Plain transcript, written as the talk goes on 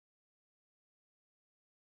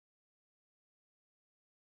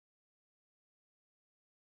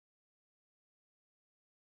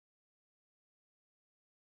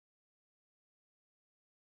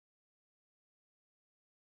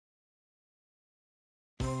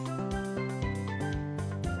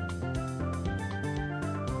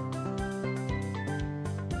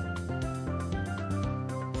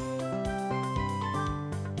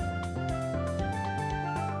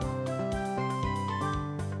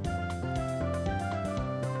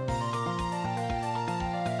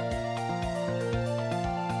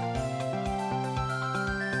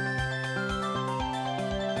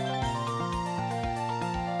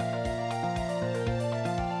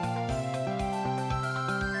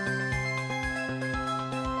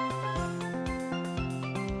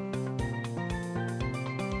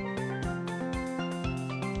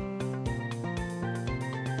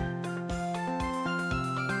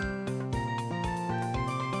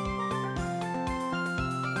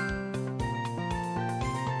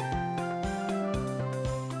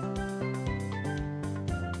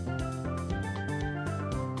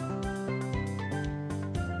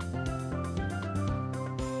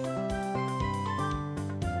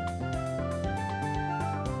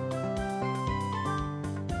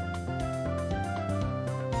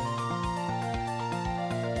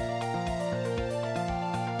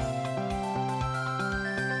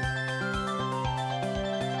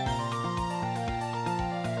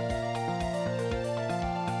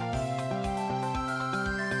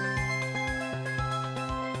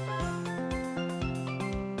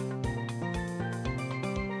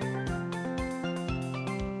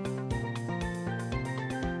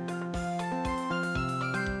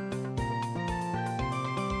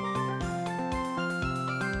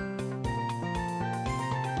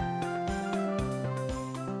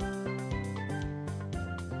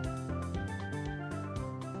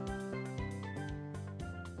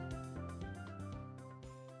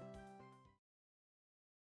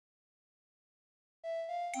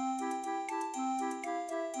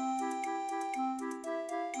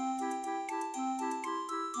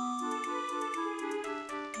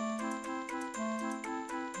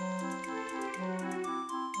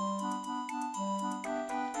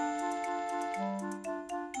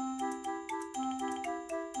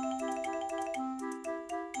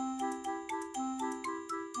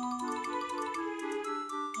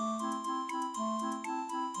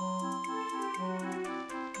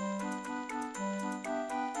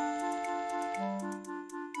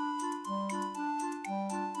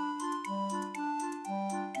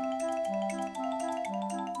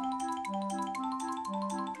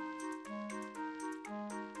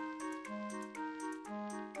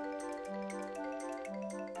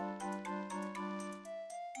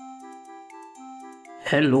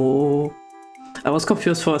Hello. I was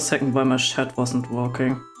confused for a second why my chat wasn't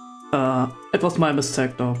working. It was my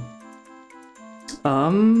mistake though.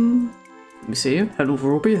 Let me see. Hello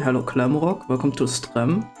Ruby, hello Clamrock, welcome to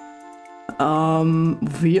stream.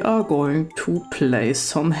 We are going to play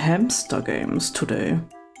some hamster games today.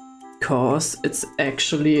 Cause it's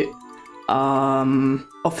actually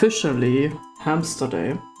officially Hamster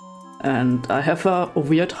Day. And I have a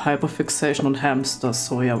weird hyperfixation on hamsters,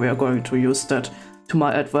 so yeah, we are going to use that to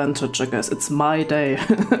my advantage, I guess. It's my day.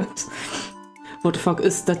 What the fuck,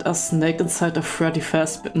 is that a snake inside a Freddy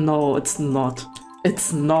Fazbear? No, it's not.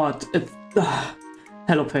 It's not.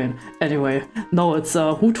 Hello Pain. Anyway, no, it's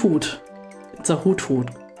a Hoot Hoot. It's a Hoot Hoot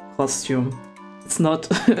costume. It's not.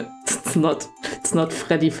 It's not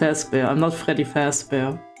Freddy Fazbear. I'm not Freddy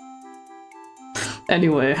Fazbear.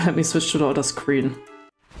 Anyway, let me switch to the other screen.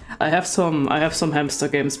 I have some hamster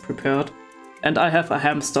games prepared, and I have a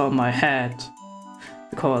hamster on my head.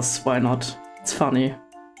 Because why not? It's funny.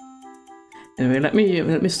 Anyway, let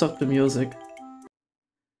me stop the music.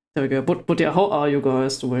 There we go. But yeah, how are you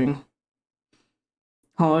guys doing?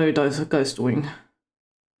 How are you guys doing?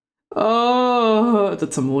 Oh,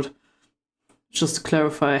 that's a mood. Just to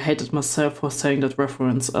clarify, I hated myself for saying that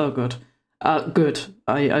reference. Oh, good. Good.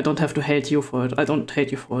 I don't have to hate you for it. I don't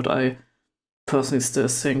hate you for it. I personally still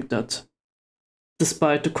think that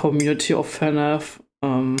despite the community of FNAF,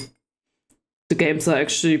 the games are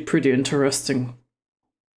actually pretty interesting.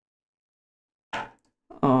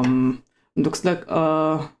 Looks like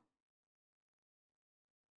a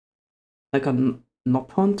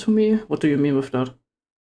nop-on to me? What do you mean with that?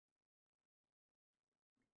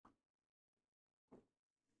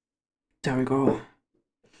 There we go.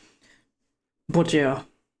 But yeah,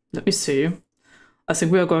 let me see. I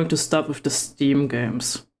think we are going to start with the Steam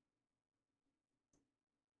games.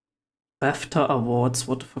 BAFTA Awards,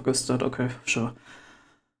 what the fuck is that? Okay, sure.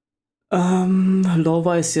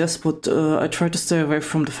 Lore-wise, yes, but I try to stay away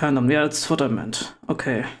from the fandom. Yeah, that's what I meant.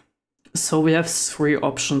 Okay. So we have 3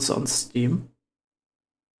 options on Steam.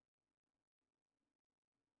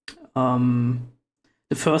 The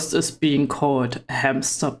first is being called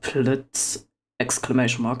Hamster Blitz!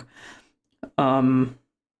 Exclamation mark.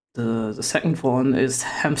 The second one is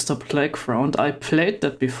Hamster Playground. I played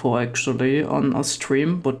that before actually on a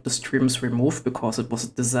stream, but the stream is removed because it was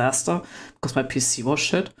a disaster, because my PC was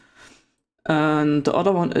shit. And the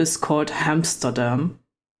other one is called Hamsterdam.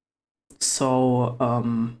 So,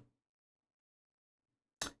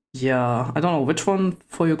 yeah, I don't know which one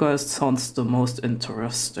for you guys sounds the most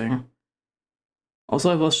interesting.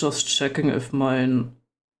 Also, I was just checking if my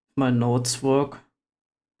notes work,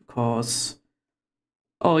 because...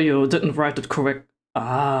 Oh, you didn't write it correct.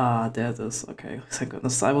 Ah, there it is. Okay, thank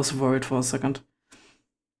goodness. I was worried for a second.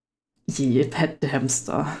 Yeah, pet the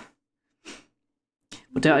hamster.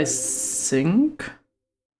 But yeah, I think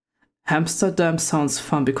Hamsterdam sounds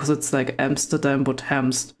fun because it's like Amsterdam but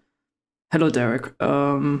hamst. Hello, Derek.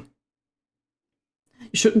 You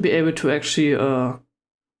shouldn't be able to actually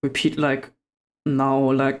repeat like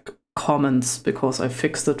now like comments because I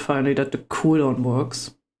fixed it finally that the cooldown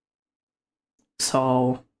works.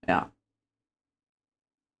 So, yeah.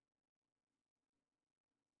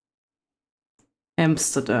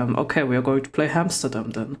 Amsterdam. Okay, we are going to play Amsterdam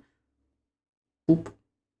then. Oop.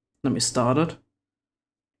 Let me start it.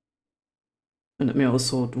 And let me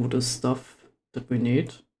also do the stuff that we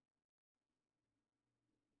need.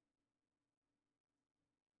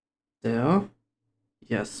 There.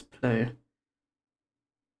 Yes, play.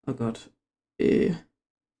 Oh god. There.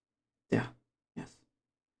 Yes.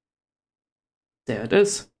 There it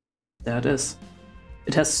is. There it is.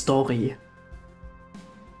 It has story.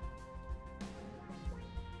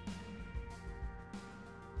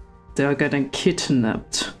 They are getting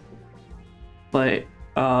kidnapped by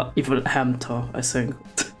evil Hampter, I think.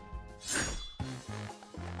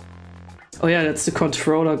 Oh yeah, that's the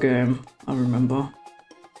controller game, I remember.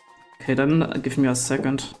 Okay, then give me a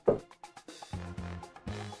second.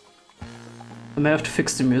 I may have to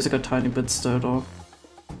fix the music a tiny bit still though.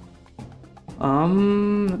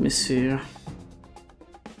 Let me see.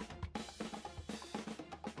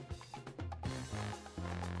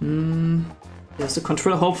 Yes, the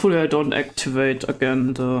controller. Hopefully I don't activate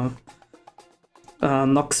again the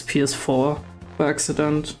Nox PS4 by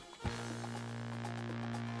accident.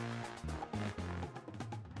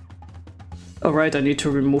 Alright, I need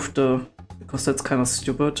to remove the... because that's kind of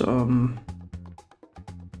stupid.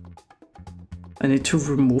 I need to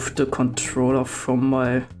remove the controller from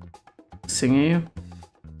my thingy.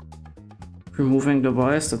 Removing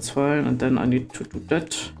device, that's fine, and then I need to do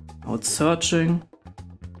that. Now it's searching.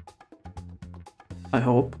 I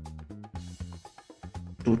hope.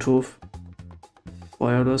 Bluetooth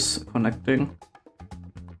wireless connecting.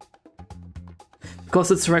 Because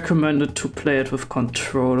it's recommended to play it with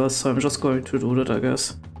controllers, so I'm just going to do that, I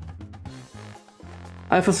guess.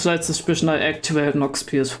 I have a slight suspicion I activated Nox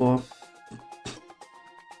PS4.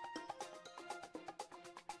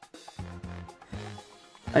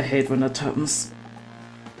 I hate when that happens.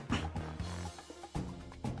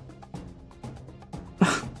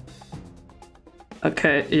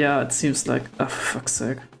 Okay, yeah, it seems like... oh, for fuck's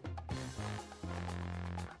sake.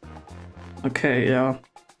 Okay, yeah.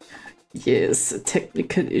 Yes,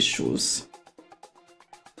 technical issues.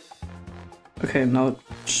 Okay, now it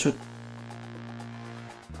should...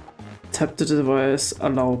 tap the device,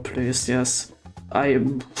 allow please, yes. I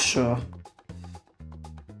am sure.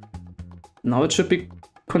 Now it should be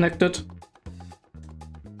connected.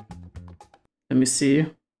 Let me see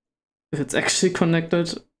if it's actually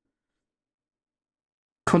connected.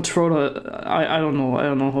 Controller, I don't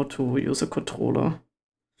know how to use a controller.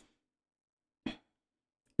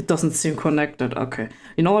 It doesn't seem connected. Okay,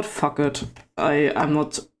 you know what? Fuck it. I'm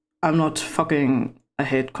not fucking. I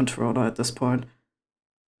hate controller at this point.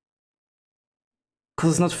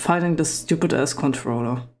 Cause it's not finding this stupid ass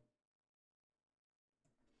controller.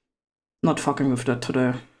 Not fucking with that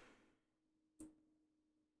today.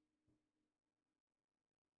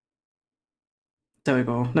 There we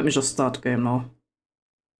go. Let me just start the game now.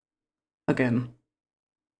 Again.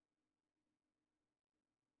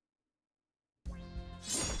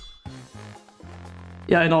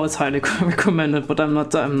 Yeah, I know it's highly recommended, but I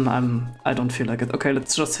don't feel like it. Okay,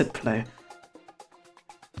 let's just hit play.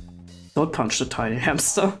 Don't punch the tiny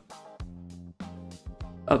hamster.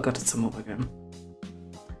 Oh god, it's a mobile game.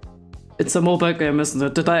 It's a mobile game, isn't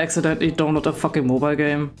it? Did I accidentally download a fucking mobile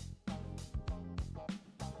game?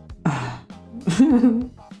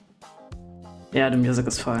 Yeah, the music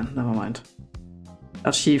is fine, never mind.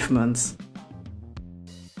 Achievements.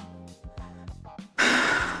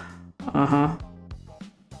 Uh-huh.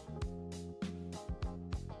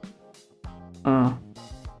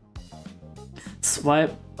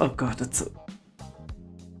 Swipe. Oh god, that's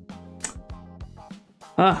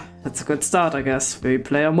a good start, I guess. We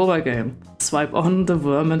play a mobile game. Swipe on the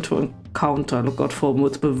vermin to encounter. Look out for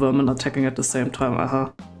multiple vermin attacking at the same time.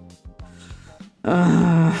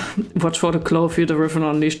 Watch for the claw, feel the ribbon,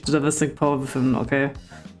 unleash the devastating power within. Okay.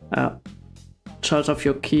 Charge off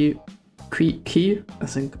your key, I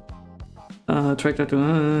think. Track that to,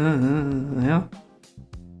 yeah.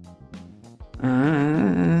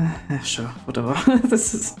 Sure, whatever.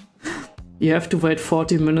 This is... You have to wait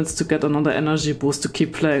 40 minutes to get another energy boost to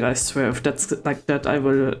keep playing, I swear. If that's like that, I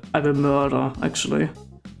will murder, actually.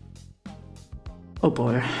 Oh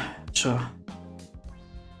boy. Sure.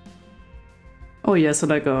 Oh yeah, so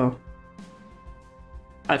like a...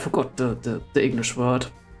 I forgot the English word.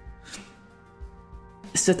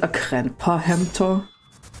 Is that a grandpa Hampter?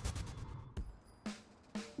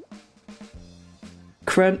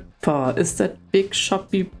 Grandpa, is that big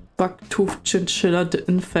chubby buck-toothed chinchilla the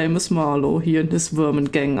infamous Marlowe? He and his vermin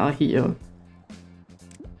gang are here.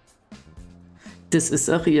 This is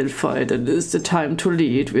a real fight and it is the time to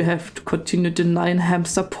lead. We have to continue the 9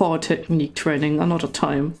 hamster paw technique training another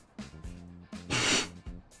time.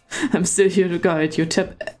 I'm still here to guide you.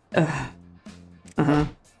 Tap...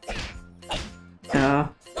 Yeah.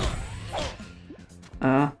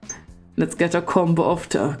 Let's get a combo of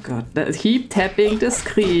the... Oh god. Keep tapping the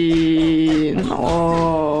screen.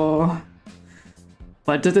 Oh.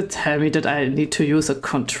 Why did it tell me that I need to use a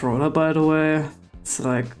controller, by the way? It's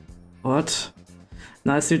like... What?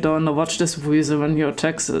 Nicely done. Now watch this weasel when he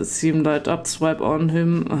attacks. Seem light up. Swipe on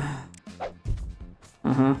him.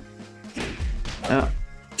 Yeah.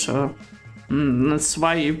 Sure.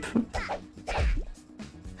 Swipe.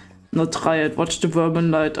 No, try it. Watch the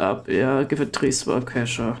vermin light up. Yeah, give it 3 swipes. Okay,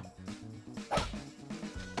 sure.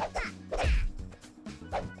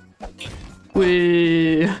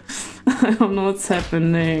 Wee. I don't know what's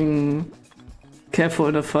happening. Careful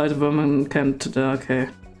in a fight, vermin can't. Okay.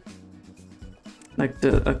 Like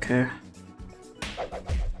the. Okay.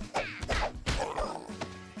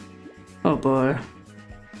 Oh boy.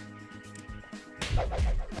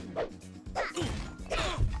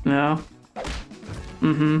 Yeah.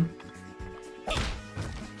 Mm-hmm.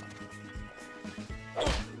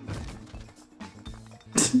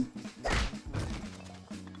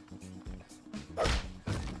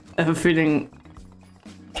 I have a feeling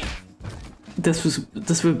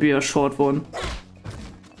this will be a short one.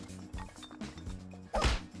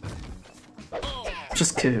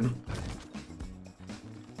 Just kill him.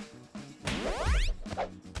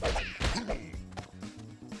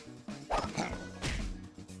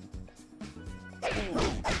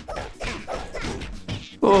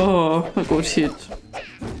 Oh, a good hit.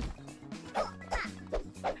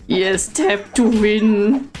 Yes, tap to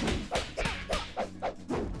win.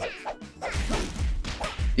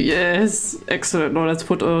 Yes, excellent. Now let's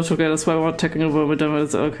put all together. That's why we're attacking over with them.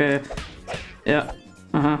 It's okay. Yeah.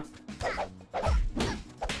 Oh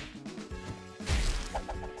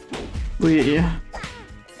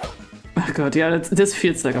god, yeah, this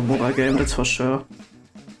feels like a mobile game, that's for sure.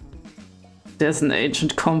 There's an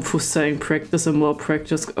ancient Kung Fu saying practice and more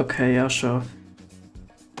practice. Okay, yeah, sure.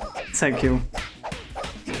 Thank you.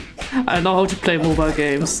 I know how to play mobile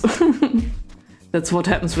games. That's what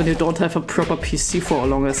happens when you don't have a proper PC for a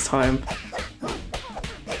longest time.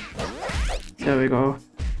 There we go.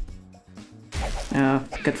 Yeah,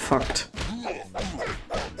 get fucked.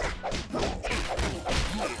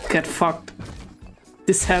 Get fucked.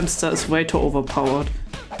 This hamster is way too overpowered.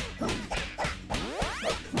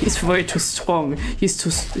 He's way too strong.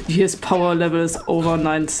 His power level is over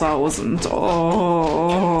 9,000.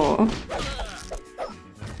 Oh.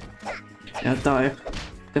 Yeah, die.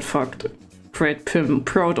 Get fucked. Great Pim,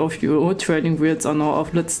 proud of you. Training wheels are now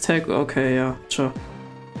off. Let's take. Okay, yeah, sure.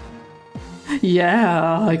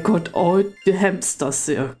 Yeah, I got all the hamsters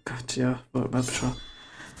here. God, yeah, well, sure.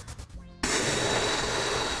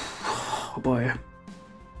 Oh boy.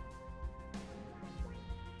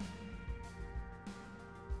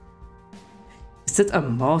 Is it a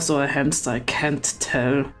mouse or a hamster? I can't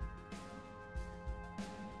tell.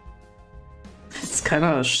 It's kind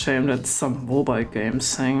of a shame that some mobile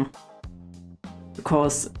games thing.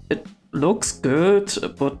 Because it looks good,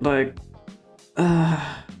 but like...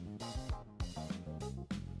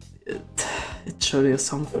 it surely is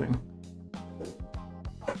something.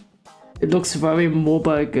 It looks very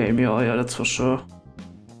mobile gamey, oh yeah, that's for sure.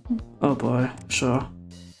 Oh boy, sure.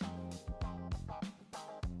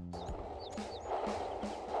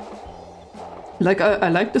 Like, I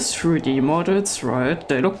like the 3D models, right?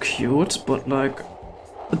 They look cute, but like...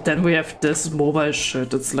 But then we have this mobile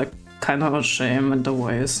shit, it's like kind of a shame in the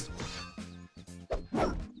ways.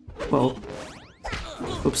 Whoa.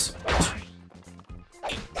 Oops.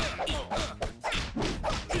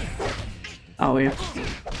 Owie.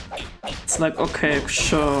 It's like, okay,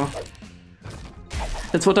 sure.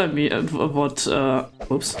 That's what I mean, oops.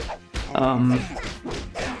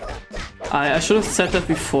 I should have said that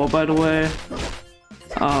before, by the way.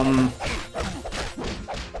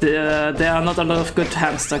 There are not a lot of good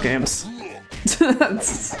hamster games.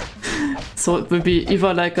 So it will be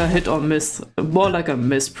either like a hit or miss. More like a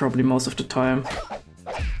miss probably most of the time.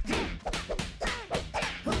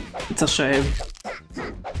 It's a shame.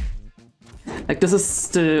 Like this is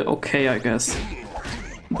still okay, I guess.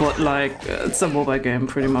 But like, it's a mobile game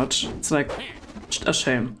pretty much. It's like a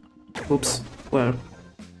shame. Oops. Well.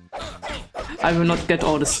 I will not get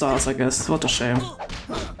all the stars, I guess. What a shame.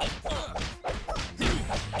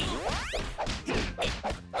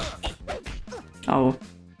 Oh.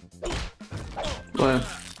 Well.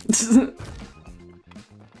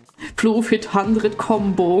 Proof hit 100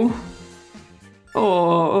 combo.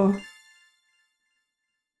 Oh.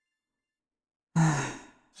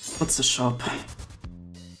 What's the shop?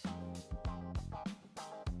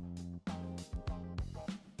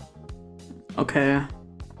 Okay.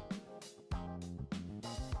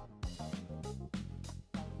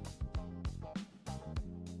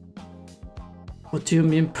 What do you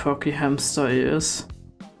mean perky hamster is?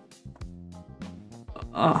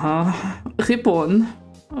 Ribbon.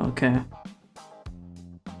 Okay.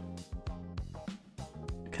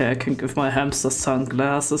 Okay, I can give my hamster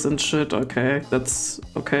sunglasses and shit. Okay, that's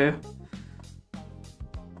okay.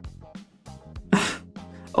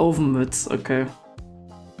 Oven mitts, okay.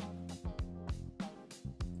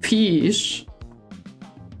 Fish.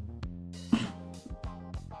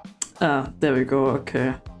 Ah, there we go,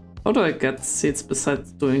 okay. How do I get seeds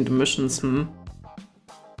besides doing the missions,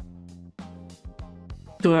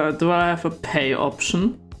 Do I have a pay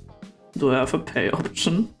option? Do I have a pay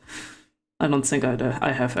option? I don't think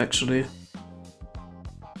I have actually.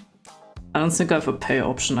 I don't think I have a pay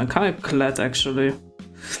option. I'm kind of glad actually.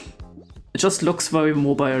 It just looks very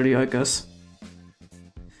mobile-y, I guess.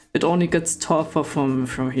 It only gets tougher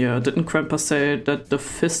from here. Didn't Grandpa say that the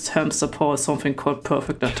fist hamster power is something called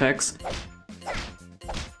perfect attacks?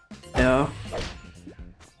 Yeah.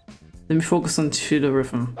 Let me focus on the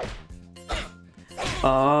rhythm.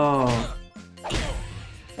 Oh.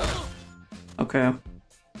 Okay.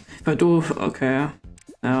 If I do, okay.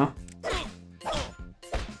 Yeah.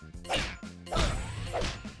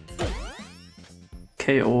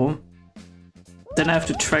 KO. Then I have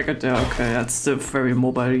to track it there. Okay, that's still very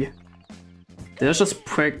mobile. Let's just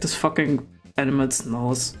break this fucking animal's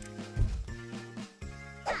nose.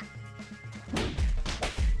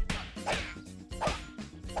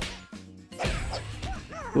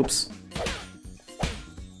 Oops.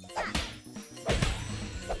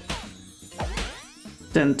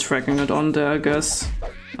 Then tracking it on there, I guess.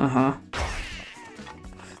 Uh-huh.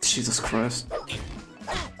 Jesus Christ.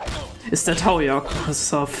 Is that how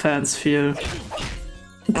Yakuza fans feel?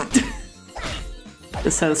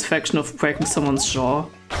 The satisfaction of breaking someone's jaw?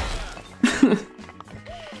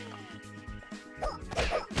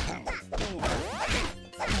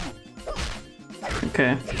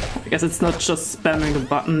 Okay. I guess it's not just spamming the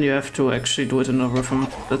button, you have to actually do it in a rhythm.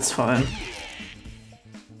 That's fine.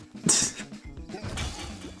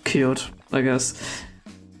 Cute, I guess.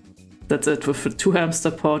 That's it. With the 2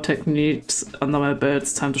 hamster power techniques under my belt,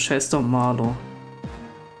 it's time to chase down Marlo.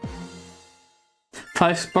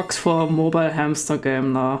 $5 for a mobile hamster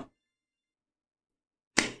game now.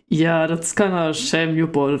 Yeah, that's kinda a shame you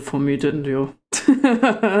bought it for me, didn't you?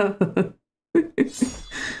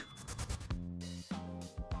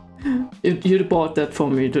 You bought that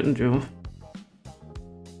for me, didn't you?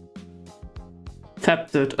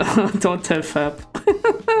 Fab did. Don't tell Fab.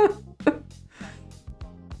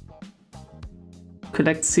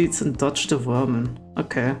 Collect seeds and dodge the vermin.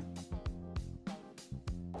 Okay.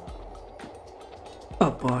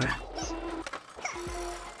 Oh boy.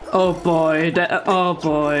 Oh boy. Oh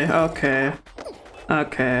boy. Okay.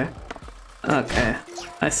 Okay. Okay.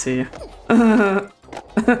 I see.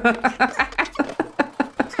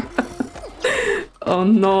 Oh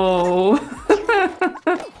no.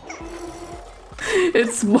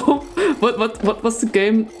 It's more. What was the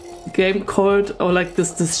game called? Or like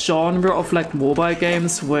this genre of like mobile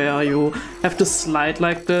games where you have to slide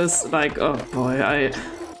like this? Like, oh boy,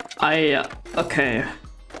 okay.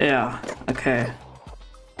 Yeah, okay.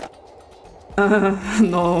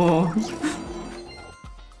 No.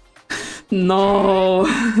 No.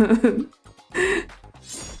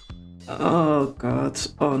 Oh god.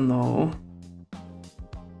 Oh no.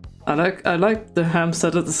 I like the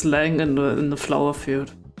hamster that is laying in the flower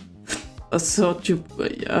field. I thought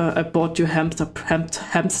I bought you hamster plits.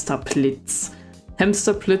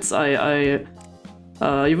 Hamster plits, you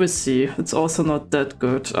will see. It's also not that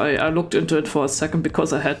good. I looked into it for a second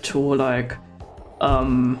because I had to like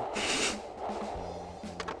I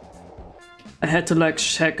had to like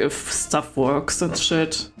check if stuff works and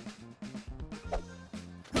shit.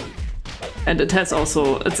 And it has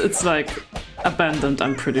also it's like abandoned,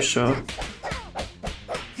 I'm pretty sure.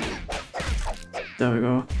 There we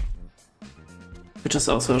go. Which is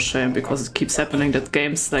also a shame because it keeps happening that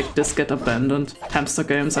games like this get abandoned. Hamster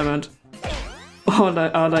games, I meant. Or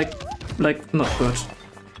are like not good.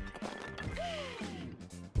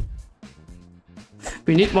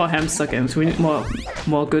 We need more hamster games. We need more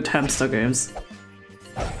good hamster games.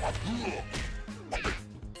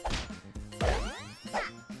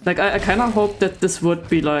 Like I kind of hope that this would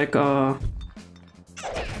be like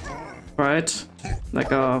right,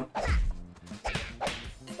 like a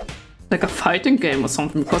fighting game or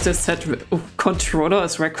something, because they said controller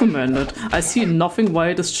is recommended. I see nothing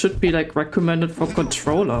why this should be like recommended for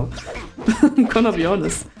controller. I'm gonna be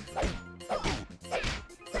honest.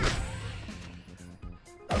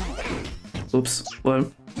 Oops,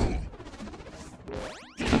 well.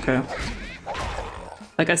 Okay.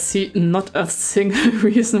 Like I see not a single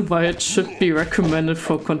reason why it should be recommended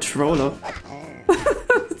for controller.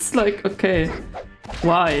 It's like, okay,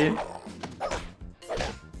 why?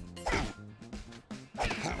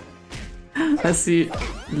 I see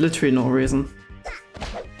literally no reason.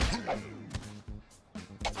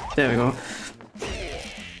 There we go.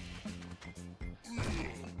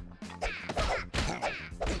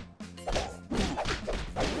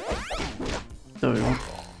 There we go.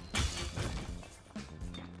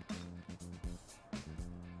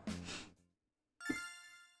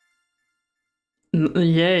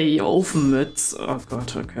 Yay, Ofenmütz. Oh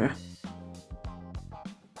god, okay.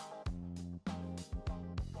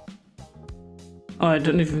 Oh, I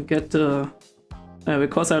didn't even get the...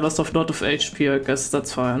 because I lost a lot of HP, I guess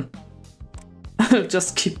that's fine. I'll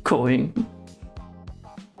just keep going.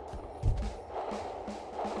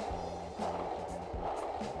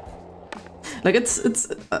 Like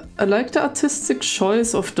I like the artistic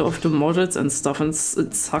choice of the models and stuff, and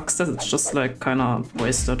it sucks that it's just like kinda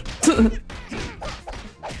wasted.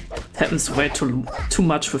 Happens way too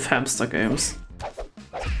much with hamster games.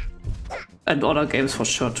 And other games for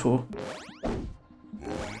sure too.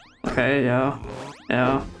 Okay, yeah.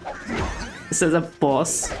 Yeah. Is that a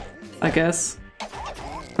boss? I guess.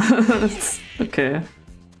 Okay.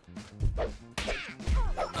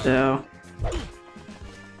 Yeah.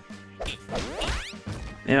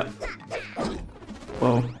 Yeah.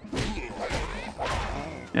 Whoa.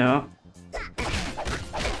 Yeah.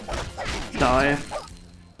 Die.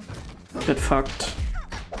 get fucked.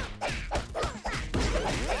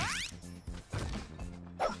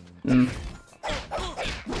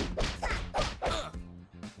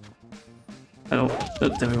 Hello.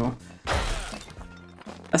 There we go.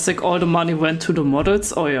 I think all the money went to the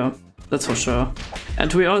models. Oh yeah, that's for sure.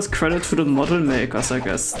 And we always credit to the model makers, I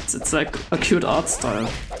guess. It's like a cute art style.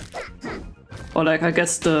 Or like, I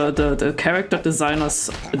guess the character designers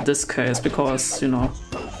in this case, because, you know...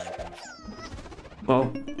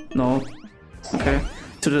 Well, no. Okay.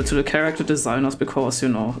 To the character designers, because, you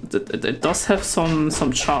know, it does have some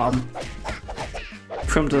charm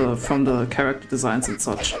from the character designs and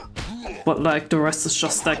such. But like, the rest is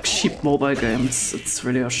just like cheap mobile games. It's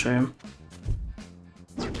really a shame.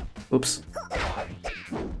 Oops.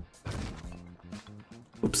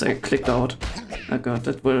 Oops, I clicked out. Oh god,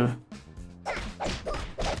 that will...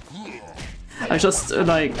 I just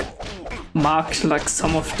like marked like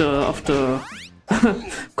some of the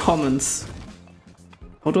comments.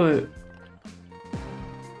 How do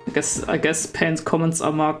I guess Pain's comments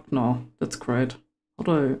are marked now. That's great. How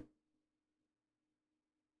do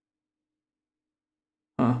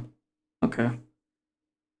okay.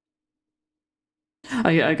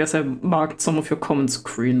 I guess I marked some of your comments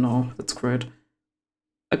green now. That's great.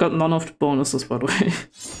 I got none of the bonuses, by the way.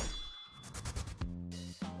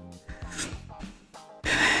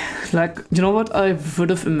 Like, you know what I would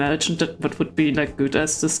have imagined that what would be like good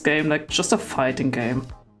as this game? Like, just a fighting game.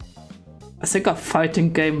 I think a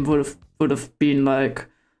fighting game would have been like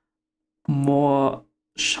more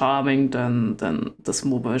charming than this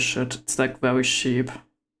mobile shit. It's like very cheap.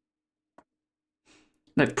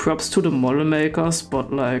 Like, props to the model makers,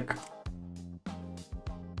 but like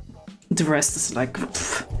the rest is like,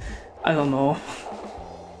 pff, I don't know.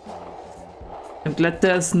 I'm glad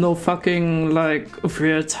there's no fucking like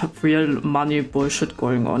real money bullshit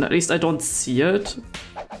going on. At least I don't see it.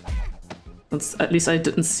 At least I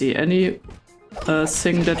didn't see any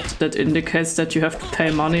thing that indicates that you have to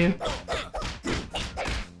pay money.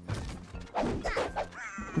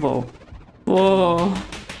 Whoa. Whoa.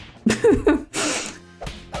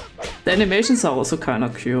 The animations are also kind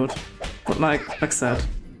of cute, but like I said,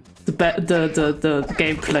 the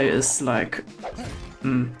gameplay is like,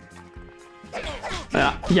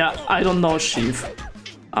 yeah, I don't know, Sheev.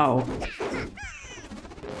 Ow.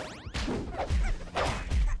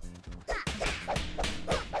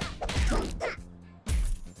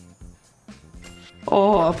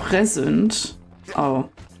 Oh, a present. Oh.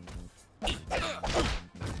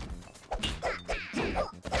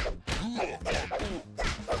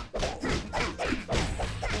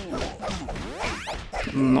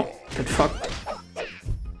 No, get fucked.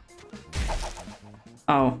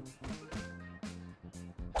 Ow.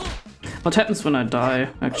 What happens when I die,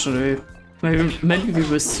 actually? Maybe we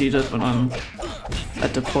will see that when I'm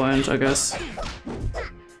at the point, I guess.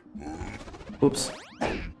 Oops.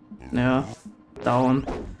 Yeah. Down.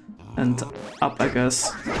 And up, I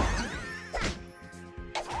guess.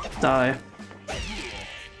 Die.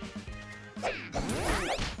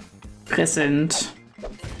 Present.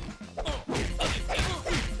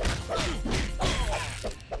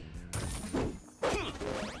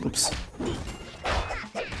 Oops.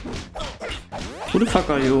 Who the fuck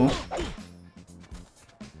are you?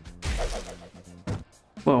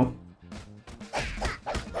 Whoa.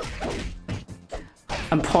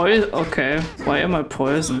 I'm poisoned? Okay. Why am I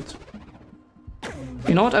poisoned?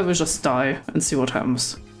 You know what? I will just die and see what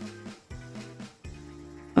happens.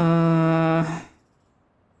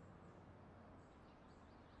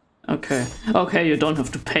 Okay. Okay, you don't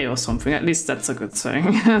have to pay or something. At least that's a good thing.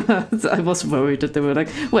 I was worried that they were like,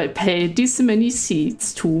 well, pay this many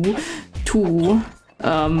seats to go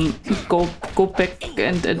back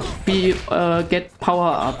and be get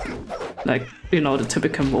power up. Like, you know, the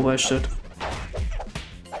typical mobile shit.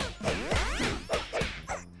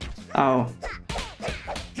 Ow.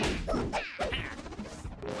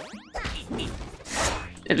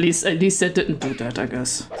 At least they didn't do that, I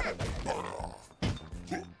guess.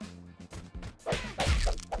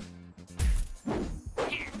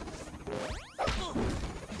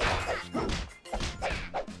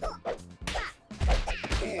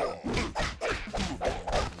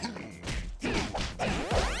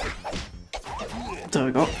 There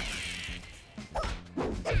we go.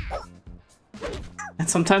 And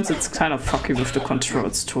sometimes it's kind of fucky with the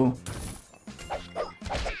controls too.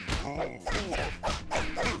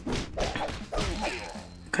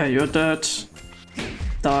 Okay, you're dead.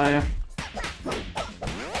 Die.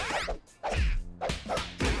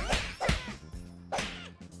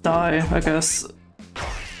 Die, I guess.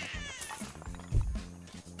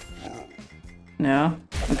 Yeah.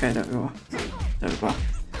 Okay, there we go. There we go.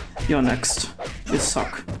 You're next. You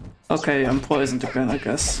suck. Okay, I'm poisoned again, I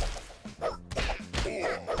guess.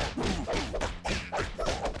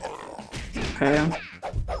 Okay.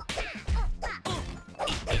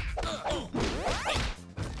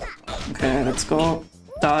 Okay, let's go.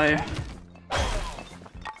 Die.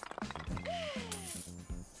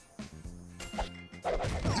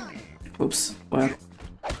 Oops, well.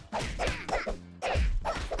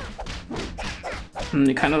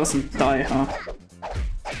 He kinda doesn't die, huh?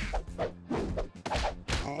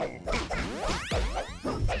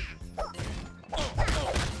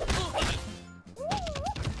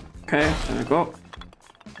 Okay, there we go.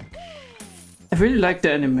 I really like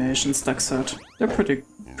the animations, like that. They're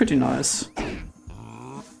pretty nice.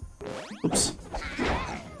 Oops.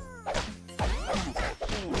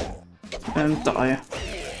 And die.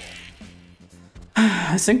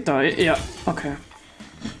 I think die. Yeah, okay.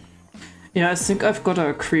 Yeah, I think I've got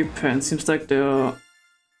a creep pen. Seems like to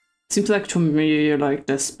me like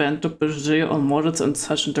they spent the budget on models and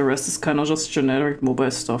such, and the rest is kind of just generic mobile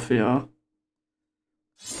stuff. Yeah.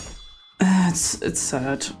 It's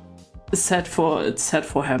sad. It's sad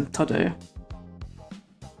for Hampter Day.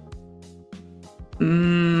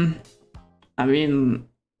 I mean,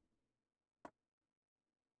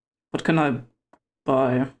 what can I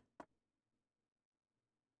buy?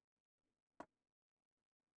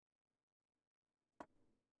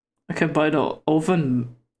 I can buy the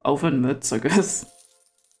oven mitts, I guess.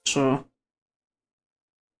 Sure.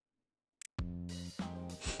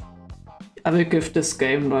 I will give this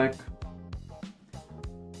game like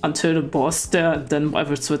until the boss there, and then I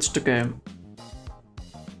will switch the game.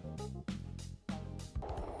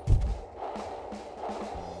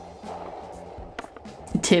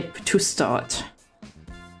 Tip to start.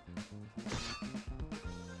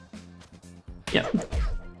 Yeah.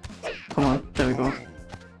 Come on, there we go.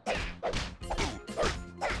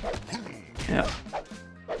 Yeah.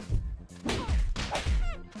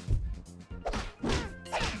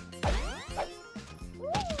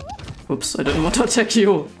 Oops, I didn't want to attack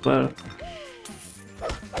you, but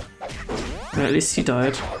well, at least he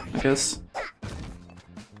died, I guess.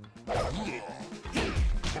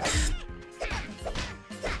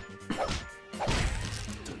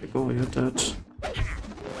 There we go, you're dead.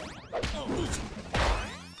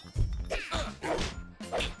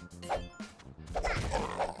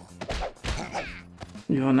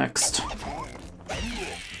 You're next.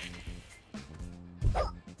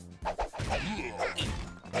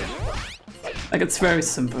 Like, it's very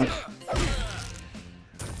simple.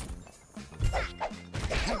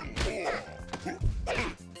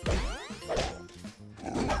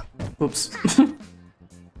 Oops.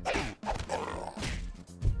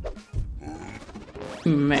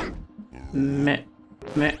 Meh.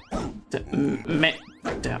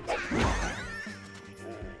 There.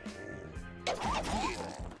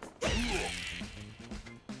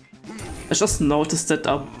 I just noticed that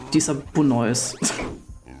these are bunois.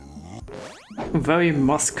 Very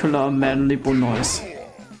muscular, manly bunois,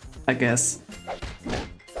 I guess.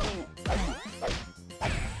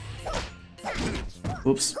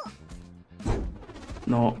 Oops.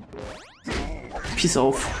 No. Peace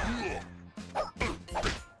off.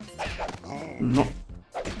 No.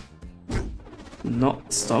 No,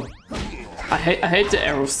 stop. I hate the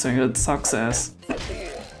arrows thing, it sucks ass.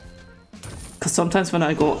 Cause sometimes when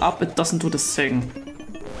I go up, it doesn't do the thing.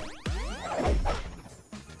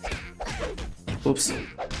 Oops.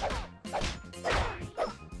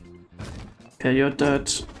 Okay, you're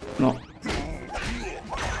dead. No.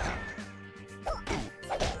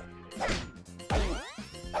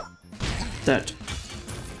 Dead.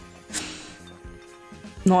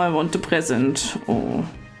 No, I want the present. Oh.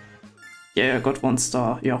 Yeah, I got 1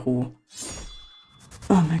 star. Yahoo.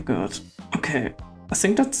 Oh my god. Okay. I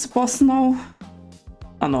think that's the boss now.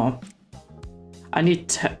 Oh no. I need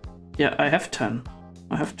 10. Yeah, I have 10.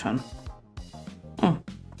 I have 10. Oh.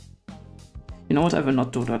 You know what? I will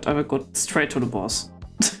not do that. I will go straight to the boss.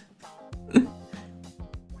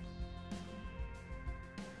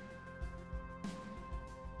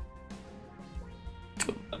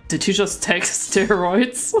 Did he just take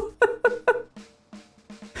steroids?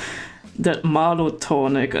 That Marlow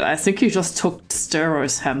tonic. I think he just took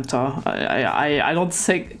steroids, Hampter. I don't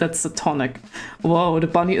think that's the tonic. Wow, the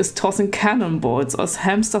bunny is tossing cannonballs. Us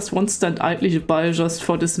hamsters won't stand idly by just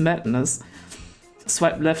for this madness.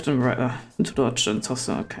 Swipe left and right to dodge and toss.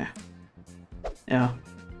 Okay. Yeah.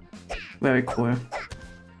 Very cool.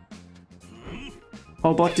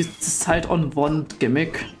 How about this side on one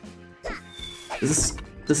gimmick? This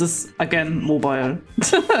is again mobile.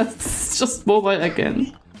 It's just mobile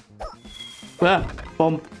again. Yeah,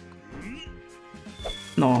 bomb.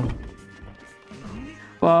 No.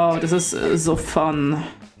 Wow, this is so fun.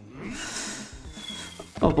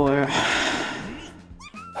 Oh boy.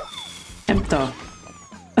 Hampter.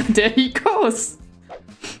 There he goes!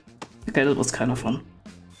 Okay, that was kind of fun.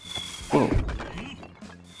 Whoa.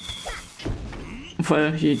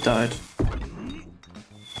 Well, he died.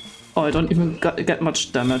 Oh, I don't even get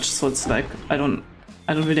much damage, so it's like I don't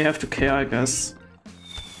really have to care, I guess.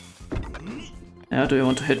 Yeah, do you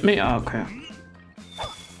want to hit me? Ah, okay.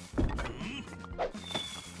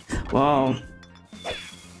 Wow.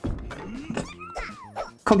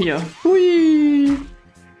 Come here. Whee!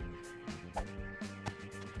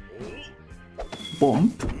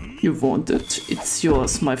 Bomb. You want it? It's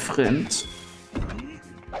yours, my friend.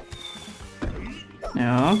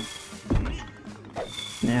 Yeah.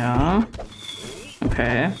 Yeah.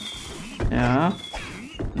 Okay. Yeah.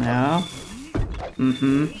 Yeah.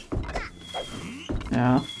 Mm-hmm.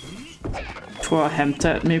 Yeah. Throw a Hampter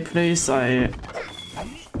at me, please.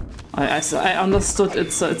 I understood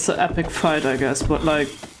it's an epic fight, I guess, but like,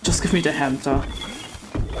 just give me the Hampter.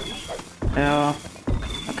 Yeah.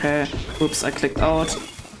 Okay. Oops, I clicked out.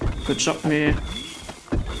 Good job, me.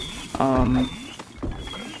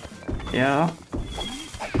 Yeah.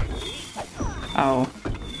 Ow.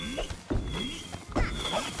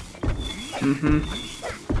 Mm-hmm.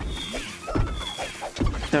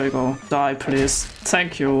 There we go. Die, please.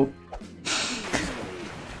 Thank you.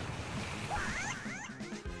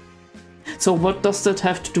 So what does that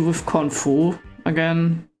have to do with Kung Fu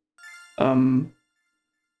again? I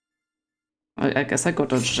guess I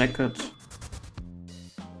got a jacket.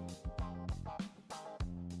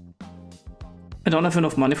 I don't have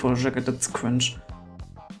enough money for a jacket, that's cringe.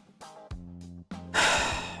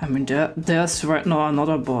 I mean, there's right now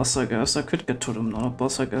another boss, I guess. I could get to another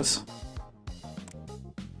boss, I guess.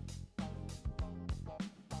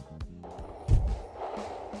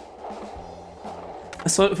 I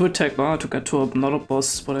thought it would take longer to get to another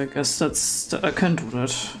boss, but I guess I can do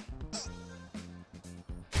that.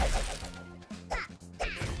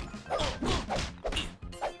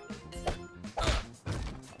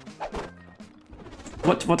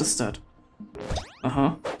 What is that?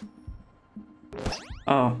 Uh-huh.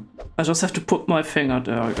 Oh, I just have to put my finger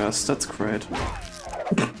there, I guess. That's great.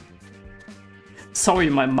 Sorry,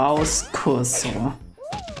 my mouse cursor.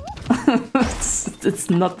 it's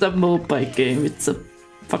not a mobile game, it's a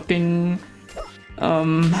fucking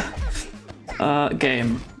game.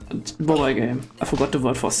 Mobile game. I forgot the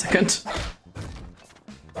word for a second.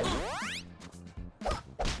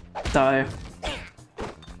 Die.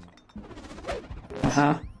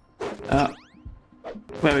 Uh-huh.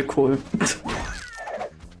 Very cool.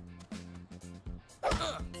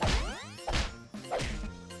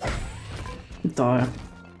 Die.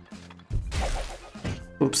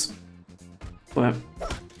 Oops. Well.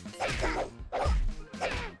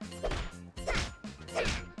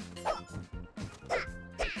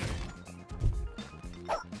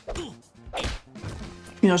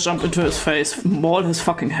 Yeah, jump into his face, maul his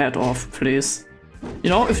fucking head off, please.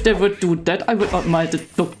 You know, if they would do that, I would not mind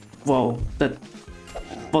it. Look, whoa, that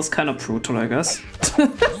was kind of brutal, I guess.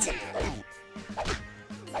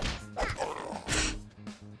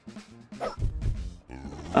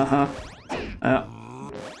 Uh-huh. Yeah.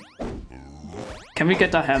 Can we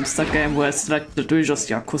get a hamster game where it's like literally just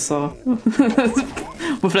Yakuza?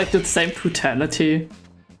 With like the same brutality.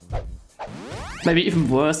 Maybe even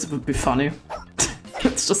worse, it would be funny.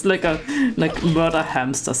 It's just like a murder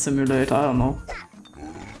hamster simulator, I don't know.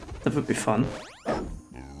 That would be fun.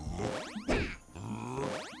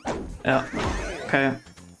 Yeah. Okay.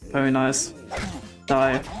 Very nice.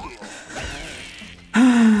 Die.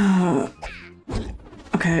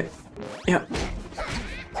 Okay. Yeah.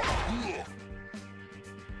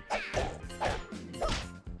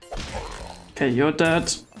 Okay, you're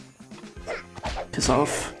dead. Piss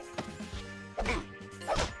off.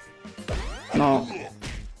 No.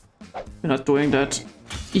 You're not doing that.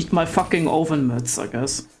 Eat my fucking oven mitts, I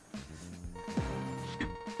guess.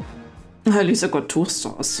 At least I got 2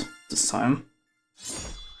 stars this time.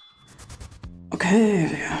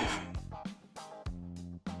 Okay.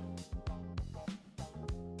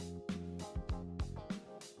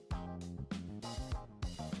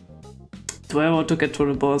 Do I want to get to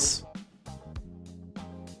the boss?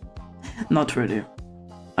 Not really.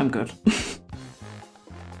 I'm good.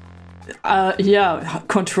 Yeah,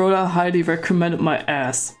 controller highly recommended my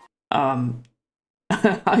ass.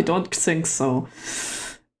 I don't think so.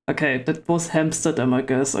 Okay, that was Hamsterdam, I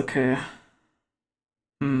guess. Okay.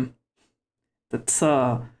 That's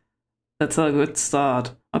a good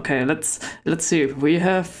start. Okay, let's see. We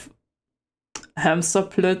have Hamster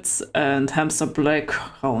Blitz and Hamster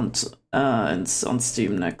Playground on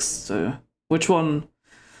Steam next. So which one?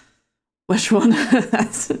 Which one?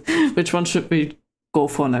 Which one should we go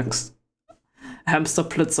for next? Hamster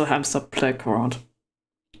Blitz or Hamster Playground?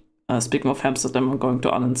 Speaking of hamster, then I'm going to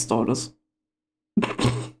uninstall this.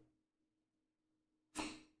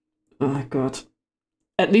 Oh my god.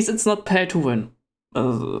 At least it's not pay to win.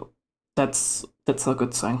 That's a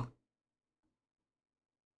good thing.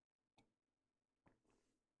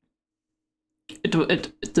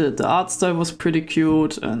 The art style was pretty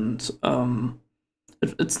cute, and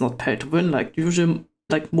it's not pay to win like usual,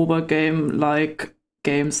 like mobile game like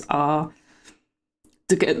games are.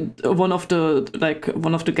 One of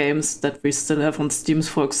the games that we still have on Steam,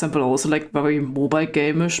 for example, also like very mobile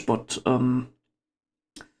game-ish, but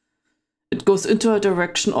it goes into a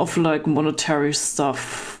direction of like monetary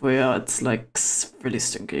stuff where it's like really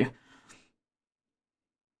stinky.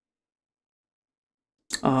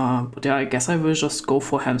 But yeah, I guess I will just go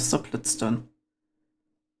for Hamster Blitz then.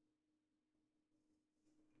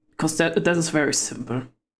 Because that is very simple.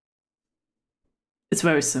 It's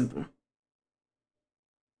very simple.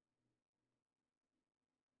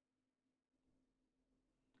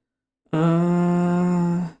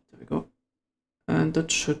 There we go. And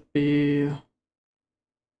that should be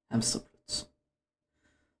Hamster Blitz.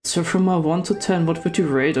 So from a 1 to 10, what would you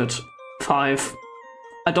rate it? 5.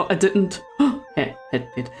 I didn't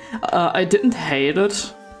I didn't hate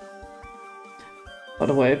it. By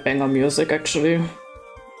the way, banger music actually.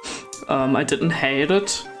 I didn't hate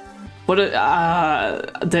it. But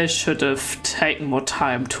they should have taken more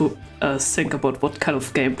time to think about what kind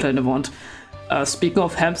of gameplay they want. Speaking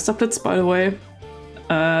of Hamster Blitz, by the way,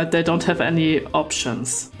 they don't have any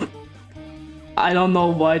options. I don't know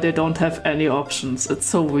why they don't have any options. It's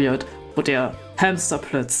so weird. But yeah, Hamster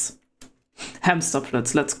Blitz. Hamster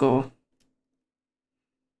Blitz, let's go.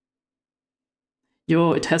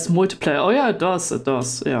 Yo, it has multiplayer. Oh yeah, it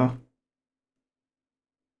does, yeah.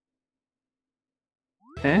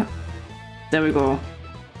 Okay, there we go.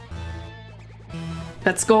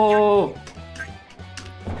 Let's go!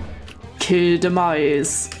 Kill the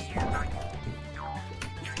mice.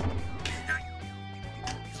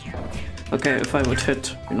 Okay, if I would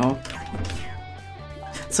hit, you know.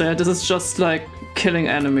 So yeah, this is just like killing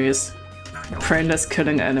enemies. Brainless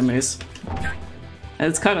killing enemies. And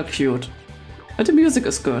it's kind of cute. And the music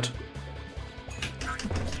is good.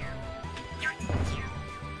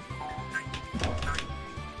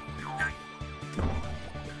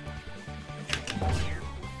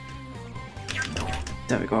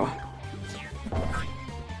 There we go.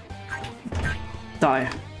 Die.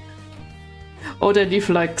 Oh, they leave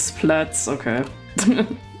like splats, okay.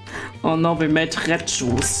 Oh no, we made red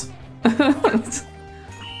juice.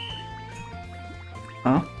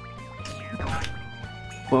 Huh?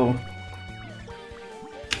 Whoa.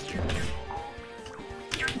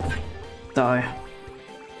 Die.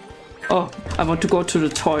 Oh, I want to go to the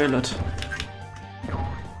toilet.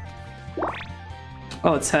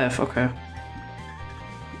 Oh, it's health, okay.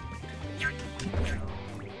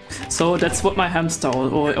 So that's what my hamster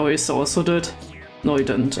always also did. No, he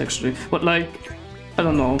didn't actually. But like, I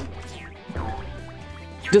don't know.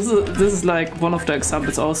 This is like one of the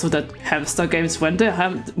examples also that hamster games, when they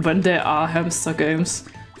are hamster games,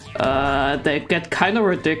 they get kind of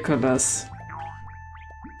ridiculous.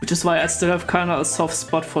 Which is why I still have kind of a soft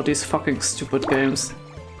spot for these fucking stupid games.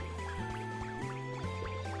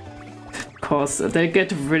 Because they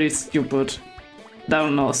get really stupid. I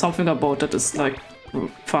don't know, something about that is like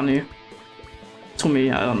funny. To me,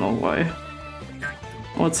 I don't know why.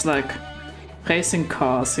 Oh, it's like racing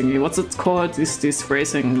car thingy. What's it called? These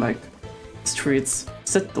racing like streets.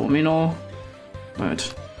 Is that Domino?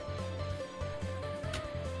 Right.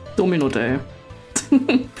 Domino Day.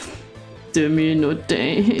 Domino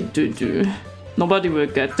Day. Nobody will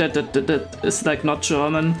get that. That is like not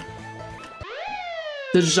German.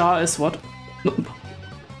 The jar is what? No.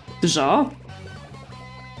 The jar?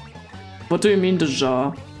 What do you mean the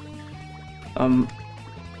jar?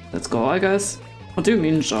 Let's go, I guess. What do you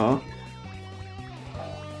mean jar?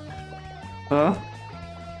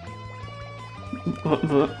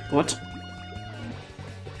 What?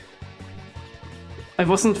 I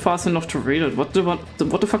wasn't fast enough to read it. What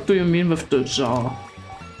the fuck do you mean with the jar?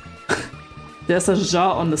 There's a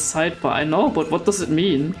jar on the sidebar. I know, but what does it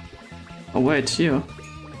mean? Oh wait, here.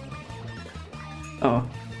 Oh.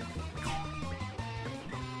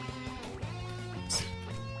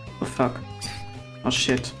 Oh fuck. Oh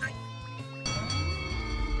shit.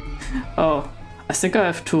 Oh, I think I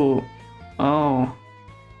have to... Oh.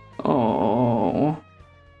 Oh.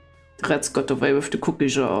 The rats got away with the cookie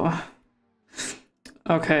jar.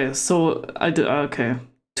 Okay, so I did. Okay,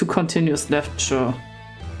 2 continuous left, sure.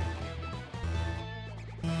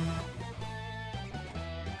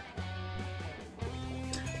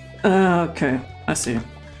 Okay, I see.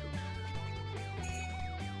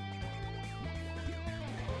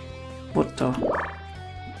 What the?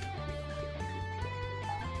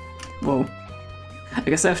 Whoa. I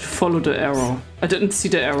guess I have to follow the arrow. I didn't see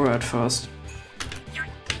the arrow at first.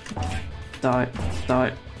 Die.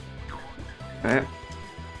 Die. Okay.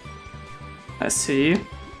 I see.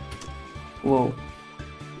 Whoa.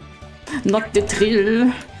 Not the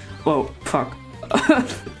drill! Whoa, fuck.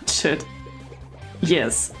 Shit.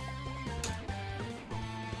 Yes.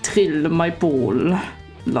 Drill my ball.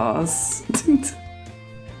 Last.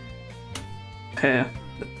 Okay.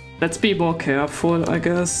 Let's be more careful, I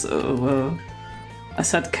guess. Well, I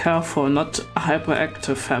said careful, not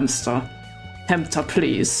hyperactive hamster. Hampter,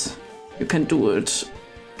 please. You can do it.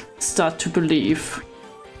 Start to believe.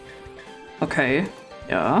 Okay,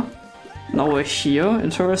 yeah. Now we're here,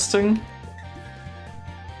 interesting.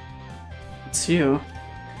 It's here.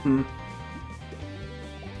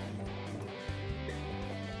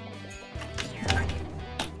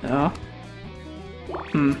 Yeah.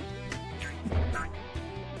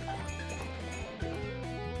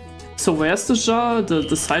 So where's the jar? The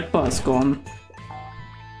sidebar is gone.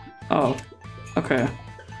 Oh, okay.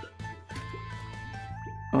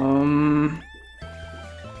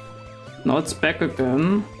 Now it's back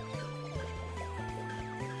again.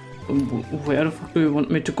 Where the fuck do you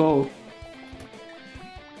want me to go?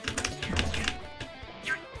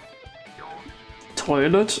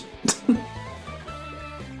 Toilet?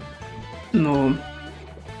 No.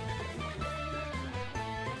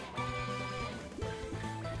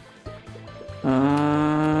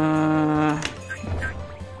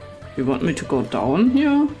 You want me to go down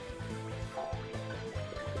here?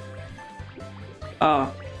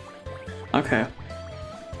 Ah. Okay.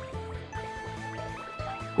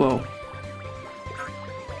 Whoa.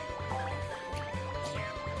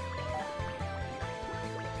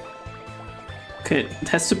 Okay, it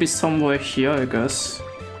has to be somewhere here, I guess.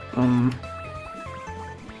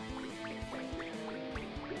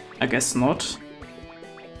 I guess not.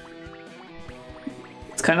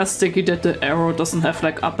 It's kind of sticky that the arrow doesn't have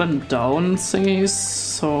like up and down thingies,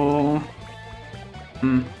 so...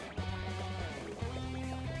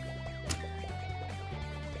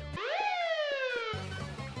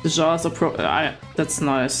 The jars are that's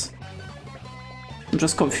nice. I'm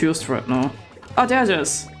just confused right now. Oh, there it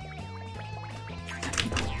is!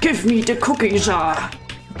 Give me the cookie jar!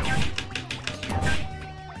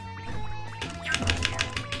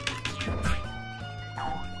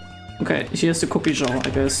 Okay, here's the cookie jar, I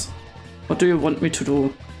guess. What do you want me to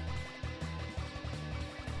do?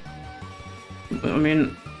 I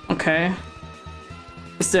mean, okay.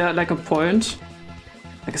 Is there like a point?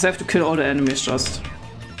 I guess I have to kill all the enemies just.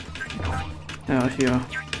 Yeah, here.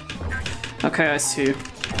 Okay, I see.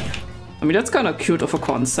 I mean, that's kind of cute of a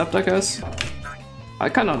concept, I guess. I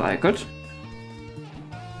kind of like it.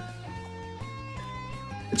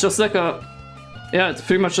 It's just like a... Yeah, it's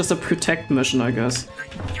pretty much just a protect mission, I guess.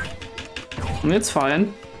 I mean, it's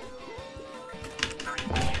fine.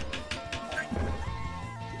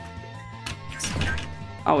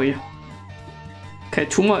 Owie. Okay,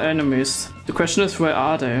 2 more enemies. The question is, where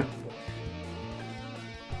are they?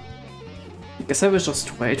 I guess I will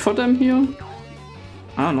just wait for them here?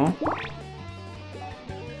 I don't know.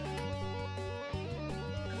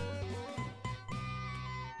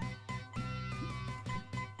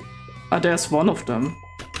 Ah, there's one of them.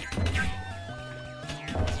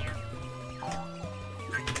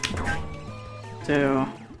 There.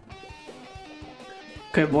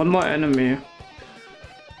 Okay, 1 more enemy.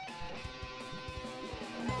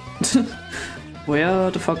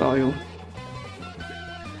 Where the fuck are you?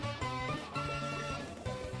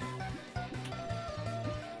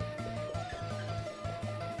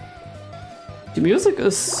 The music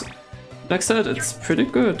is, like I said, it's pretty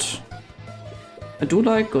good. I do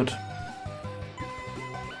like it.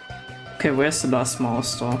 Okay, where's the last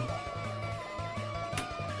monster?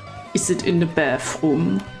 Is it in the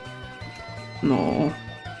bathroom? No.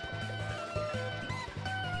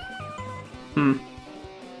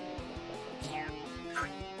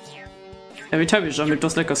 Every time you jump, it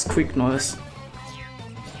does like a squeak noise.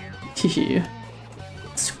 Hehe.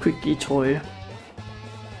 Squeaky toy.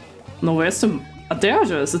 No, where's the... Ah, there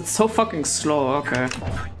it is! It's so fucking slow, okay.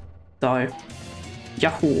 Die.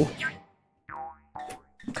 Yahoo!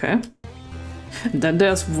 Okay. And then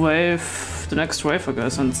there's wave... the next wave, I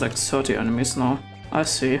guess, and it's like 30 enemies now. I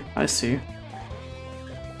see, I see.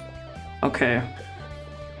 Okay.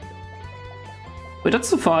 But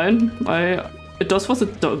that's fine. It does what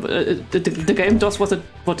it the game does what it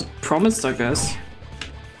promised, I guess.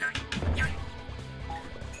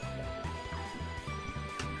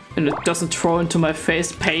 And it doesn't throw into my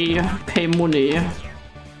face, pay money.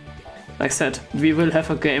 Like I said, we will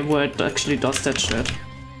have a game where it actually does that shit.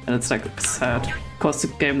 And it's like sad, because the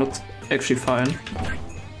game looks actually fine.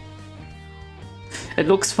 It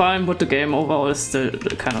looks fine, but the game overall is still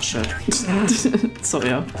kind of shit. So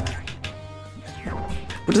yeah.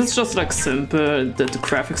 But it's just like simple, the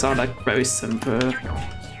graphics are like very simple.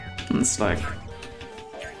 And it's like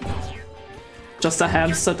just a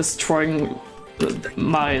hamster destroying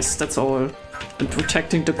mice, that's all. And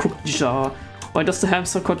protecting the cookie jar. Why does the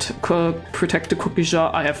hamster protect the cookie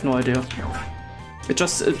jar? I have no idea. It's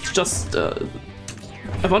just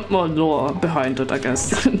I want more lore behind it, I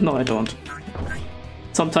guess. No, I don't.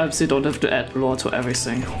 Sometimes you don't have to add lore to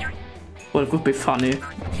everything. But it would be funny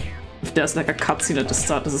if there's like a cutscene at the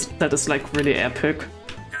start that is like really epic.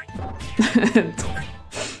 And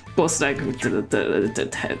was like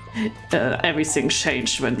everything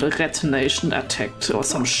changed when the Red Nation attacked or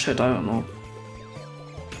some shit, I don't know.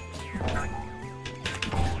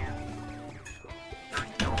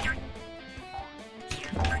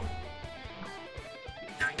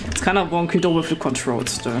 It's kind of wonky though with the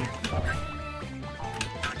controls though.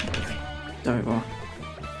 There we go.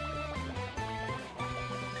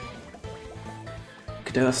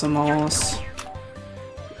 Okay, there's a mouse.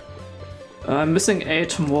 I'm missing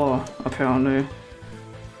 8 more, apparently.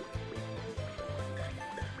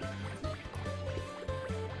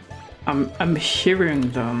 I'm hearing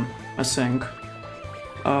them, I think.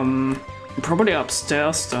 Probably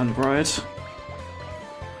upstairs then, right?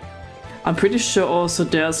 I'm pretty sure also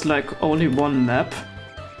there's like only one map.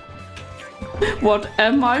 What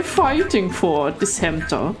am I fighting for, this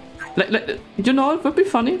Hampter? Like, you know, it would be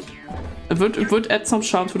funny. It would add some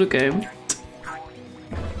charm to the game.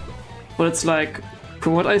 But it's like,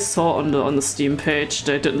 from what I saw on the Steam page,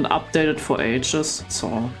 they didn't update it for ages,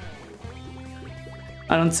 so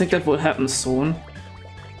I don't think that will happen soon.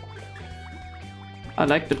 I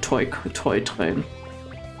like the toy train.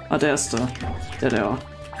 Ah, there they are.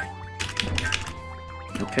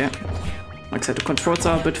 Okay. Like I said, the controls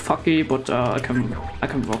are a bit fucky, but I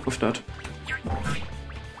can work with that.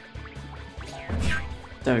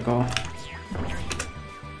 There we go.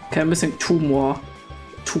 Okay, I'm missing 2 more.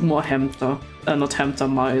 2 more Hampter. Not Hampter,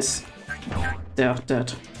 mice. They're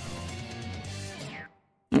dead.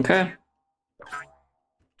 Okay.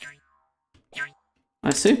 I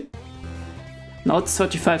see. Now it's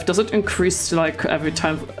 35. Does it increase like every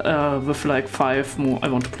time with like 5 more? I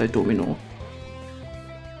want to play Domino.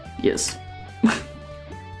 Yes.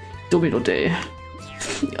 Domino Day.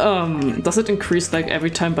 Does it increase like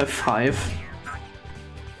every time by 5?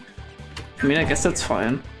 I mean, I guess that's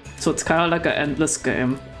fine. So it's kind of like an endless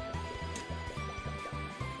game.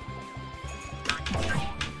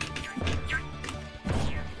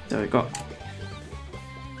 There we go.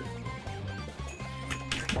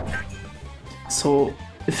 So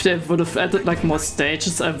if they would have added like more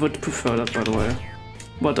stages, I would prefer that, by the way.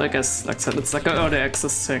 But I guess, like I said, it's like an early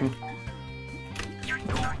access thing.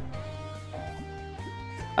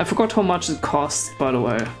 I forgot how much it cost, by the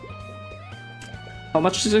way. How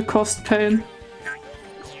much did it cost, Pain?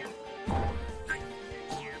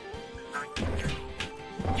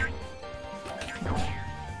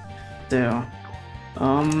 There.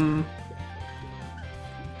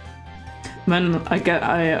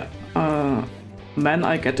 Man,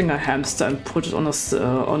 I getting a hamster and put it on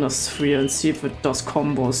a sphere and see if it does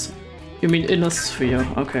combos. You mean in a sphere?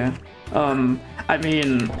 Okay. I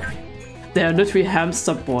mean, they are literally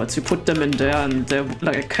hamster boards. You put them in there and they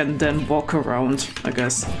like can then walk around, I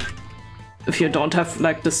guess. If you don't have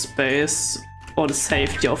like the space or the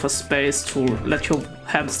safety of a space to let your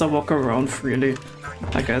hamster walk around freely,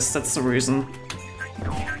 I guess that's the reason.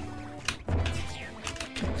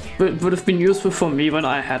 It would have been useful for me when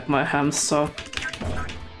I had my hamster.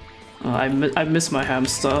 I miss my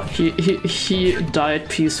hamster. He died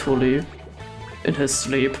peacefully in his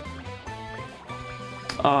sleep.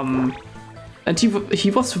 And he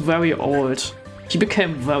was very old. He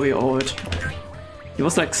became very old. He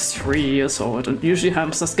was like 3 years old, and usually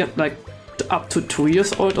hamsters get like up to 2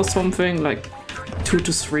 years old or something, like 2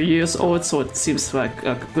 to 3 years old, so it seems like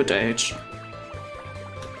a good age.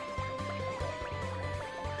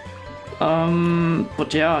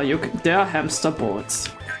 But yeah, there are hamster boards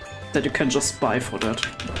that you can just buy for that.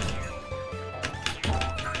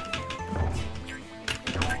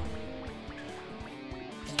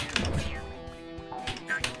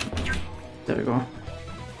 There we go.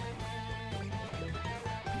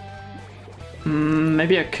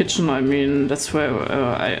 Maybe a kitchen, I mean, that's where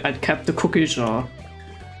I kept the cookie jar.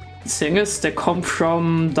 The thing is, they come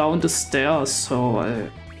from down the stairs, so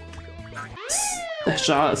the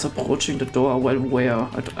jar is approaching the door. Well, where?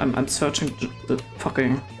 I'm searching the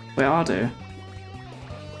fucking... Where are they?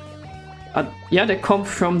 Yeah, they come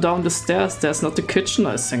from down the stairs. There's not the kitchen,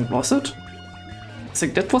 I think, was it? I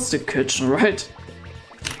think that was the kitchen, right?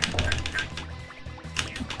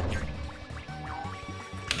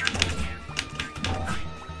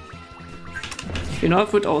 You know,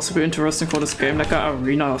 it would also be interesting for this game, like an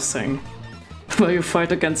arena thing, where you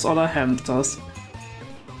fight against other Hamsters.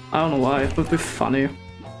 I don't know why, it would be funny.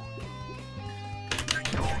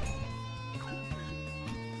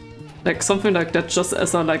 Like something like that, just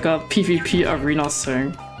as a like a PvP arena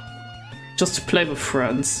thing, just to play with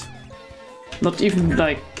friends. Not even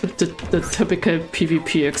like the typical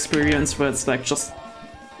PvP experience where it's like just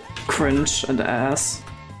cringe and ass.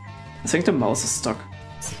 I think the mouse is stuck.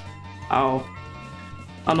 Ow.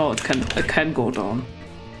 Oh no, it can go down.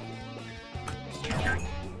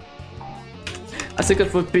 I think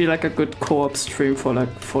it would be like a good co-op stream for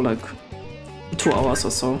like 2 hours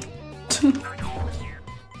or so.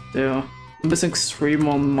 Yeah, I'm missing 3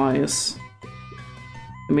 more mice.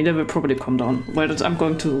 I mean, they will probably come down. Wait, I'm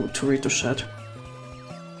going to read the chat.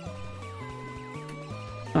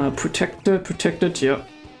 Protected, yeah.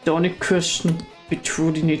 The only question we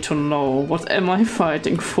truly need to know, what am I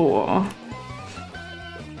fighting for?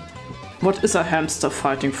 What is a hamster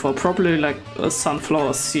fighting for? Probably like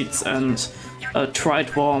sunflower seeds and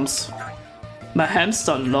dried worms. My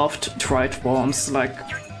hamster loved dried worms, like,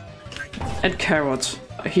 and carrot.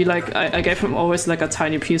 He like, I gave him always like a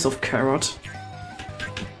tiny piece of carrot.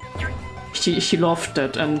 He loved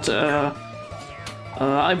it, and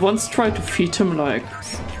I once tried to feed him like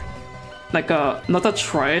not a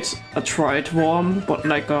dried worm, but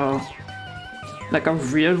like a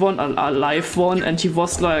real one, a live one, and he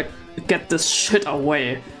was like, "Get this shit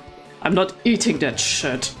away! I'm not eating that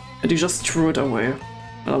shit!" And he just threw it away.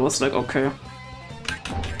 And I was like, okay.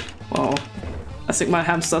 Wow. I think my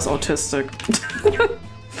hamster's autistic.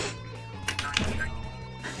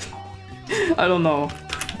 I don't know.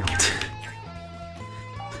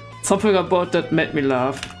 Something about that made me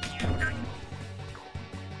laugh.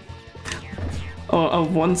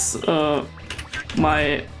 Once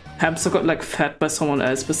my hamster got like fed by someone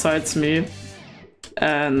else besides me,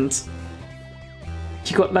 and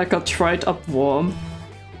he got like a dried up worm,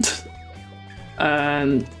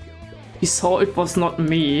 and he saw it was not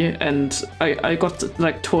me, and I got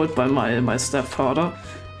like told by my stepfather,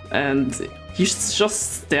 and he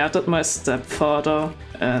just stared at my stepfather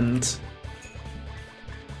and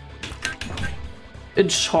in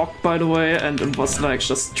shock, by the way, and it was like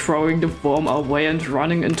just throwing the worm away and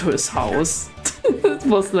running into his house. It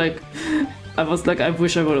was like, I was like, I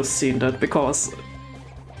wish I would have seen that, because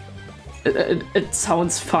it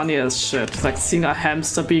sounds funny as shit, like seeing a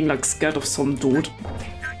hamster being like scared of some dude.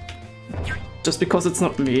 Just because it's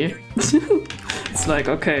not me. It's like,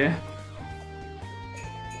 okay.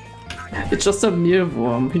 It's just a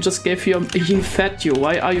mealworm. He just gave you he fed you.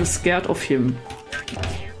 Why are you scared of him?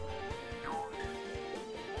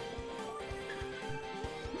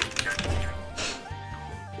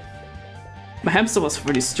 My hamster was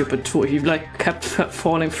really stupid too. He like kept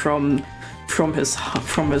falling from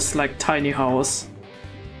his like tiny house.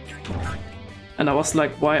 And I was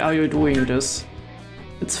like, why are you doing this?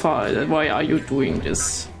 It's fine. Why are you doing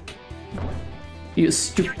this? You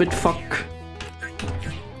stupid fuck.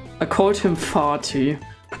 I called him Farty.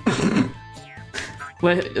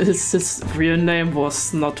 Well, his real name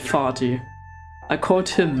was not Farty. I called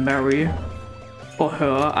him Mary. Or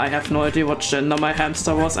her. I have no idea what gender my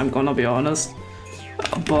hamster was, I'm gonna be honest.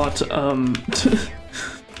 But,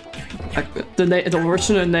 the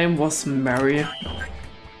original name was Mary.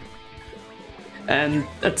 And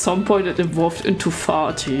at some point it evolved into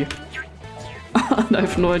Farty. And I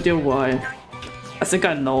have no idea why. I think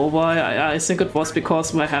I know why. I think it was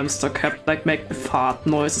because my hamster kept like making fart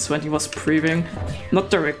noises when he was breathing.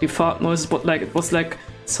 Not directly fart noises, but like it was like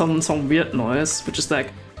some weird noise, which is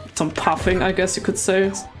like some puffing, I guess you could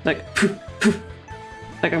say. Like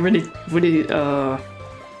like a really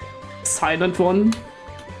silent one.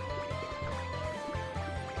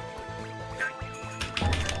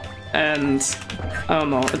 And I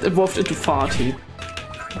don't know, it evolved into Farty.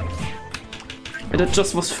 And it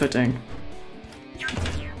just was fitting.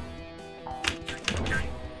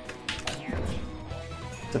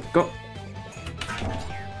 There we go.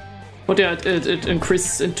 But yeah, it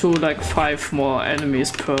increases into like 5 more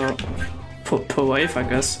enemies per wave, I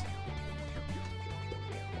guess.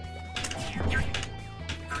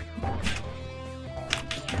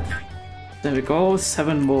 There we go,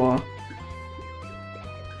 7 more.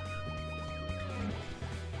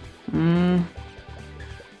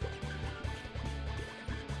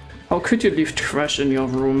 How could you leave trash in your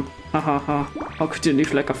room? Hahaha. How could you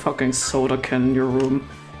leave like a fucking soda can in your room?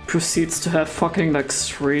 Proceeds to have fucking like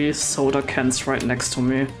 3 soda cans right next to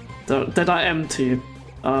me that are empty.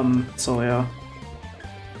 So yeah.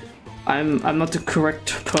 I'm not the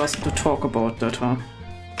correct person to talk about that, huh?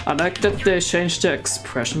 I like that they changed their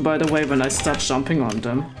expression, by the way, when I start jumping on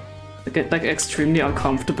them. They get like extremely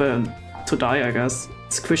uncomfortable and to die, I guess.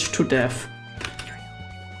 Squished to death.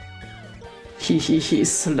 He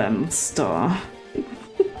slam star.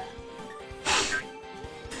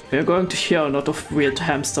 We're going to hear a lot of weird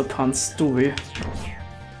hamster puns, do we?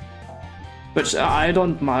 Which I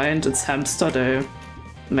don't mind, it's hamster day.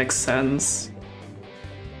 Makes sense.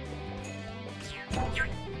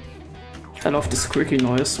 I love the squeaky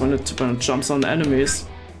noise when it jumps on enemies.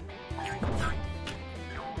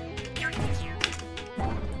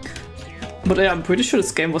 But yeah, I'm pretty sure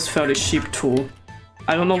this game was fairly cheap too.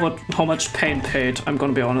 I don't know how much Pain paid, I'm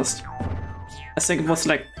gonna be honest. I think it was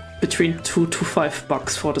like between $2 to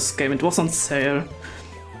 $5 for this game. It was on sale.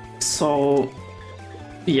 So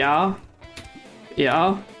yeah.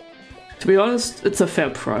 Yeah. To be honest, it's a fair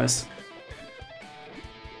price.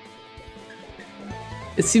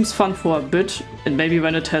 It seems fun for a bit, and maybe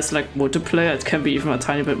when it has like multiplayer it can be even a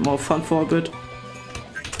tiny bit more fun for a bit.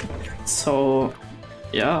 So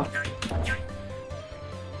yeah.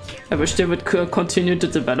 I wish they would continue the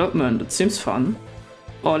development, it seems fun.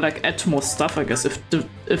 Or like add more stuff, I guess.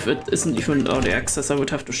 If it isn't even early access, I would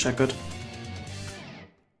have to check it.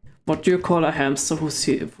 What do you call a hamster who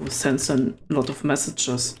sends a lot of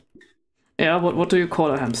messages? Yeah, what do you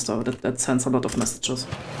call a hamster that sends a lot of messages?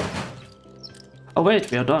 Oh wait,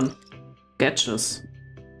 we are done. Sketches.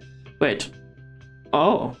 Wait.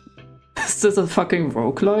 Oh. Is this a fucking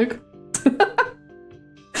roguelike?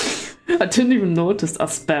 I didn't even notice a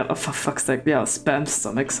spam. Oh, for fuck's sake, yeah,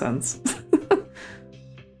 spamster makes sense.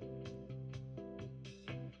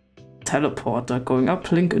 Teleporter, going up,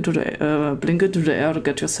 blink into the air to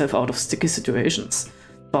get yourself out of sticky situations.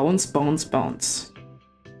 Bounce, bounce, bounce.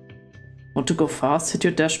 Want to go fast? Hit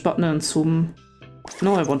your dash button and zoom.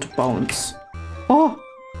 No, I want to bounce. Oh,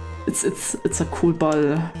 it's a cool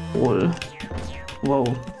ball. Whoa.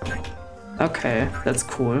 Okay, that's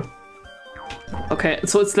cool. Okay,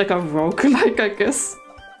 so it's like a roguelike, I guess.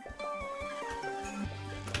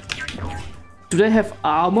 Do they have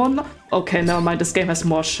armor? Okay, never mind, this game has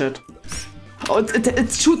more shit. Oh, it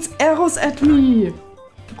shoots arrows at me!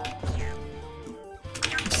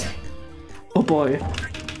 Oh boy.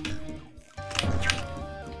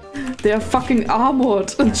 They are fucking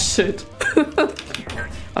armored and shit.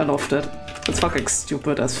 I love that. It's fucking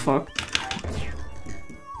stupid as fuck.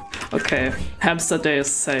 Okay, hamster day is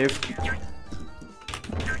saved.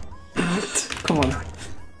 Come on.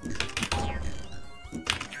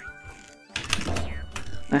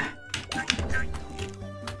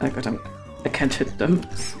 I got them. I can't hit them.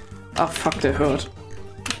 Ah, fuck, they hurt.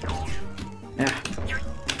 Yeah.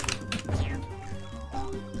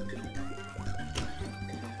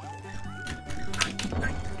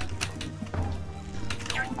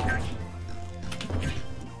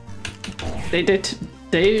 They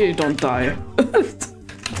don't die. Are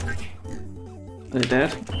they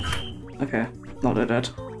dead? Okay, no, they're dead.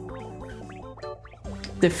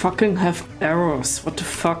 They fucking have arrows. What the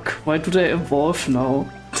fuck? Why do they evolve now?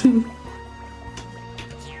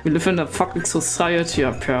 We live in a fucking society,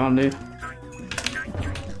 apparently.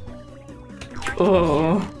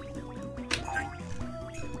 Oh.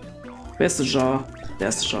 Where's the jar?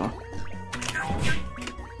 There's the jar.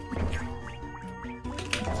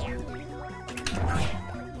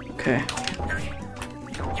 Okay.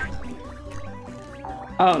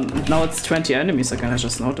 Oh, now it's 20 enemies again, I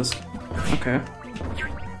just noticed. Okay.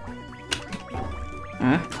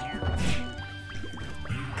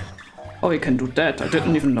 Oh, you can do that. I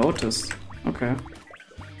didn't even notice. Okay.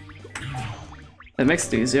 That makes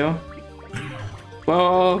it easier.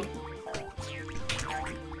 Whoa!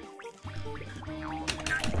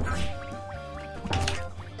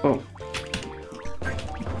 Oh.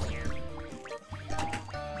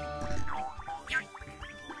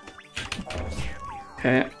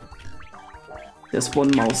 Okay. There's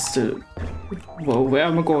one mouse still. Whoa, where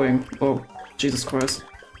am I going? Oh, Jesus Christ.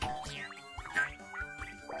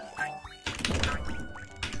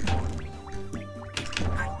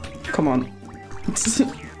 Come on.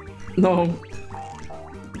 No.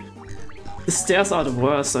 The stairs are the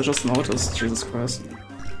worst, I just noticed. Jesus Christ.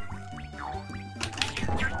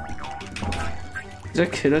 Did I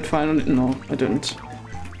kill it finally? No, I didn't.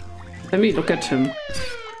 Let me look at him.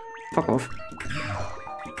 Fuck off.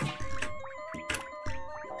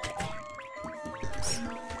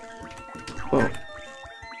 Well,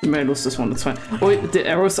 you may lose this one, that's fine. Oh, the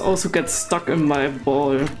arrows also get stuck in my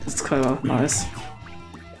ball. That's kinda nice.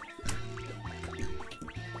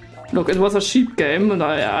 Look, it was a sheep game, and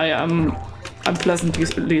I'm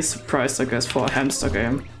pleasantly surprised, I guess, for a hamster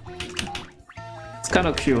game. It's kind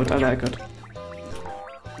of cute, I like it.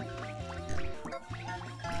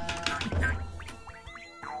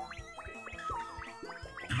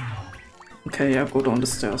 Okay, yeah, go down the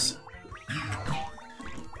stairs.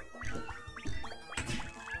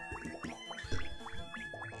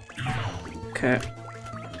 Okay.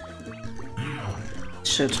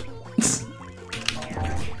 Shit.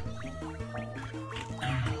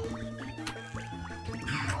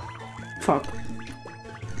 Fuck.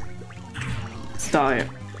 Die.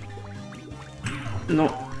 No.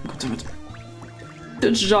 Goddammit.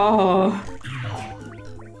 The jar!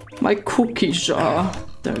 My cookie jar!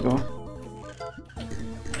 There we go.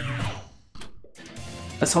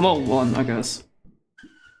 I somehow won, I guess.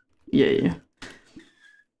 Yay.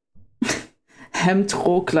 Hamter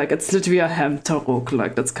roguelike. It's literally a hamter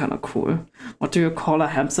roguelike. That's kind of cool. What do you call a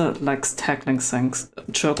hamster that likes tackling things?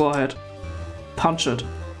 Sure, go ahead. Punch it.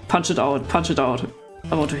 Punch it out. Punch it out.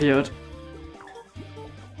 I want to hear it.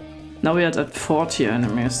 Now we're at 40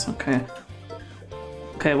 enemies. Okay.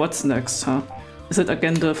 Okay, what's next, huh? Is it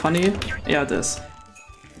again the funny? Yeah, it is.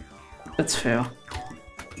 That's fair.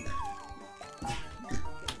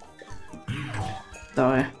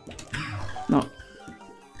 Die. No.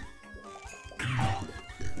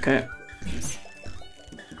 Okay.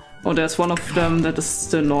 Oh, there's one of them that is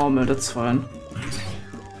still normal, that's fine.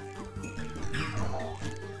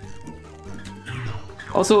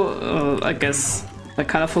 Also, I guess I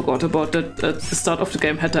kind of forgot about that at the start of the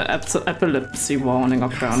game had an epilepsy warning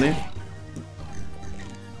apparently.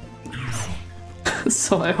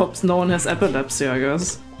 So I hope no one has epilepsy, I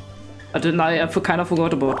guess. I kind of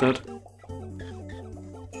forgot about that.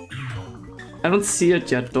 I don't see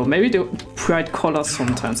it yet though. Maybe the bright colors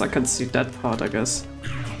sometimes. I can see that part, I guess.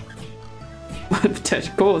 There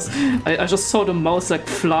it goes. I just saw the mouse like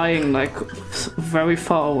flying like very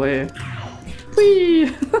far away. Whee!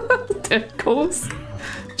 There it goes.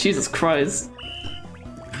 Jesus Christ.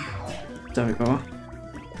 There we go.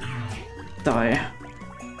 Die.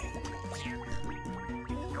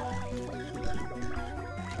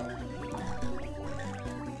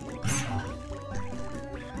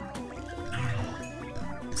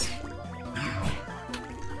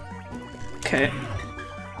 Okay,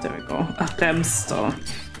 there we go. A hamster.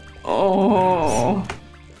 Oh,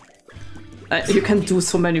 you can do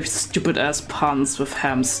so many stupid ass puns with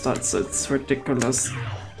hamsters. It's ridiculous.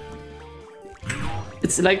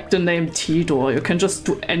 It's like the name Tidor. You can just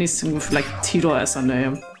do anything with like Tidor as a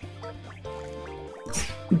name.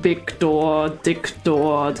 Big door, dick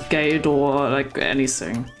door, gay door, like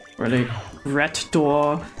anything. Really. Red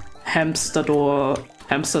door, hamster door.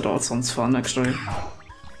 Hamster door sounds fun actually.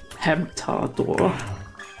 Hampter door.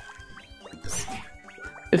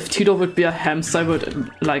 If Tito would be a hamster, I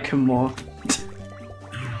would like him more.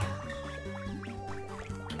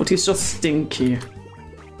 But he's just stinky.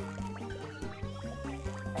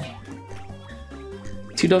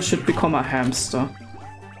 Tito should become a hamster.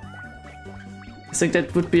 I think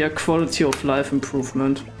that would be a quality of life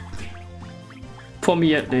improvement. For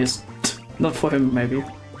me at least. Not for him, maybe.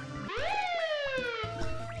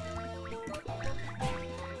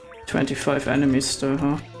 25 enemies still,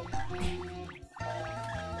 huh?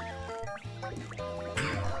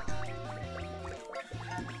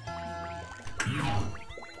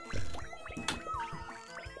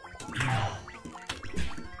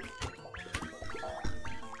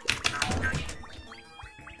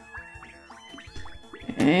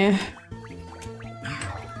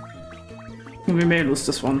 We may lose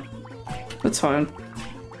this one. That's fine.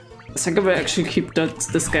 I think I will actually keep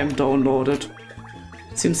this game downloaded.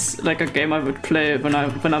 Seems like a game I would play when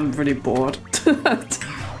I'm really bored.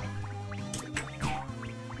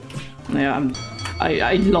 Yeah,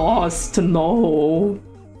 I lost. No.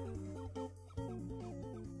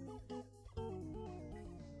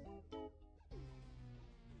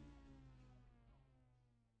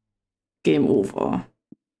 Game over.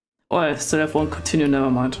 Oh, I still have one continue. Never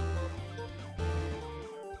mind.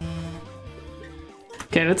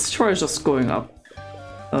 Okay, let's try just going up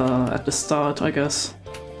at the start, I guess.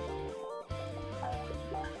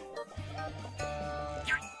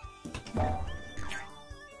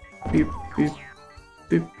 Beep, beep,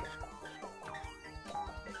 beep.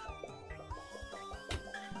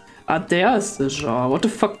 Ah, there is the jar. What the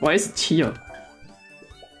fuck? Why is it here?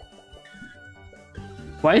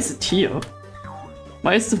 Why is it here?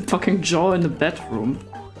 Why is the fucking jaw in the bedroom?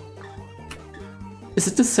 Is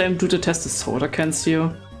it the same dude that has the soda cans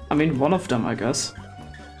here? I mean, one of them, I guess.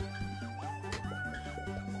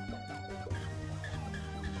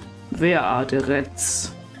 Where are the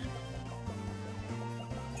rats?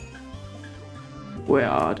 Where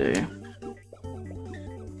are they?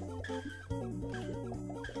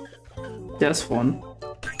 There's one.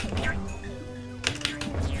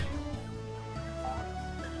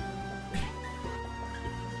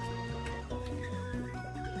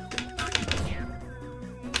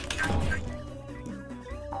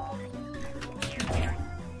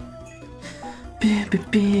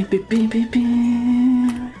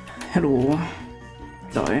 Hello.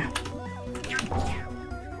 Die.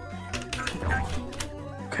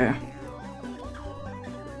 Okay.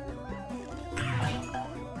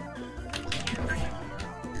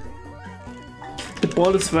 The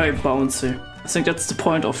ball is very bouncy. I think that's the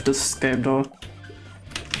point of this game though.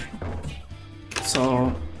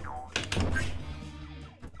 So...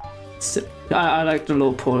 I like the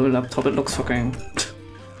low poly laptop, it looks fucking...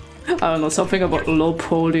 I don't know, something about low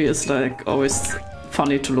poly is like always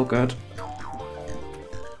funny to look at.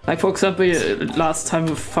 Like for example, last time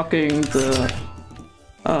with fucking the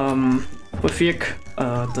with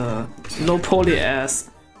the low poly ass,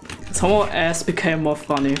 somehow ass became more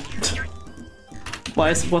funny.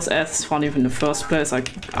 Why was ass funny in the first place? I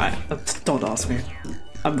don't ask me.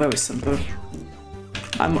 I'm very simple.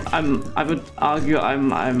 I would argue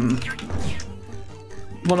I'm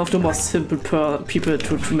one of the most simple people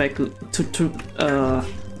to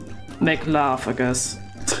make laugh, I guess.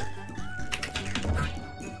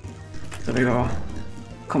 There we go.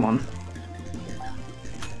 Come on.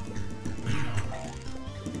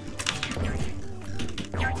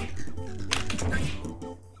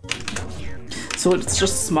 So it's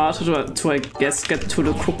just smarter to I guess get to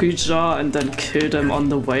the cookie jar and then kill them on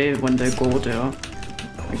the way when they go there.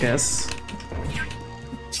 I guess.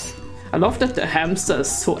 I love that the hamster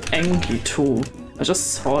is so angry too. I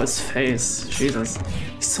just saw his face. Jesus.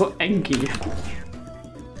 He's so angry.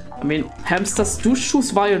 I mean, hamsters do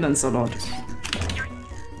choose violence a lot.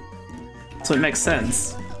 So it makes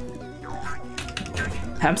sense.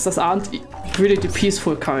 Hamsters aren't really the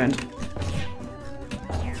peaceful kind.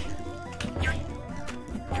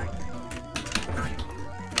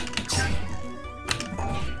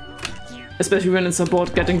 Especially when it's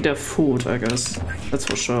about getting their food, I guess. That's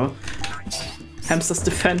for sure. Hamsters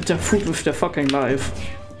defend their food with their fucking life.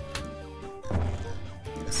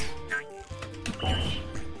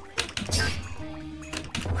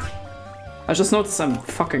 I just noticed I'm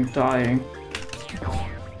fucking dying.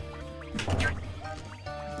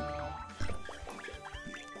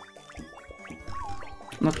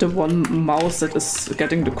 Not the one mouse that is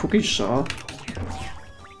getting the cookie jar.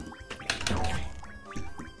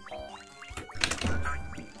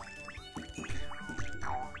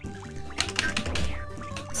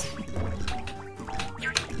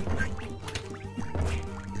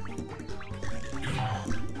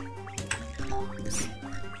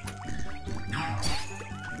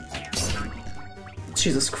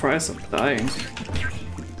 Jesus Christ, I'm dying.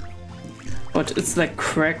 But it's like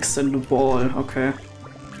cracks in the ball, okay.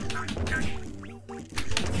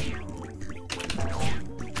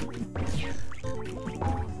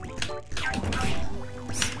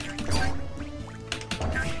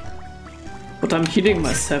 But I'm healing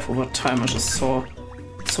myself over time, I just saw.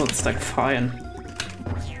 So it's like fine.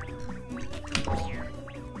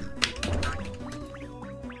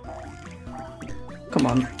 Come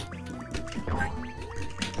on.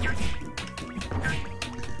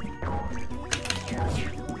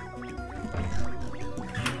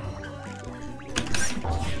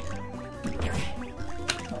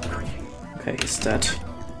 Okay, he's dead.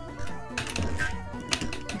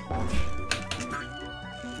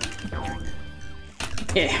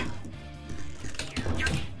 Yeah.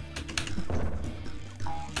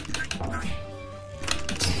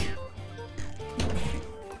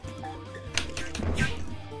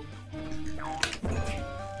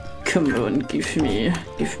 Come on, give me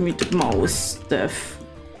the mouse stuff.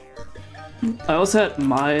 I also had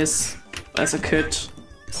mice as a kid.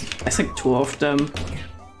 I think 2 of them.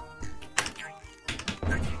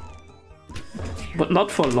 But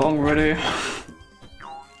not for long, really.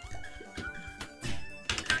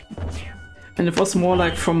 And it was more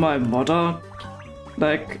like from my mother,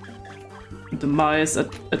 like the mice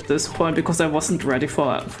at this point, because I wasn't ready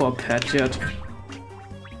for a pet yet.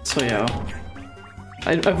 So yeah,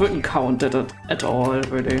 I wouldn't count it at all,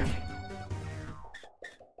 really.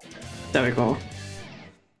 There we go.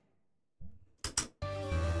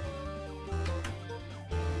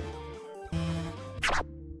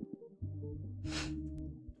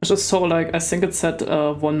 just saw, like, I think it said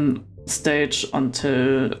one stage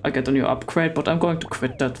until I get a new upgrade, but I'm going to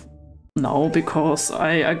quit that now because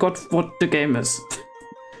I got what the game is.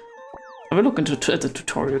 I will look into the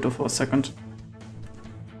tutorial though for a second.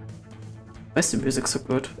 Why is the music so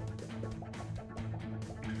good?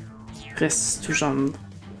 Press to jump.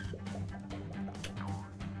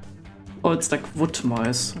 Oh, it's like wood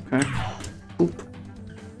mice. Okay. Oop.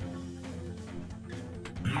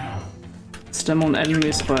 Slam on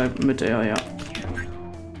enemies by mid-air, yeah.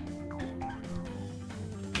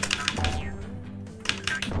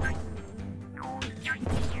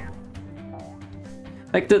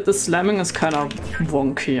 Like, the slamming is kind of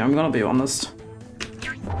wonky, I'm gonna be honest.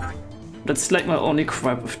 That's like my only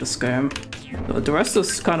gripe with this game. The rest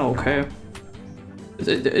is kind of okay.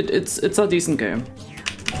 It's a decent game.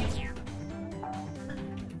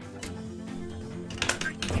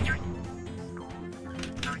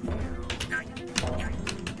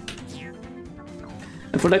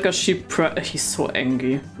 And for like a cheap price, he's so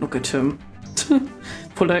angry. Look at him.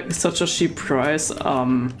 For like such a cheap price,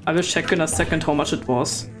 I will check in a second how much it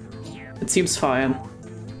was. It seems fine.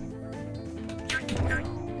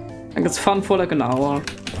 Like it's fun for like an hour.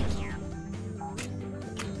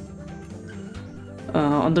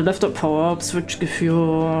 On the left are power-ups which give you...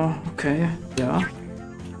 okay, yeah.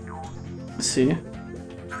 Let's see.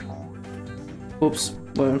 Oops,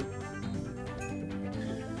 well.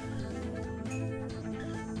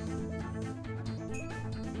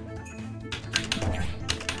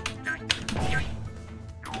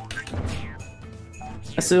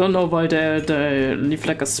 I still don't know why they leave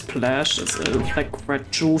like a splash. It's like red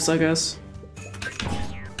juice, I guess.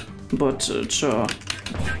 But sure.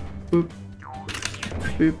 Boop.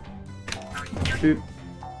 Boop. Boop.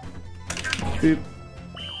 Boop.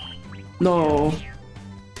 No.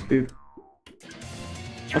 Boop.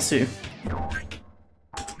 I see.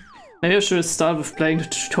 Maybe I should start with playing the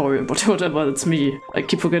tutorial, but whatever, it's me. I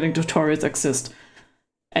keep forgetting tutorials exist.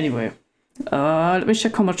 Anyway. Let me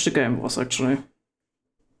check how much the game was actually.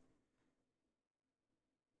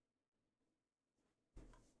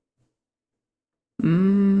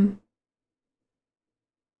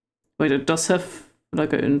 Wait, it does have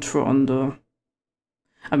like an intro on the...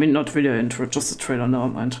 I mean, not really an intro, just a trailer, never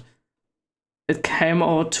mind. It came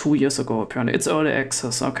out 2 years ago, apparently. It's early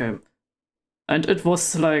access, okay. And it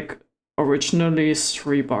was like originally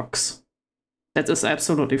 $3. That is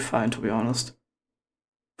absolutely fine, to be honest.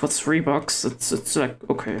 For $3, it's like,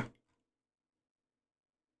 okay.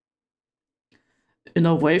 In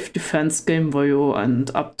a wave defense game where you and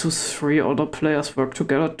up to 3 other players work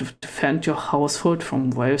together to defend your household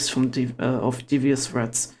from waves of devious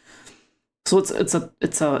threats. So it's a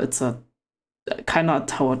kind of a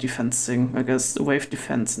tower defense thing, I guess, wave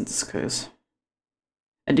defense in this case.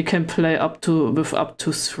 And you can play with up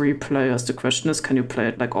to 3 players. The question is, can you play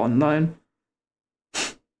it like online?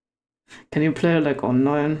 Can you play it like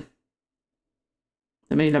online?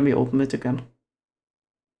 Let me open it again.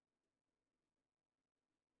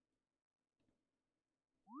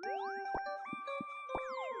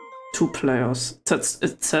 Two players.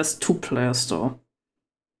 It says 2 players though.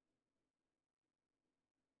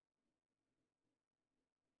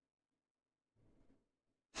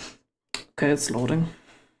 Okay, it's loading.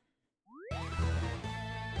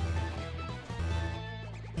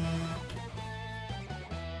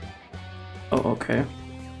 Oh, okay.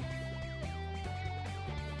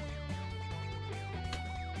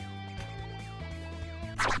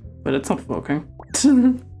 But it's not working.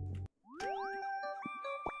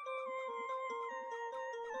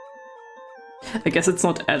 I guess it's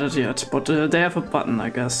not added yet, but they have a button, I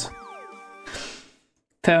guess.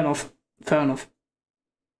 Fair enough. Fair enough.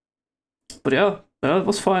 But yeah, it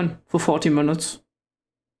was fine for 40 minutes.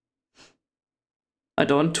 I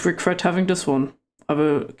don't regret having this one. I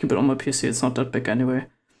will keep it on my PC, it's not that big anyway.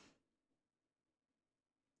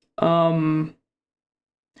 I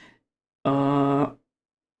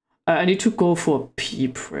need to go for a pee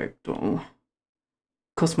break though.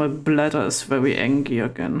 Because my bladder is very angry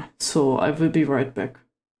again. So I will be right back.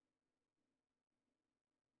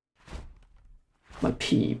 My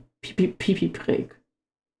pee break.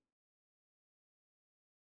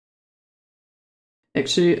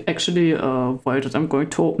 Actually, VROID, I'm going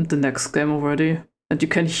to open the next game already. And you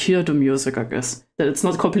can hear the music, I guess. That it's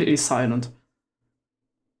not completely silent.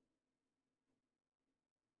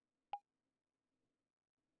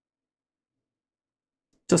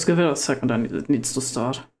 Just give it a second, it needs to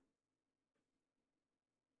start.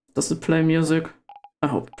 Does it play music? I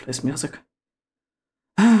hope it plays music.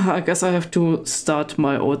 I guess I have to start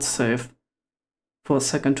my old save for a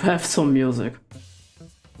second to have some music.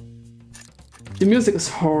 The music is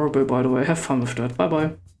horrible, by the way. Have fun with that. Bye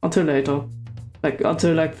bye. Until later. Like,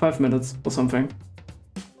 until like 5 minutes or something.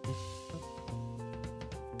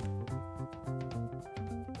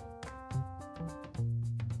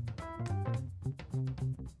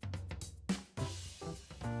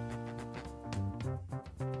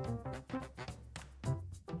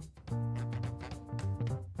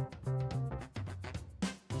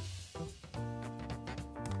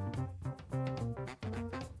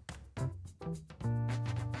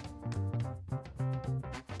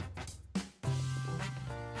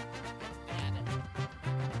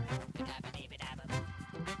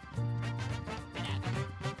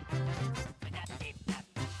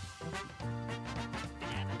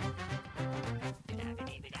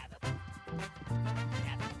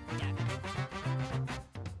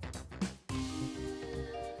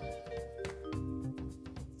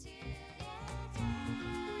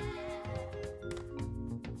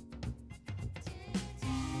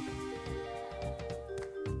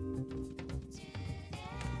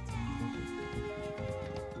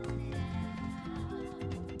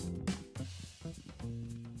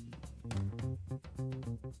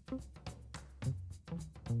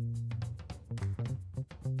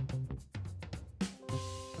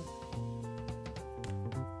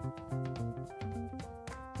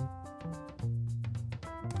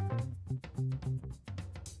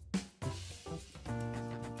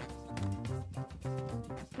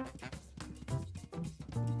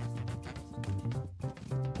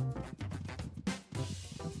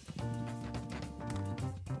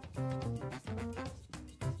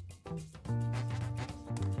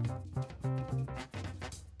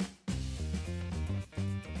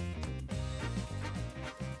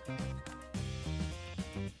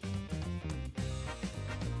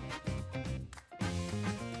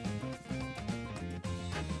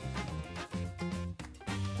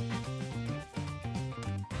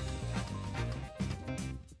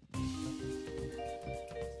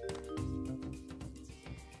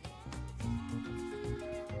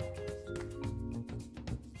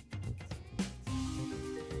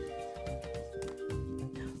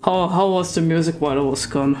 How was the music while I was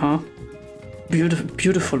gone, huh?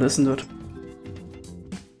 Beautiful, isn't it?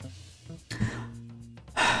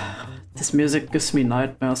 This music gives me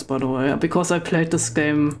nightmares, by the way, because I played this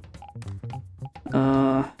game.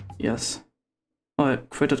 Yes. I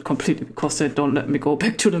quit it completely because they don't let me go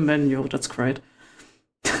back to the menu. That's great.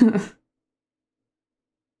 There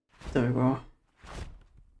we go.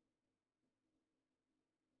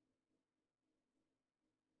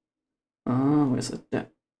 Where is it? There.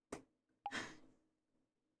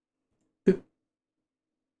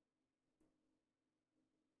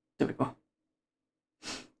 There we go.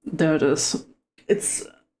 There it is. It's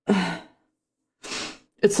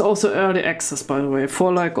also early access, by the way,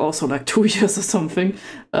 for like also like 2 years or something.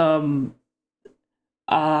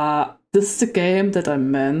 This is the game that I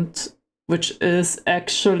meant, which is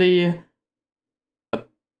actually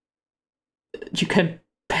you can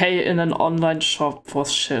pay in an online shop for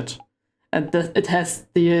shit, and it has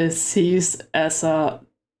DLCs as a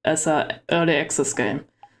early access game.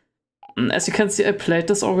 As you can see, I played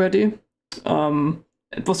this already.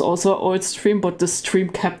 It was also an old stream, but the stream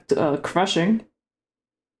kept crashing.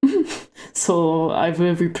 So I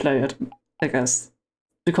will replay it, I guess,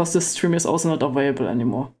 because this stream is also not available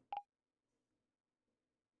anymore.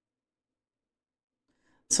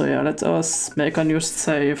 So yeah, let us make a new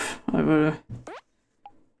save. I will...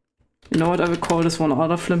 You know what, I will call this one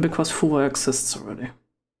other film because Fuwa exists already.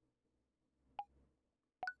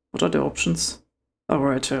 What are the options? Oh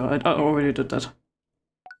right, yeah, I already did that.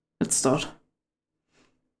 Let's start.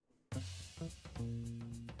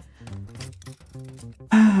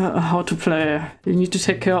 How to play. You need to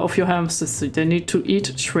take care of your hamsters. They need to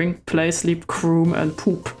eat, shrink, play, sleep, groom, and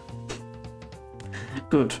poop.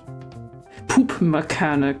 Good. Poop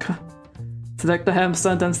mechanic. Select the hamster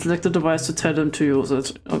and then select the device to tell them to use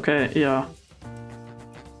it. Okay, yeah.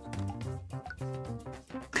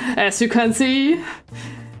 As you can see,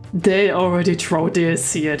 they already throw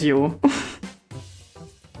DLC at you.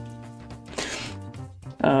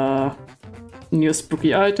 New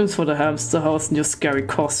spooky items for the hamster house, new scary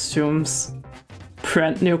costumes,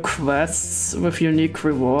 brand new quests with unique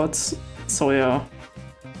rewards. So yeah,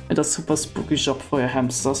 and a super spooky shop for your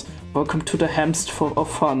hamsters. Welcome to the hamster for of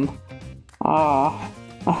fun.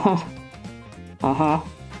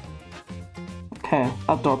 Okay,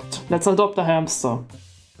 adopt. Let's adopt a hamster.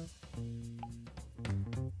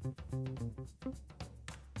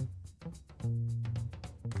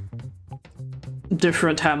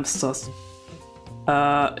 Different hamsters.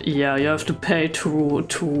 Yeah, you have to pay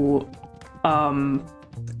to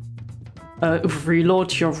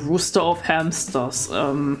Reload your rooster of hamsters.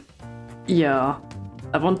 Yeah,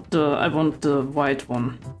 I want the white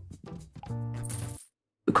one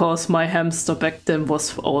because my hamster back then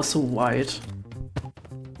was also white.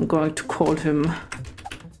 I'm going to call him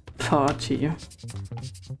Party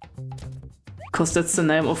because that's the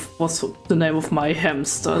name of my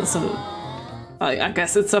hamster. So I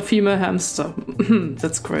guess it's a female hamster.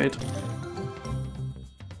 That's great.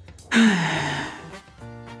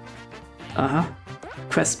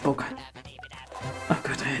 Quest book. Oh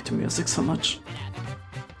god, I hate the music so much.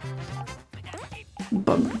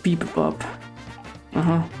 Beep bop.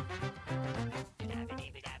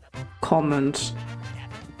 Comment.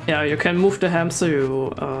 Yeah, you can move the hamster.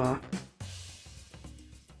 You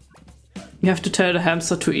have to tell the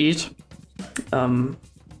hamster to eat. And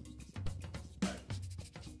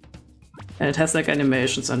it has like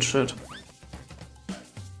animations and shit.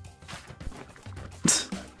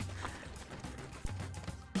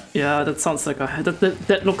 Yeah, that sounds like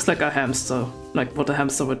that looks like a hamster, like what a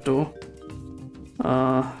hamster would do.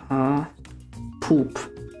 Poop.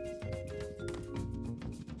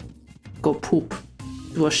 Go poop.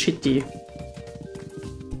 You are shitty.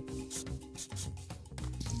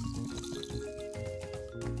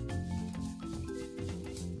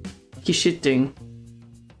 He's shitting.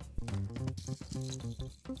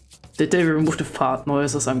 Did they remove the fart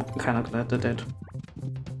noises? I'm kinda glad they did.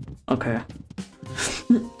 Okay.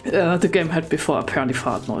 The game had before apparently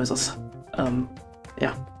fart noises.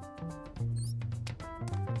 Yeah.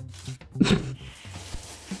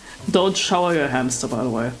 Don't shower your hamster, by the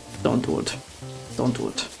way. Don't do it. Don't do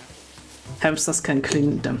it. Hamsters can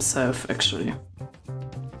clean themselves, actually.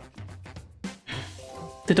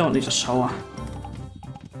 They don't need a shower.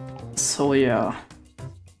 So yeah.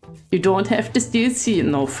 You don't have this DLC?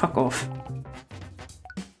 No, fuck off.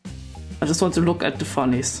 I just want to look at the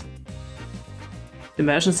funnies.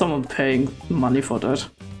 Imagine someone paying money for that.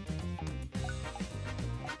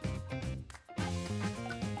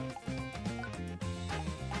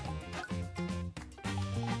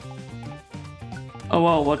 Oh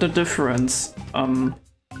wow, what a difference.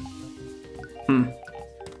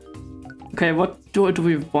 Okay, what do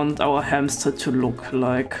we want our hamster to look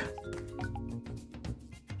like?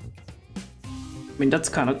 I mean, that's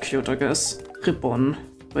kind of cute, I guess. Ribbon.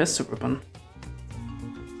 Where's the ribbon?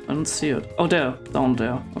 I don't see it. Oh, there. Down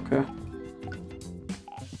there. Okay.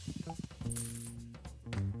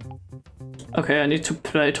 Okay, I need to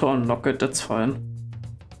play to unlock it. That's fine.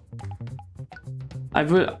 I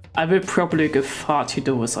will probably give Farty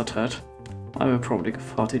the wizard head. I will probably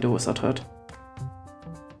give Farty the wizard head.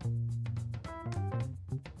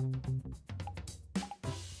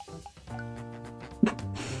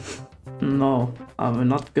 No, I will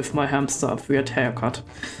not give my hamster a weird haircut.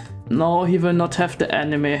 No, he will not have the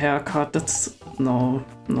anime haircut. That's no,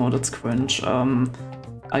 that's cringe.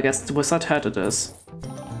 I guess the wizard head it is.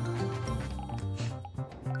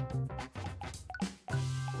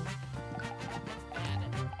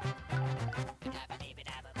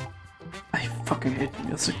 I fucking hate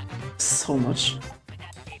music so much.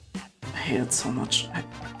 I hate it so much.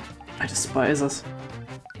 I despise it.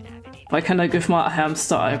 Why can't I give my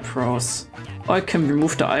hamster eyebrows? Or I can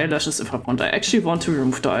remove the eyelashes if I want. I actually want to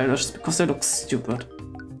remove the eyelashes because they look stupid.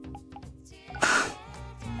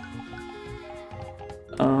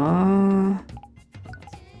 Oh,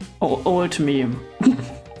 old meme.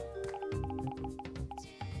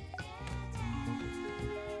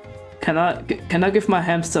 Can I give my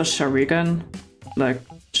hamster Sharingan? Like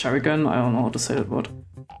Sharingan? I don't know how to say that word.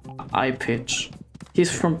 Eye pitch.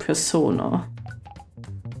 He's from Persona.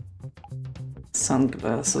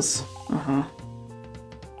 Sunglasses.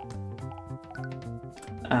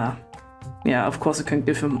 Yeah, of course I can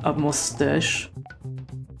give him a mustache.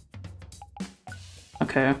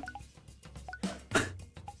 Okay.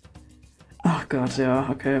 Oh god, yeah,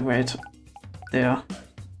 okay, wait. There.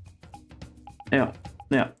 Yeah,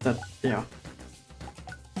 yeah.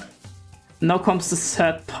 Now comes the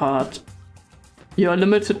sad part. You are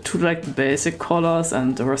limited to like basic colors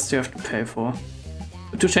and the rest you have to pay for.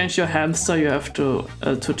 To change your hamster, you have to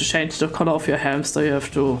change the color of your hamster, you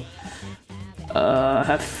have to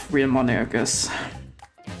have real money, I guess.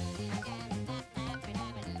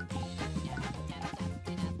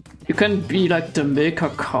 You can be like the milker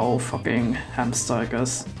cow fucking hamster, I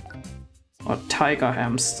guess. Or tiger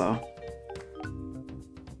hamster.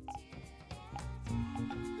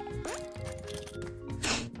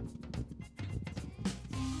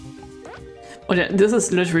 Oh yeah, this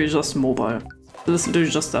is literally just mobile. This is literally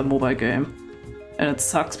just a mobile game. And it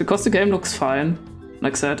sucks because the game looks fine.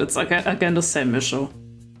 Like I said, it's again the same issue.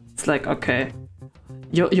 It's like, okay,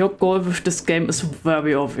 your goal with this game is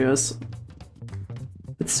very obvious.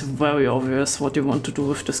 It's very obvious what you want to do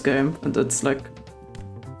with this game, and it's like...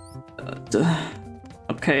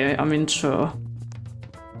 okay, I mean, sure.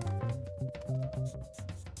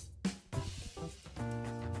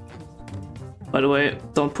 By the way,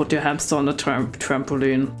 don't put your hamster on a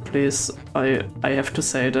trampoline, please. I have to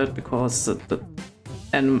say that because the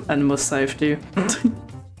animal safety.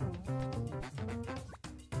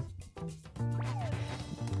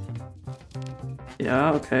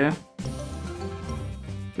 Yeah, okay.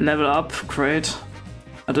 Level up, great.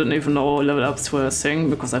 I didn't even know level ups were a thing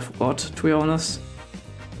because I forgot, to be honest.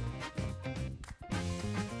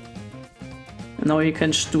 Now you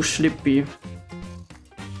can do Chibi.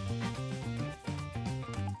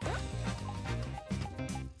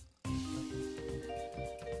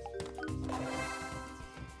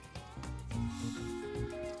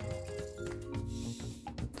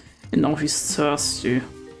 And now he's thirsty.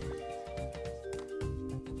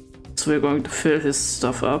 So we're going to fill his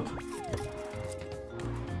stuff up.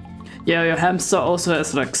 Yeah, your hamster also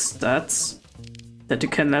has like stats that you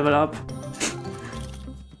can level up.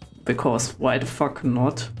 Because why the fuck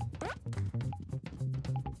not?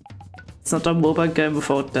 It's not a mobile game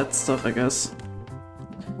without that stuff, I guess.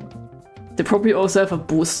 They probably also have a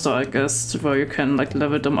booster, I guess, where you can like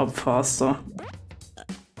level them up faster.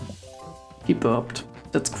 He burped.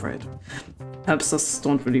 That's great. Hamsters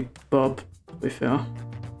don't really burp, to be fair.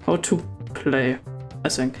 How to play, I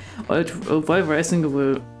think. While racing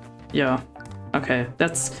will... yeah. Okay,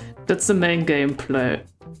 that's the main gameplay.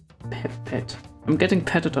 Pet. I'm getting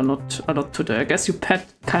petted a lot today. I guess you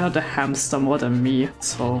pet kind of the hamster more than me,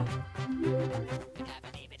 so...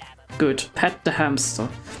 good. Pet the hamster.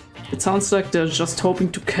 It sounds like they're just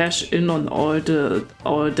hoping to cash in on all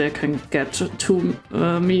they can get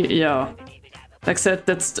to me. Yeah. Like I said,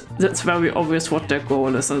 that's very obvious what their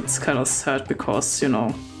goal is, and it's kind of sad because, you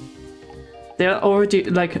know, there are already,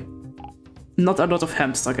 like, not a lot of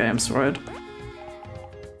hamster games, right?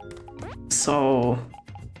 So,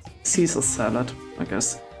 Caesar salad, I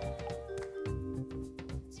guess.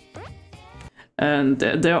 And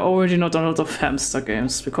there are already not a lot of hamster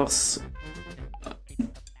games because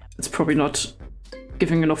it's probably not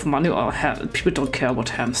giving enough money, or people don't care about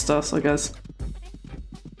hamsters, I guess.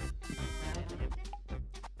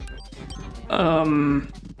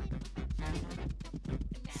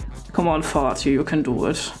 Come on, Farty, you can do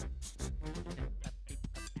it.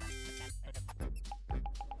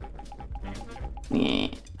 Yeah.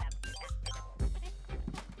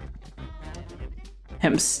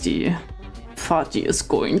 Hamsty. Farty is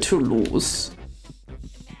going to lose.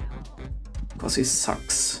 Because he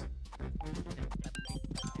sucks.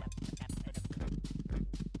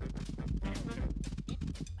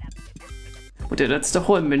 But yeah, that's the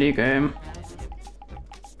whole minigame.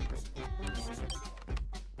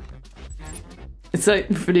 It's like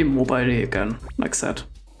really mobile again, like that.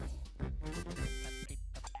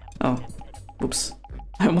 Oh, oops.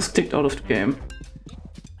 I almost clicked out of the game.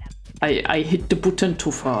 I hit the button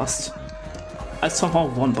too fast. I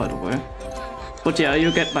somehow won, by the way. But yeah,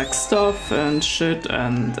 you get like stuff and shit,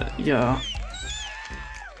 and yeah.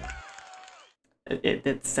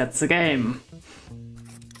 That's the game.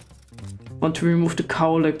 Want to remove the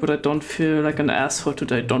cowlick, but I don't feel like an asshole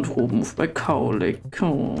today. Don't remove my cowlick.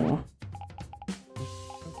 Oh.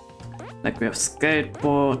 Like we have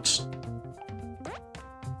skateboard.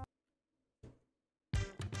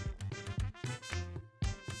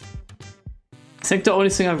 I think the only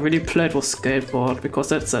thing I really played was skateboard, because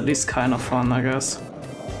that's at least kind of fun, I guess.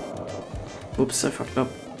 Oops, I fucked up.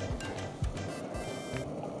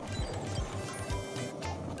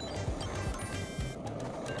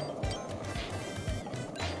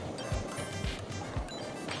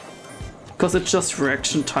 Because it's just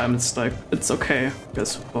reaction time, it's like, it's okay, I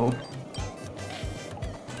guess. Oh.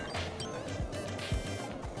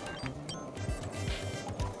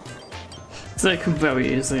 It's like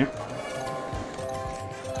very easy.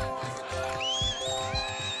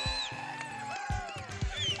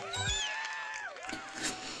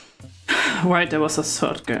 Right, there was a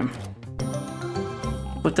third game.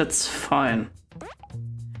 But that's fine.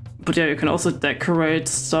 But yeah, you can also decorate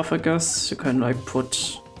stuff, I guess. You can like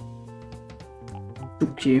put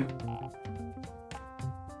Dookie.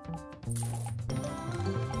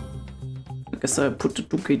 I guess I put the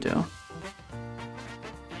Dookie there.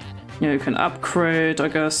 Yeah, you can upgrade, I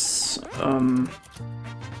guess.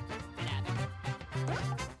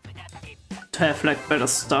 To have like better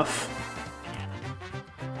stuff.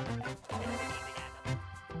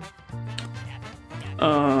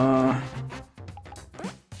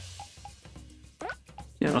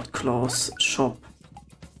 Yeah, not close. Shop.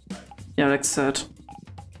 Yeah, like that.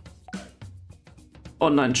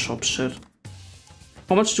 Online shop shit.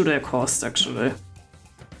 How much do they cost actually?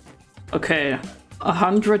 Okay,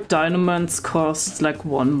 100 diamonds cost like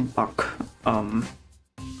 $1.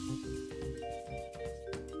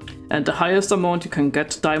 And the highest amount you can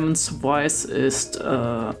get diamonds wise is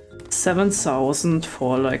 7,000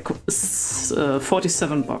 for like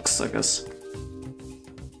 $47, I guess.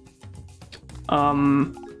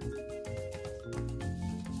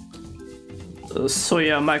 So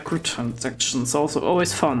yeah, microtransactions also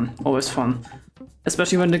always fun,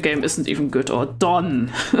 especially when the game isn't even good or done.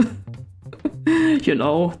 You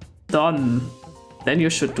know, done. Then you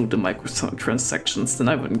should do the microtransactions. Then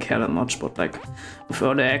I wouldn't care that much, but like with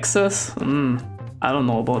early access, I don't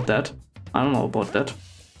know about that.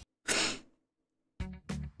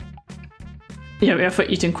 Yeah, we have an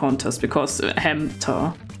eating contest because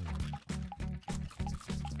Hampter.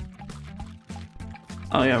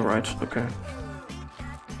 Oh yeah, right, okay.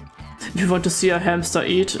 If you want to see a hamster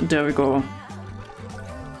eat, there we go.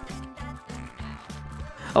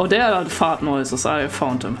 Oh, there are the fart noises, I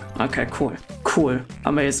found them. Okay, cool. Cool,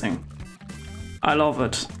 amazing. I love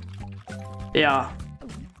it. Yeah,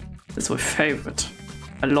 it's my favorite.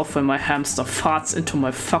 I love when my hamster farts into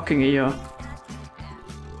my fucking ear.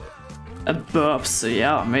 Burps,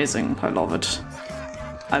 yeah, amazing, I love it.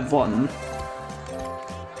 I won.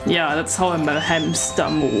 Yeah, that's how my hamster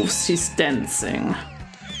moves, he's dancing.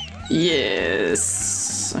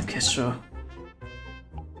 Yes. Okay, sure.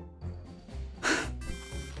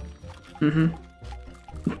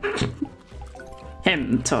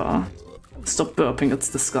 Hampter. Stop burping, it's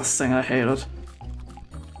disgusting, I hate it.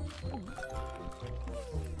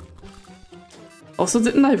 Also,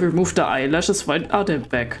 didn't I remove the eyelashes? Why are they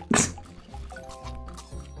back?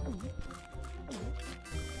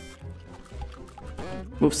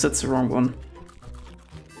 Oops, that's the wrong one.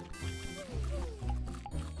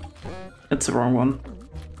 That's the wrong one.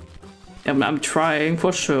 I'm trying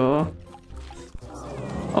for sure.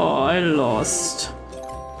 Oh, I lost.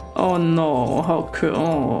 Oh no, how could...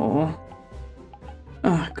 Oh.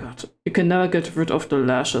 Oh god. You can never get rid of the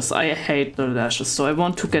lashes. I hate the lashes, so I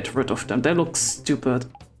want to get rid of them. They look stupid.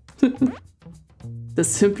 They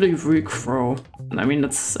simply regrow. I mean,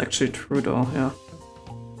 that's actually true though, yeah.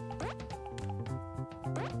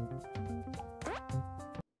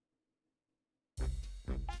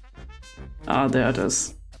 Ah, there it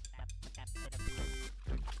is.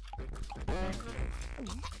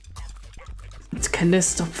 Can they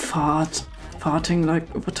stop farting? Like,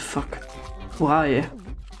 what the fuck? Why?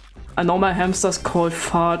 I know my hamster's called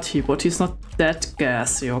Farty, but he's not that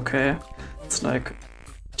gassy, okay? It's like,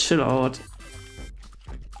 chill out.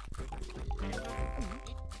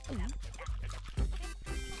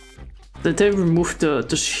 Did they remove the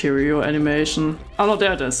Cheerio animation? Oh no,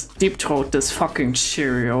 there it is. Deep throat this fucking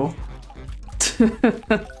Cheerio.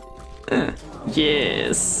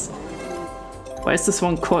 Yes. Why is this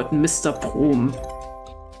one called Mr. Broom?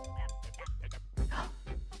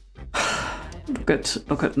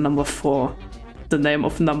 Look at number 4. The name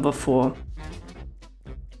of number 4.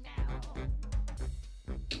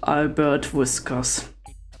 Albert Whiskers.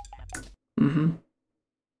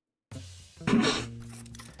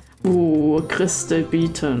 Ooh, Crystal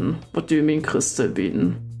beaten. What do you mean crystal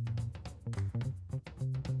beaten?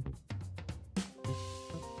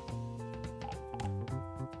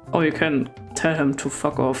 Oh, you can tell him to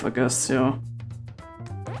fuck off, I guess, yeah.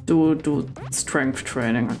 Do strength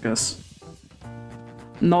training, I guess.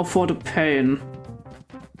 Now for the pain.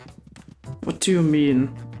 What do you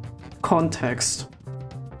mean? Context.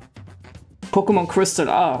 Pokemon Crystal,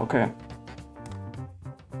 ah, okay.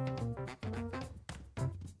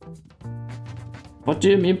 What do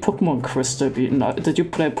you mean Pokemon Crystal beaten? Did you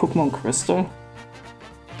play Pokemon Crystal?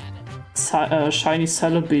 Shiny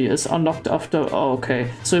Celebi is unlocked after... Oh, okay.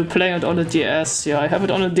 So you're playing it on the DS. Yeah, I have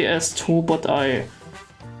it on the DS too, but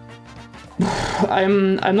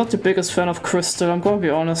I'm not the biggest fan of Crystal, I'm gonna be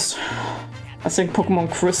honest. I think Pokemon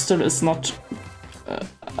Crystal is not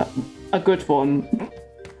a good one.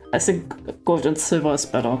 I think Gold and Silver is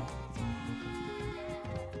better.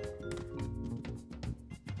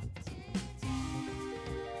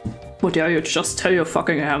 But yeah, you just tell your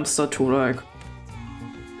fucking hamster to like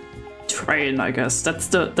train, I guess. That's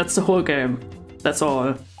the whole game. That's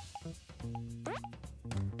all.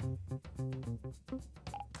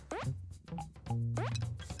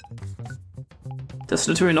 There's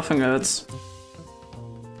literally nothing else.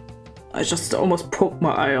 I just almost poked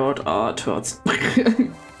my eye out. Ah, it hurts.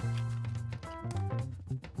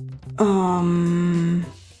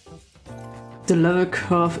 The level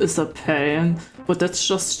curve is a pain, but that's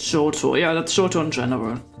just Johto. Yeah, that's Johto in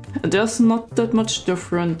general. There's not that much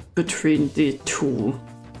different between the two.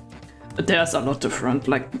 There's a lot different.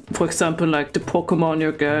 Like, for example, like the Pokemon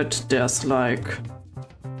you get, there's like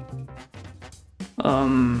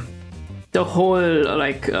the whole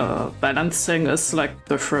like balancing is like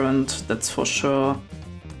different, that's for sure.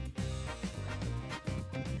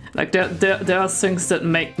 Like there are things that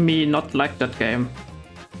make me not like that game.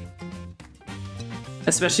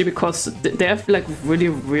 Especially because they have like really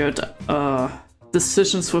weird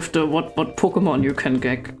decisions with the what Pokemon you can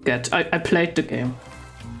get. I played the game.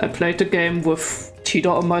 I played the game with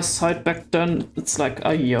Tito on my side back then. It's like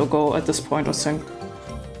a year ago at this point, I think.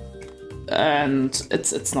 And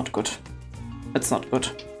it's not good. It's not good.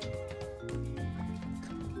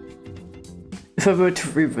 If I were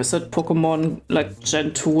to revisit Pokemon like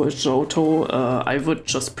Gen 2 or Johto, I would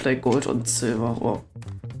just play Gold and Silver, or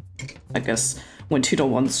I guess when Tito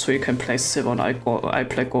wants so you can play Silver and I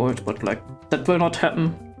play Gold, but like that will not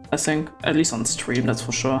happen, I think, at least on stream, that's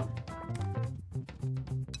for sure.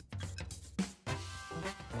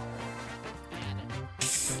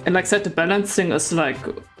 And like I said, the balancing is like,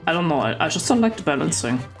 I don't know, I just don't like the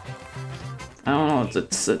balancing. I don't know,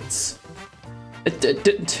 it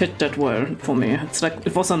didn't hit that well for me. It's like,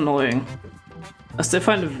 it was annoying. I still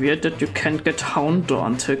find it weird that you can't get Hampter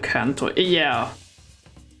until Kanto. Yeah.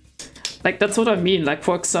 Like, that's what I mean. Like,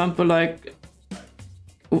 for example, like,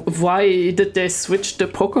 why did they switch the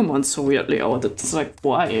Pokemon so weirdly out? It's like,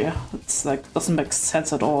 why? It's like, doesn't make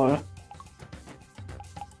sense at all.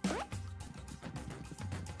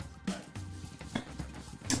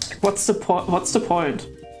 What's the point?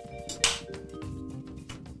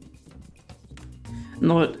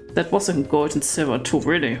 No, that was in Gold and Silver too,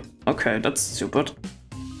 really? Okay, that's stupid.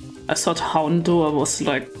 I thought Houndour was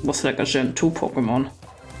like a Gen 2 Pokemon.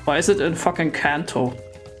 Why is it in fucking Kanto?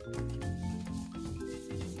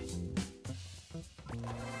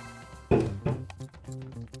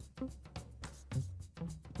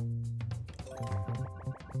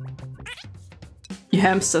 Your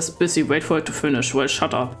hamster's busy, wait for it to finish. Well,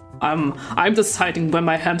 shut up. I'm deciding when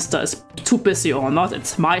my hamster is too busy or not.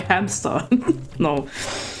 It's my hamster. No,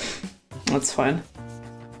 that's fine.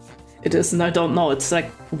 It is, and I don't know. It's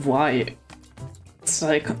like, why? It's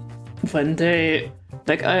like when they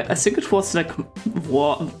like I think it was like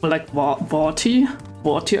Vorti,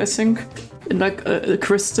 I think, in like a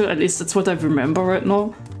crystal. At least that's what I remember right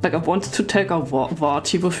now. Like I wanted to take a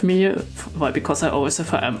Vorti with me, why? Because I always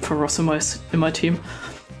have an Emperor in my team.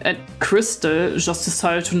 And Crystal just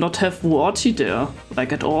decided to not have Vorti there,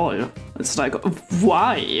 like at all. It's like,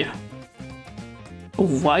 why?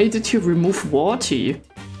 Why did you remove Vorti?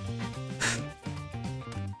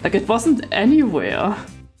 Like it wasn't anywhere.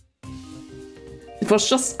 It was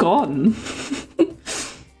just gone.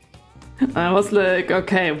 I was like,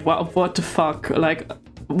 okay, what the fuck? Like,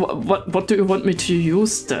 what do you want me to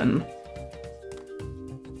use then?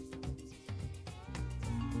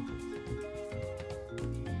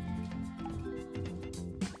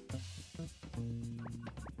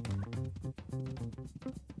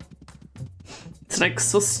 It's like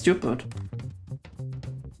so stupid.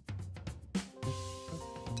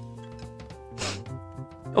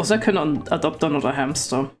 Also, I can adopt another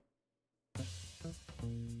hamster.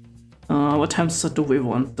 What hamster do we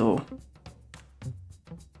want though?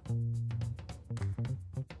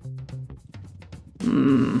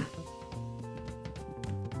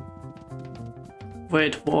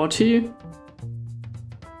 Wait, Vorti?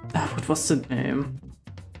 What was the name?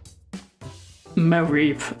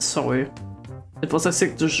 Mariep, sorry. It was, I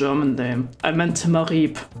think, the German name. I meant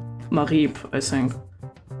Mariep. Mariep, I think.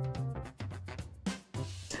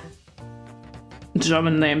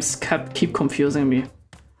 German names keep confusing me.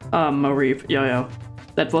 Mariep, yeah.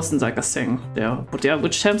 That wasn't like a thing there. But yeah,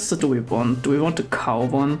 which hamster do we want? Do we want the cow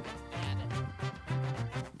one?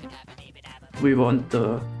 Do we want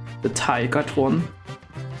the tiger one?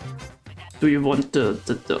 Do we want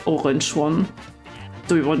the orange one?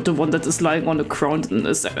 Do we want the one that is lying on the ground and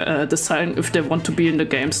is deciding if they want to be in the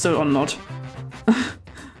game still or not?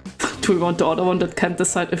 Do we want the other one that can't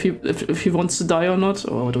decide if he wants to die or not?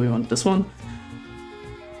 Or do we want this one?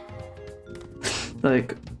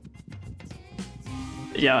 Like,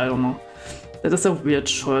 yeah, I don't know. That is a weird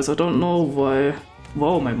choice. I don't know why.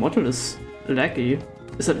 Whoa, my model is laggy.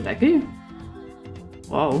 Is it laggy?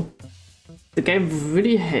 Wow. The game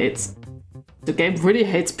really hates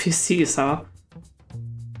PCs, huh?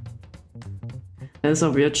 That's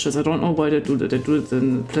a weird choice. I don't know why they do that. They do it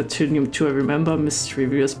in Platinum 2. I remember Mystery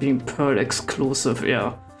Rears being Pearl exclusive,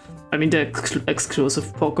 yeah. I mean, the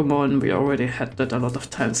exclusive Pokemon, we already had that a lot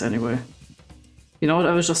of times anyway. You know what,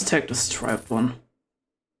 I will just take the striped one.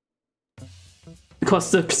 Because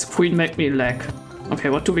the screen made me lag. Okay,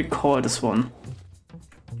 what do we call this one?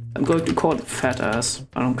 I'm going to call it fat ass.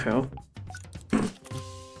 I don't care.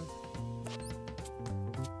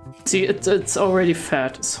 See, it's already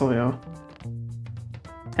fat, so yeah.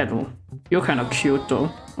 Hello. You're kinda cute though.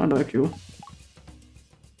 I like you.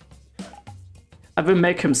 I will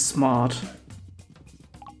make him smart.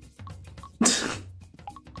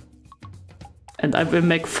 And I will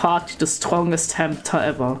make Fati the strongest Hampter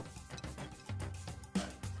ever.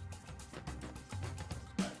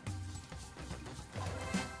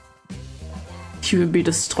 He will be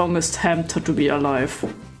the strongest Hampter to be alive.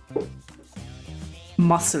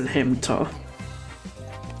 Muscle Hampter.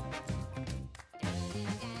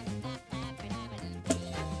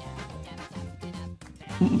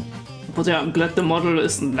 But yeah, I'm glad the model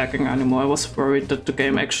isn't lagging anymore. I was worried that the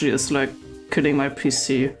game actually is like killing my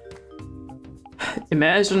PC.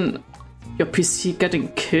 Imagine your PC getting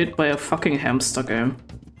killed by a fucking hamster game.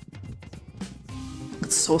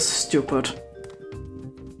 It's so stupid.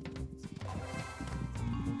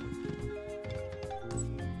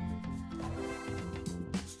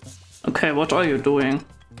 Okay, what are you doing?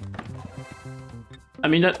 I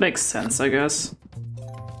mean, that makes sense, I guess.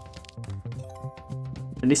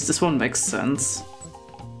 At least this one makes sense.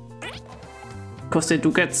 Because they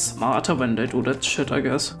do get smarter when they do that shit, I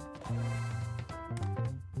guess.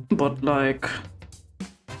 But like,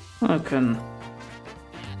 I can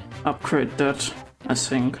upgrade that, I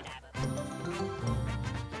think.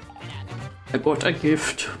 I got a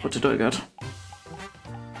gift. What did I get?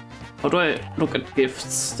 How do I look at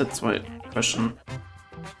gifts? That's my question.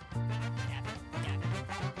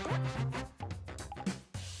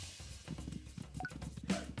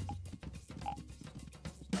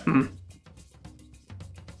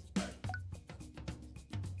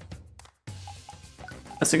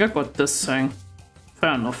 I think I got this thing.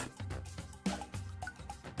 Fair enough.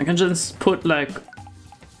 I can just put like...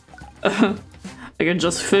 I can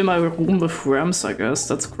just fill my room with ramps, I guess.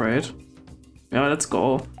 That's great. Yeah, let's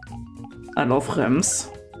go. I love ramps.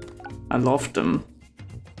 I love them.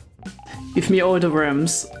 Give me all the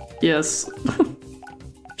ramps. Yes.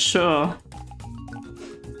 Sure.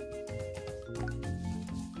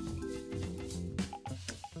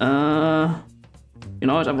 You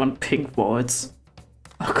know what? I want pink walls.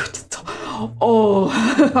 Oh god.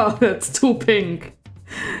 Oh, that's too pink.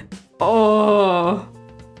 Oh.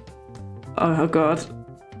 Oh god.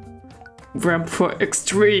 Ramp for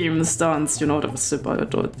extreme stunts. You know that was the buy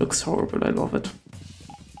it. It looks horrible. I love it.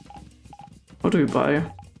 What do we buy?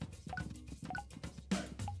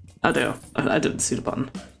 Ah, there. I didn't see the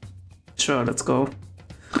button. Sure, let's go.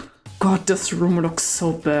 God, this room looks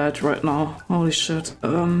so bad right now. Holy shit.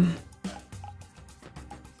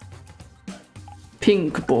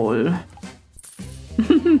 Pink ball.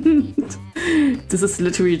 This is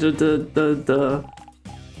literally the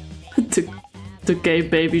gay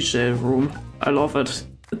baby jail room. I love it.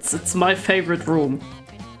 It's my favorite room.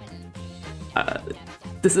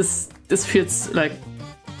 This feels like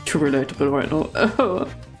too relatable right now.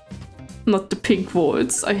 Not the pink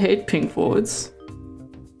walls. I hate pink walls.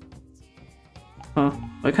 Huh?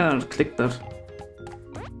 Why can't I not click that?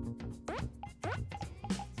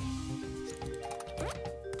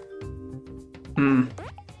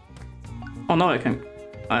 Oh no, I can.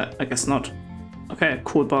 I guess not. Okay,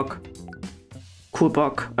 cool bug. Cool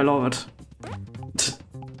bug. I love it.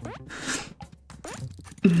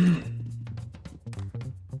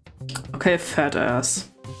 Okay, fat ass.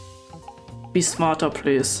 Be smarter,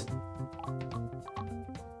 please.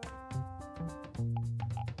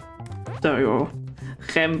 There you go.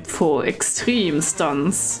 Ramp for extreme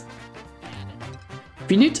stunts.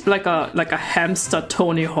 We need like a hamster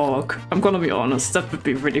Tony Hawk. I'm gonna be honest, that would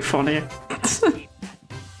be really funny.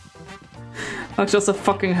 Like just a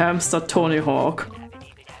fucking hamster Tony Hawk.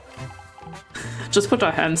 Just put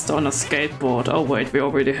a hamster on a skateboard. Oh wait, we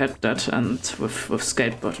already had that, and with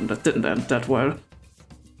skateboard, and that didn't end that well.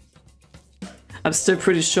 I'm still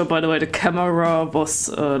pretty sure, by the way, the camera was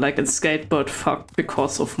like in skateboard fucked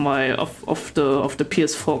because of my of the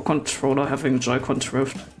PS4 controller having Joy-Con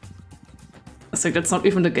drift. I think that's not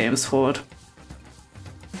even the game's fault.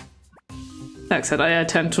 Like I said, I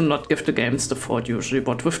tend to not give the games the fault usually,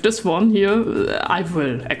 but with this one here, I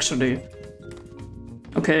will actually.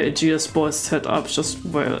 Okay, GS boys set up just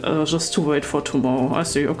to wait for tomorrow. I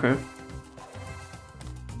see. Okay.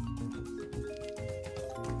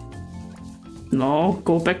 No,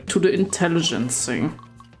 go back to the intelligence thing.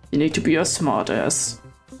 You need to be a smart ass.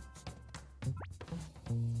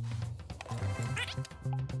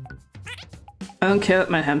 I don't care that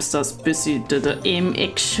my hamster's busy. The aim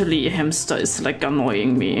actually hamster is like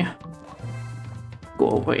annoying me. Go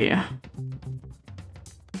away.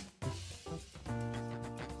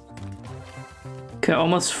 Okay,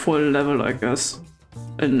 almost full level, I guess,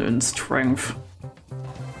 in strength.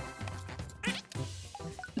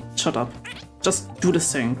 Shut up. Just do the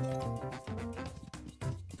thing.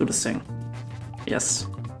 Do the thing. Yes.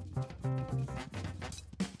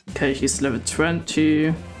 Okay, he's level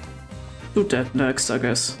 20. Do that next, I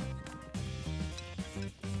guess.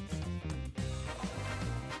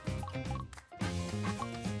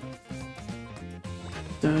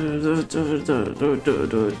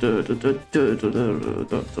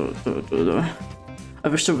 I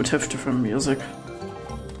wish they would have different music.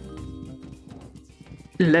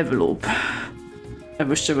 Level up. I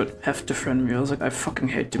wish they would have different music. I fucking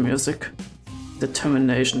hate the music.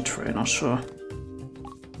 Determination trainer, sure.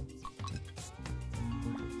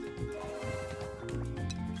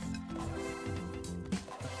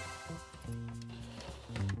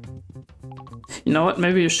 You know what?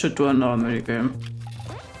 Maybe you should do a normal game.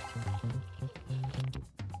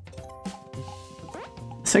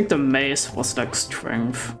 I think the maze was like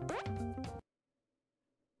strength.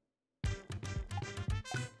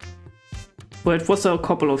 But it was a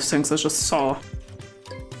couple of things I just saw.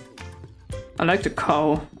 I like the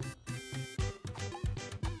cow.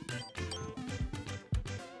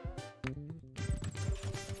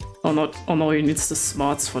 Oh not, oh no, he needs the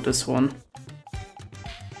smarts for this one.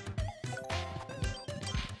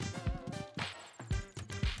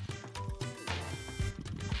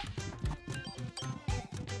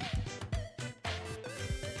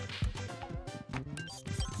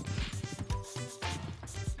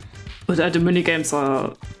 But the minigames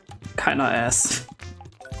are kinda ass.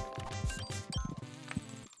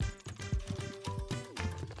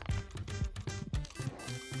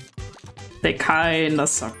 They kinda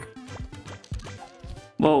suck.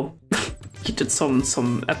 Whoa, he did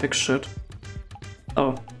some epic shit.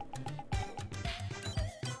 Oh.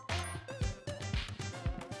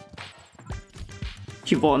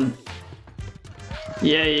 He won.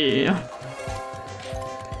 Yay.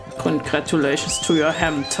 Congratulations to your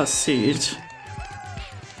Hampter seat.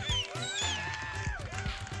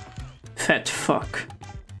 Fat fuck.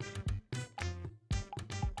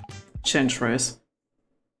 Change race.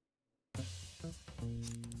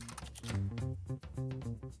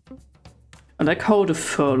 I like how the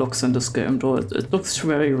fur looks in this game though, it looks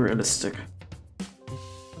very realistic.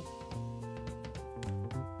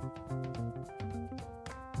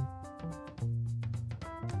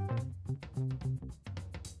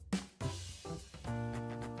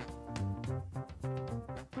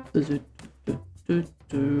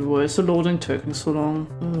 Why is the loading taking so long?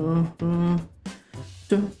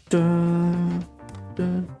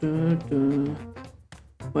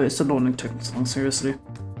 Why is the loading taking so long, seriously?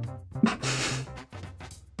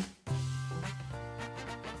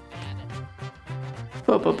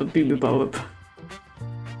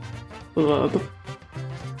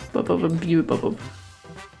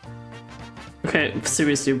 Okay,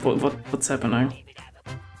 seriously, what's happening?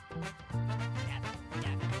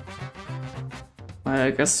 I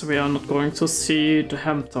guess we are not going to see the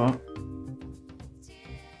Hampter.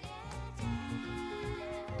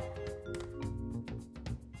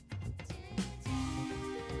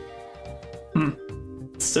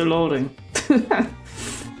 Still loading.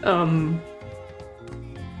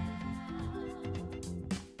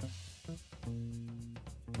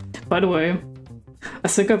 By the way, I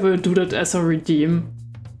think I will do that as a redeem.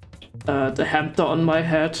 The Hampter on my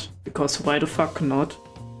head, because why the fuck not?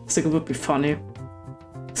 I think it would be funny.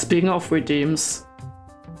 Speaking of redeems,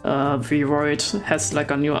 VROID has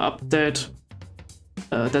like a new update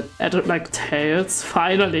that added like tails,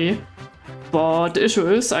 finally. But the issue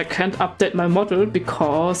is I can't update my model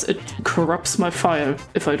because it corrupts my file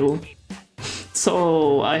if I do.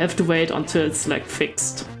 So I have to wait until it's like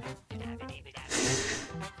fixed.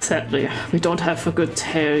 Sadly, we don't have a good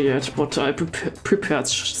tail yet, but I prepared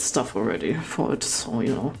stuff already for it, so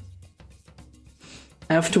you know.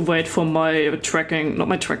 I have to wait for my tracking, not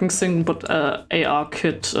my tracking thing, but AR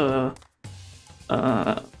kit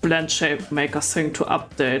blend shape maker thing to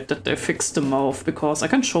update that they fixed the mouth, because I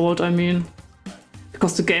can show it, I mean.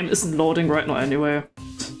 Because the game isn't loading right now anyway.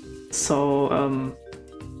 So,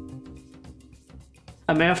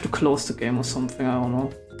 I may have to close the game or something, I don't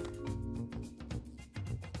know.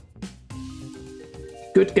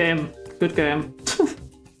 Good game, good game.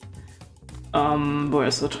 Where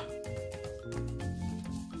is it?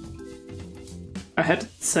 I had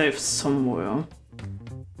it saved somewhere.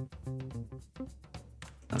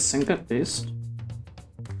 I think at least.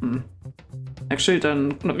 Actually,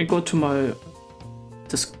 then let me go to my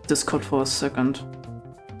Discord for a second.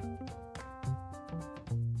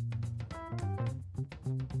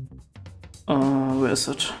 Where is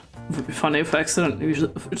it? It would be funny if I accidentally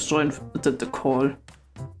joined the call.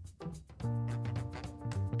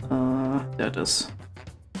 There it is.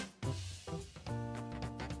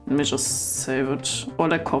 Let me just save it. Or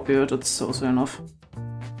like copy it, it's also enough.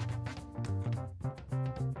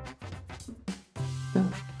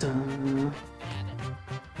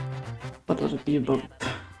 What would it be about?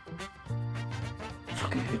 I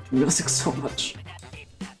fucking hate music so much.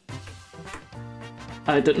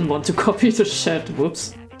 I didn't want to copy the chat,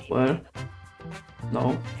 whoops. Well,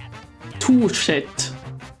 no. Too shit.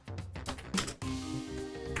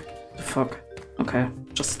 The fuck. Okay,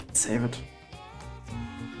 just save it.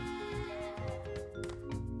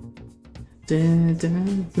 Where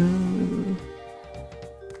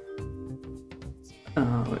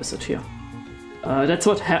is it here? That's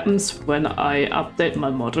what happens when I update my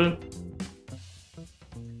model.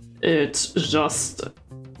 It just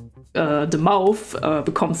the mouth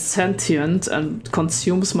becomes sentient and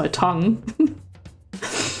consumes my tongue.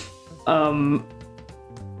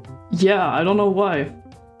 Yeah, I don't know why.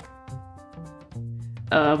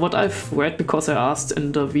 What I've read, because I asked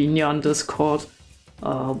in the VGen Discord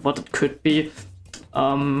what it could be,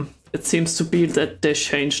 it seems to be that they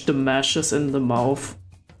changed the meshes in the mouth.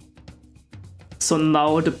 So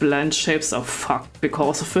now the blend shapes are fucked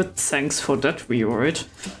because of it. Thanks for that, VROID.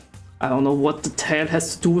 I don't know what the tail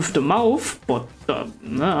has to do with the mouth, but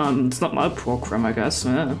it's not my program, I guess.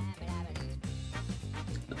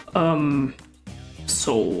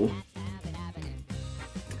 So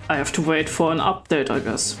I have to wait for an update, I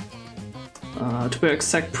guess. To be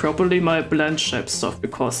exact, probably my blend shape stuff,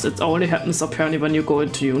 because it only happens apparently when you go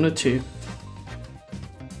into Unity.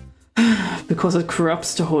 Because it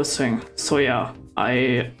corrupts the whole thing. So yeah,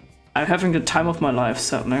 I'm having the time of my life,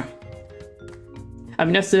 sadly. I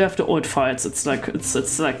mean, I still have the old files. It's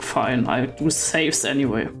like fine. I do saves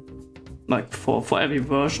anyway. Like for every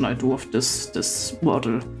version I do of this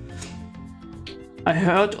model. I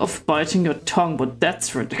heard of biting your tongue, but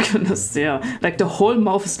that's ridiculous. Yeah, like the whole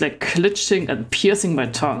mouth is like glitching and piercing my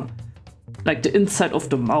tongue, like the inside of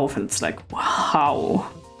the mouth, and it's like, wow.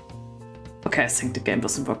 Okay, I think the game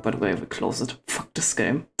doesn't work, by the way. I will close it. Fuck this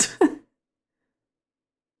game.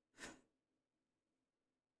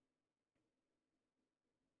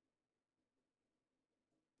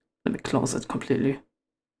 Let me close it completely.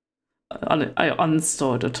 I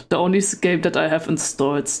uninstalled it. The only game that I have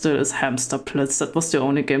installed still is Hamster. That was the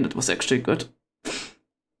only game that was actually good.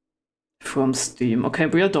 From Steam. Okay,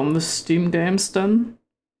 we are done with Steam games then.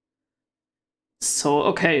 So,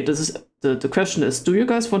 okay, this is the question is, do you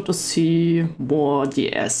guys want to see more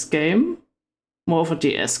DS game? More of a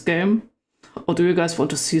DS game? Or do you guys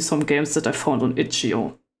want to see some games that I found on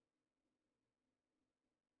itch.io?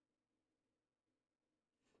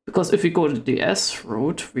 Because if we go the DS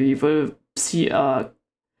route, we will see a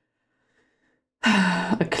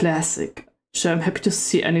classic. So I'm happy to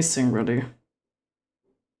see anything, really.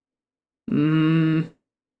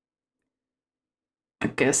 I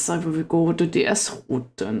guess I will go with the DS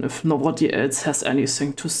route then, if nobody else has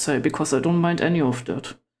anything to say, because I don't mind any of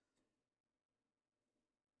that.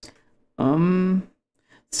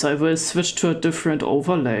 So I will switch to a different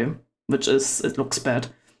overlay, which is, it looks bad.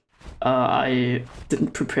 I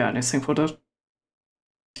didn't prepare anything for that.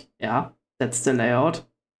 Yeah, that's the layout.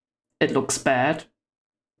 It looks bad.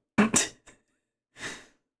 I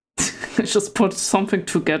just put something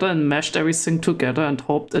together and meshed everything together and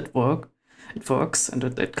hoped it works, and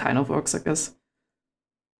it kind of works, I guess.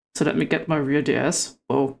 So let me get my real DS.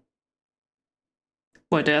 Oh.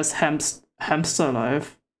 Well, there's Hamster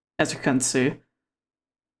Live, as you can see.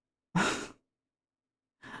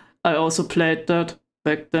 I also played that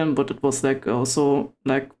back then, but it was like also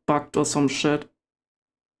like bugged or some shit.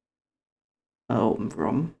 Oh,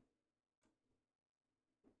 ROM.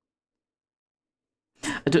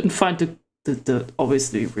 I didn't find the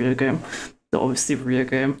obviously real game.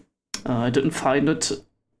 I didn't find it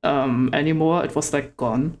anymore. It was like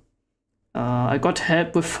gone. I got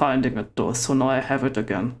help with finding it though, so now I have it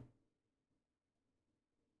again.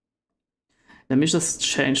 Let me just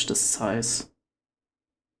change the size.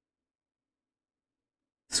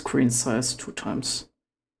 Screen size 2 times.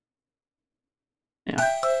 Yeah.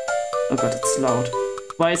 Oh god, it's loud.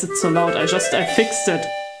 Why is it so loud? I fixed it.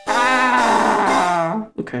 Ah!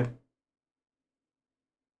 Okay.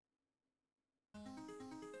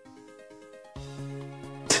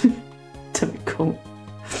 There we go.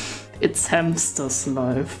 It's Hamsters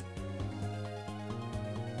Live.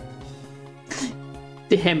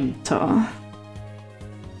 The Hampter.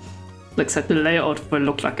 Looks like the layout will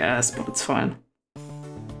look like ass, but it's fine.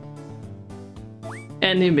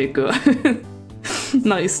 Anime girl.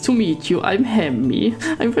 Nice to meet you, I'm Hammy.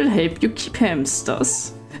 I will help you keep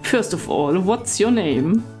hamsters. First of all, what's your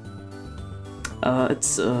name?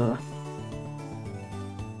 Where's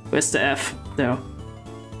the F? There.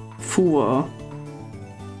 Fua.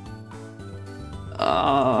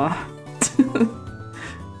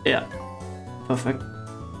 Yeah. Perfect.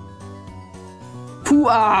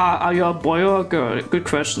 Fua! Are you a boy or a girl? Good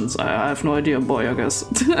questions. I have no idea, boy, I guess.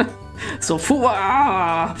 So,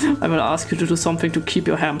 Fua! I will ask you to do something to keep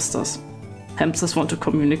your hamsters. Hamsters want to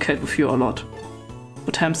communicate with you a lot.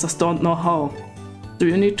 But hamsters don't know how. Do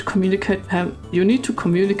you need to communicate? You need to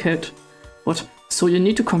communicate. What? So you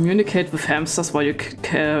need to communicate with hamsters while you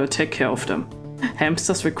take care of them.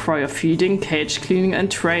 Hamsters require feeding, cage cleaning, and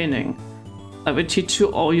training. I will teach you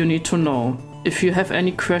all you need to know. If you have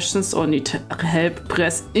any questions or need help,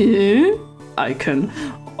 press icon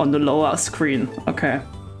on the lower screen. Okay.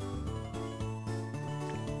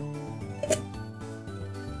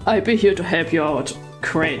 I'll be here to help you out.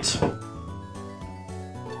 Great.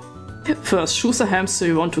 First, choose a hamster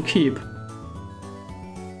you want to keep.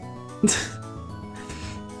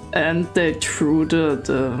 And they threw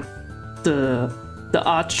the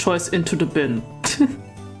art choice into the bin.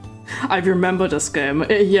 I remember this game.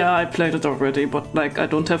 Yeah, I played it already, but like I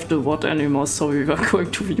don't have the VOD anymore, so we were going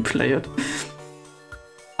to replay it.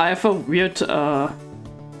 I have a weird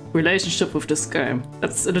relationship with this game.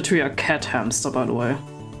 It's literally a cat hamster, by the way.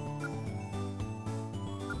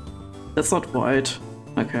 That's not white.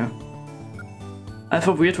 Okay. I have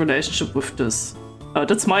a weird relationship with this.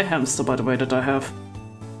 That's my hamster, by the way, that I have.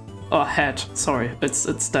 Oh, had. Sorry,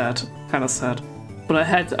 it's that. Kind of sad. But I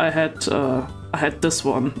had this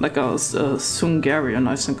one, like a Sungarian,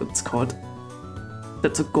 I think it's called.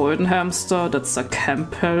 That's a golden hamster. That's a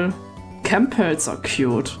Campbell. Campbells are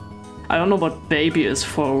cute. I don't know what baby is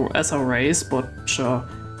for as a race, but sure.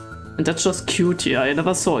 And that's just cutie. I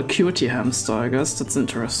never saw a cutie hamster. I guess that's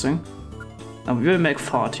interesting. Now we will make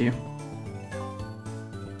farty.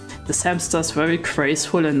 This hamster is very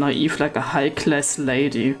graceful and naive, like a high-class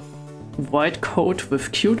lady. White coat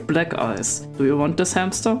with cute black eyes. Do you want this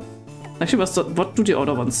hamster? Actually, what do the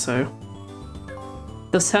other ones say?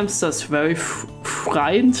 This hamster is very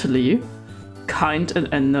friendly, kind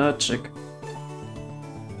and energetic.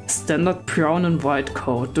 Standard brown and white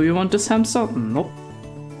coat. Do you want this hamster? Nope.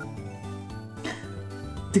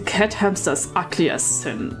 The cat hamster is ugly as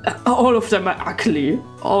sin. All of them are ugly.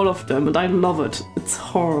 All of them, and I love it. It's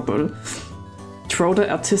horrible. Throw the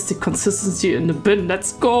artistic consistency in the bin.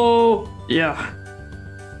 Let's go! Yeah.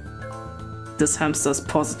 This hamster is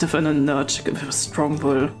positive and energetic with a strong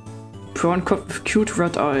will. Brown coat with cute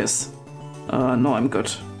red eyes. No, I'm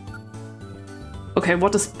good. Okay,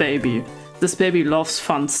 what is baby? This baby loves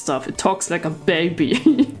fun stuff. It talks like a baby.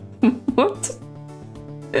 What?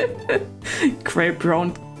 Grey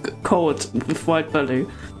brown coat with white belly.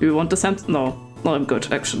 Do you want this hamster? No. No, I'm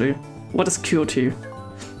good, actually. What is cutie?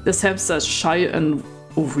 This hamster is shy and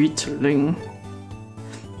wheatling.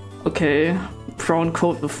 Okay. Brown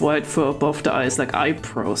coat with white fur above the eyes, like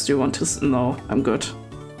eyebrows. Do you want to? No, I'm good.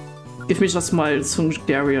 Give me just my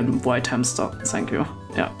Hungarian white hamster. Thank you.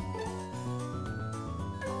 Yeah.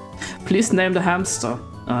 Please name the hamster.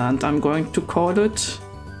 And I'm going to call it...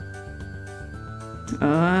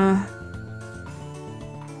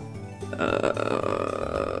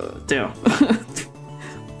 there.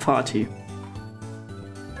 Party.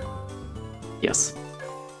 Yes.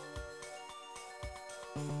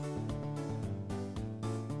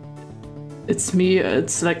 It's me,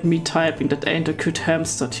 it's like me typing, that ain't a cute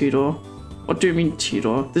hamster, Tito. What do you mean,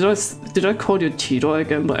 Tito? Did I call you Tito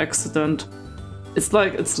again by accident? It's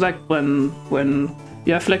like when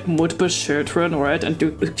you have like multiple children, right? And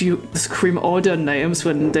you scream all their names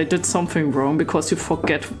when they did something wrong because you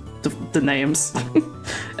forget the names.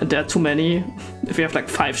 And there are too many. If you have like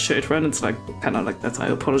 5 children, it's like kind of like that. I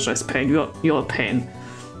apologize, Pain. You're a pain.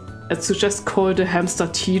 It's to just call the hamster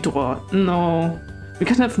Tito. No. We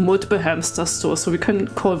can have multiple hamster stores, so we can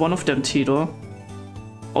call one of them Tito.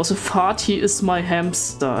 Also, Farty is my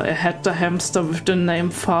hamster. I had the hamster with the name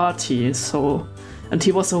Farty, so... And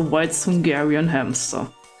he was a white Hungarian hamster.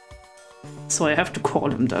 So I have to call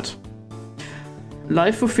him that.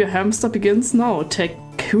 Life with your hamster begins now. Take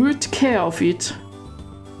good care of it.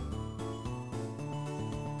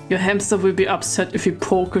 Your hamster will be upset if you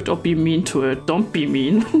poke it or be mean to it. Don't be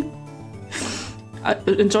mean. I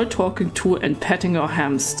enjoy talking to and petting your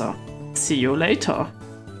hamster. See you later.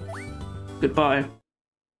 Goodbye.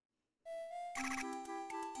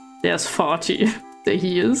 There's Farty. There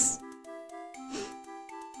he is.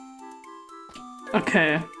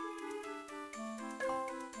 Okay.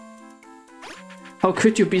 How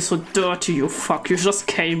could you be so dirty, you fuck? You just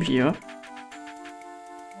came here.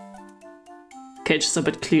 Cage is a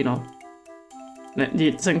bit cleaner.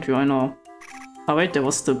 Thank you, I know. Oh wait, there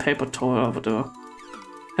was the paper towel over there.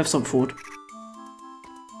 Have some food.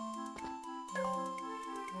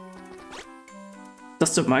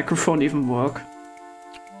 Does the microphone even work?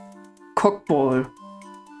 Cockball.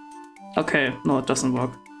 Okay, no, it doesn't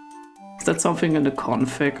work. Is that something in the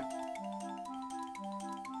config?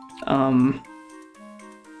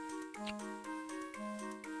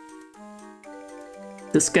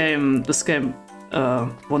 This game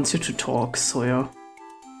wants you to talk, so yeah.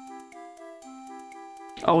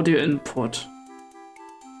 Audio input.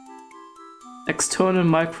 External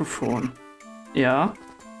microphone. Yeah.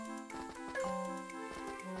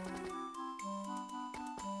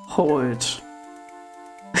 Hold.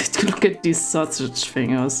 Look at these sausage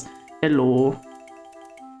fingers. Hello.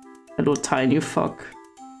 Hello, tiny fuck.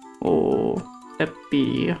 Oh,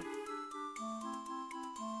 happy.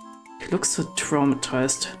 He looks so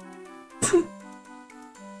traumatized.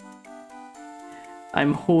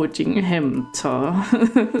 I'm holding Hampter.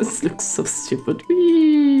 This looks so stupid.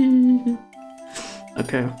 Whee!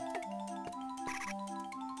 Okay.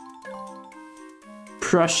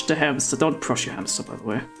 Brush the hamster. Don't brush your hamster, by the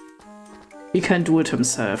way. He can do it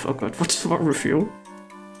himself. Oh god, what's wrong with you?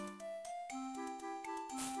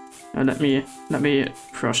 Let me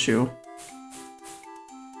brush you.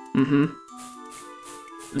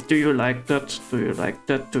 Do you like that? Do you like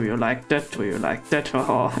that? Do you like that? Do you like that?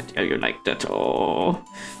 Oh, do you like that? Oh,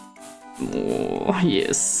 oh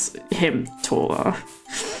yes, Hampter.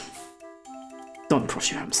 Don't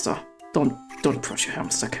brush your hamster. Don't brush your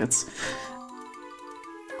hamster, kids.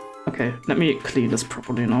 Okay, let me clean this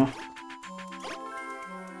properly now.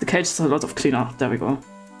 The cage is a lot of cleaner. There we go.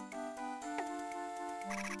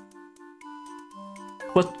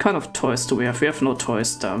 What kind of toys do we have? We have no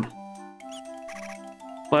toys, damn.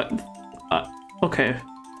 But, okay.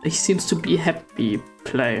 He seems to be happy.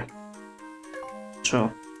 Play.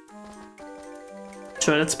 Sure.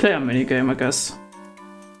 Sure, let's play a minigame, I guess.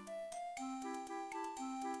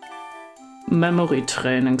 Memory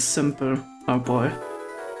training, simple. Oh boy.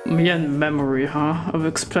 Me and memory, huh? I will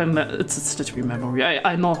explain that. It's literally memory.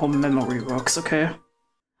 I know how memory works, okay?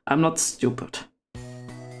 I'm not stupid.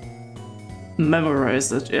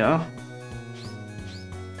 Memorize it, yeah.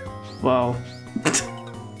 Wow.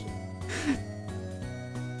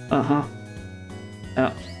 Uh-huh.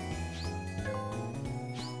 Yeah.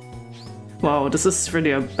 Wow, this is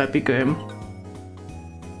really a baby game.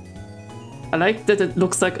 I like that it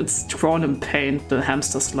looks like it's drawn in paint, the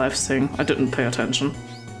hamster's life thing. I didn't pay attention.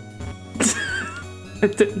 I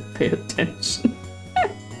didn't pay attention.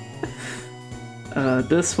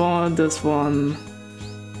 This one.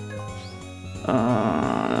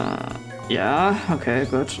 Yeah, okay,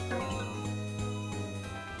 good.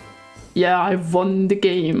 Yeah, I won the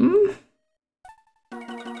game.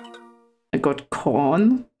 I got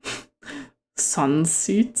corn, sun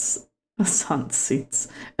seeds,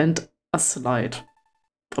 and a slide,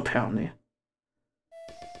 apparently.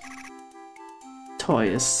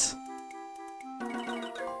 Toys.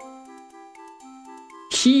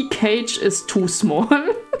 Key cage is too small.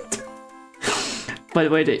 By the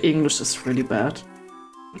way, the English is really bad.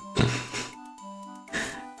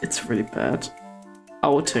 It's really bad.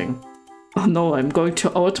 Outing. Oh no, I'm going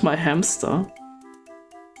to out my hamster.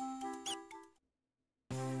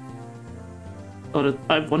 Oh,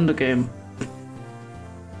 I won the game.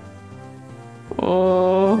 Oh,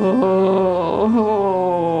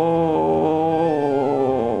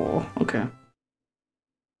 okay.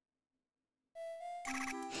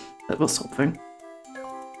 That was something.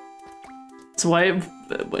 So why?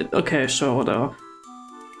 Okay, sure, whatever.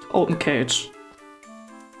 Open cage.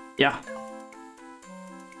 Yeah.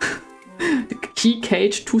 The key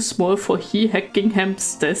cage too small for he hacking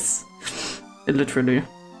hamsters. Literally.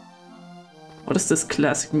 What is this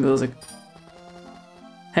classic music?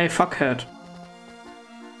 Hey, fuckhead.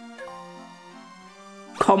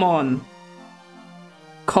 Come on.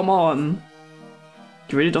 Come on.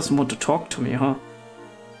 He really doesn't want to talk to me, huh?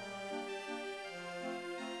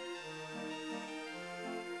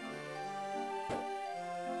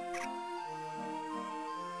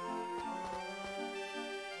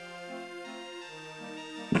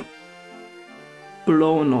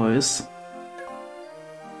 Blow noise.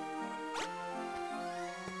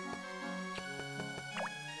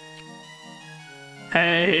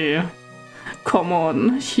 Hey, come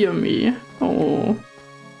on, hear me. Oh.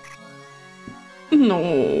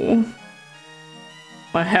 No.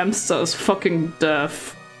 My hamster is fucking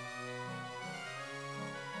deaf.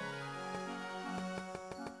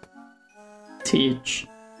 teach.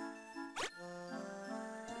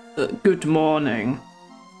 Good morning.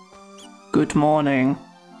 Good morning.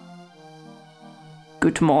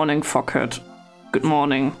 Good morning, fuckhead. Good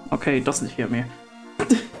morning. Okay, he doesn't hear me.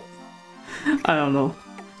 I don't know.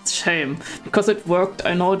 It's a shame. Because it worked.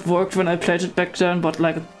 I know it worked when I played it back then, but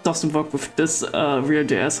like it doesn't work with this real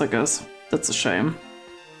DS, I guess. That's a shame.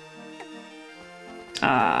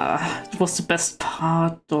 It was the best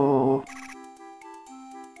part though.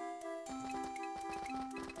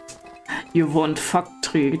 You want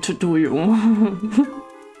factory to do you.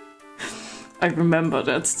 I remember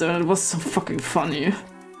that still, it was so fucking funny.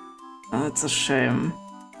 It's a shame.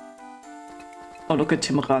 Oh, look at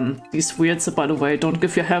him run. These wheels, by the way, don't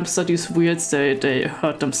give your hamster these wheels, they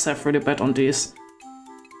hurt themselves really bad on these.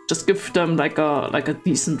 Just give them like a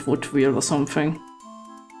decent wood wheel or something.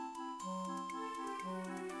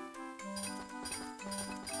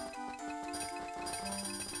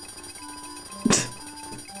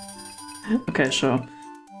 Okay, sure.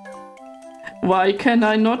 Why can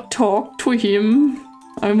I not talk to him?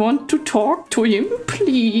 I want to talk to him,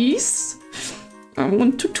 please. I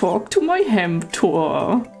want to talk to my Hampter.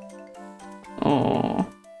 Oh.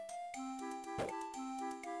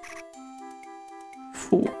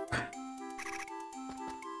 Fuck.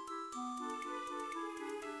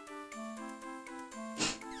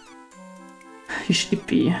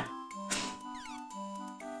 Chibi.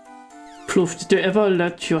 Ploof, did you ever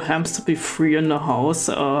let your hamster be free in the house?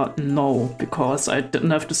 No, because I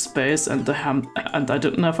didn't have the space and I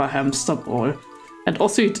didn't have a hamster ball. And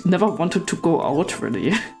also he never wanted to go out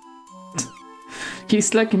really.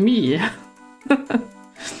 He's like me.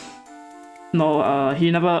 No, he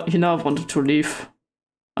never wanted to leave.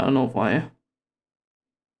 I don't know why.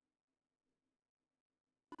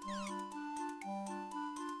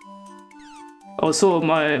 Also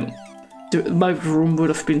my room would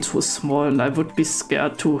have been too small and I would be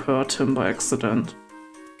scared to hurt him by accident.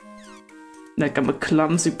 Like, I'm a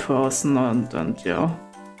clumsy person and yeah.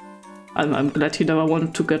 I'm glad he never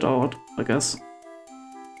wanted to get out, I guess.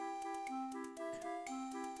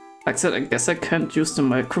 Like I said, I guess I can't use the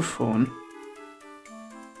microphone.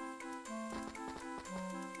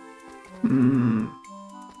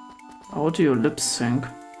 Audio lip sync.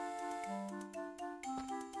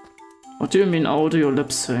 What do you mean audio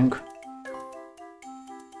lip sync?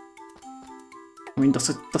 I mean, does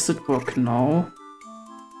it work now?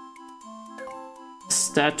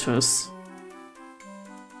 Status.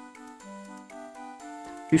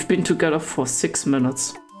 We've been together for 6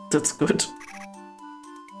 minutes. That's good.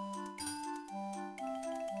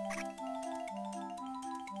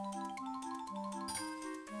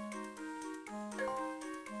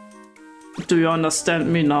 Do you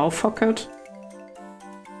understand me now, fuckhead?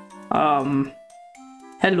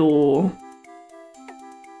 Hello.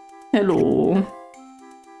 Hello.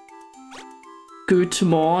 Good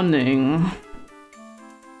morning.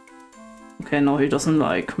 Okay, no, he doesn't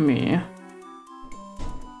like me.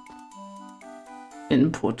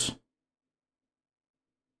 Input.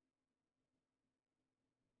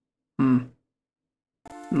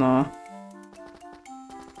 No.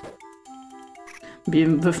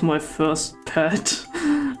 Being with my first pet,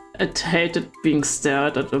 I hated being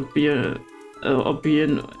stared at or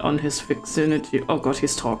being on his vicinity. Oh god,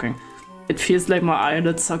 he's talking. It feels like my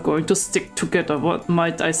eyelids are going to stick together. What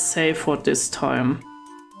might I say for this time?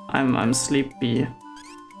 I'm sleepy.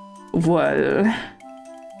 Well,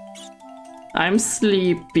 I'm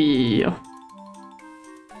sleepy.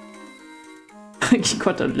 He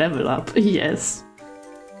got a level up, yes.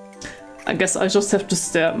 I guess I just have to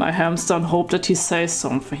stare at my hamster and hope that he says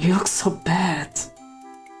something. He looks so bad.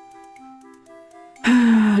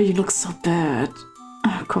 You look so bad.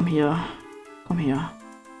 Come here. Come here.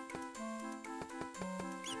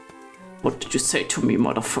 What did you say to me,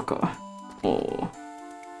 motherfucker? Oh.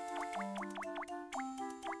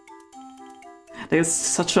 It's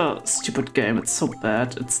such a stupid game. It's so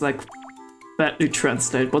bad. It's like badly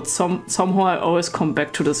translated, but somehow I always come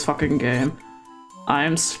back to this fucking game.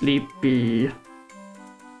 I'm sleepy.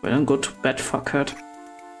 Well, then go to bed, fuckhead.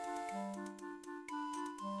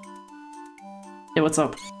 Hey, what's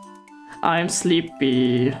up? I'm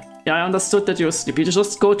sleepy. Yeah, I understood that you're sleepy.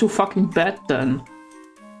 Just go to fucking bed then.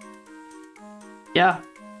 Yeah.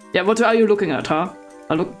 Yeah, what are you looking at, huh?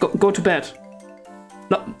 Go to bed.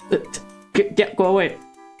 No, go away.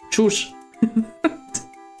 Shush.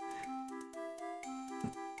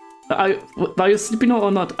 Are you sleeping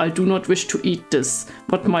or not? I do not wish to eat this.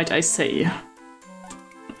 What might I say?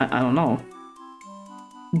 I don't know.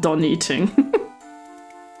 Done eating.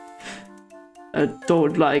 I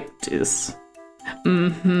don't like this.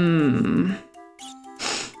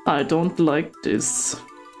 I I don't like this.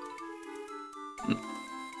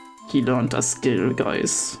 He learned a skill,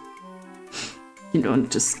 guys. He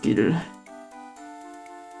learned a skill.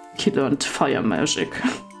 He learned fire magic.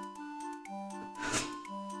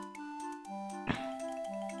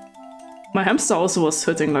 My hamster also was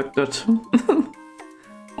sitting like that.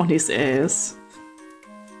 On his ass.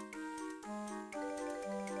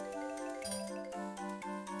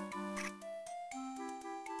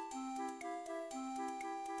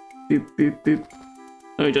 Beep, beep, beep.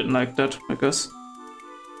 Oh, he didn't like that, I guess.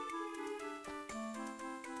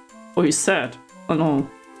 Oh, he's sad. Oh no.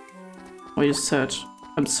 Oh, he's sad.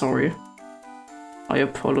 I'm sorry. I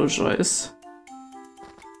apologize.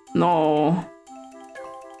 No.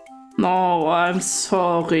 No, I'm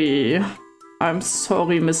sorry. I'm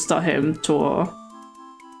sorry, Mr. Hampter.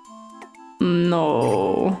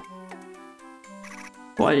 No.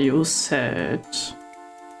 Why are you sad?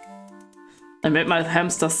 I made my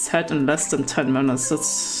hamster sad in less than 10 minutes. That's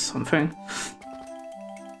something.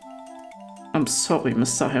 I'm sorry,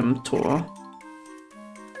 Mr. Hampter.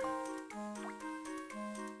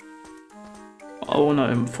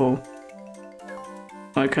 Owner info.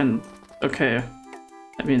 I can... Okay.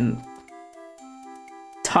 I mean...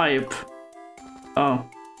 Type. Oh.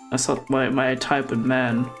 I thought my type in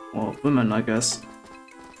man. Or women, I guess.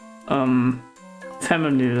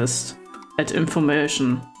 Family list. Add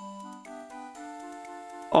information.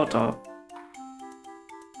 Order.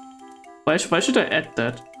 Why should I add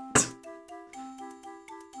that?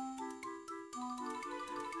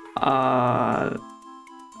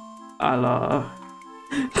 Allah.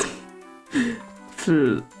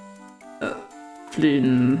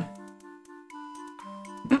 Flynn.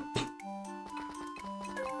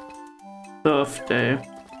 Birthday.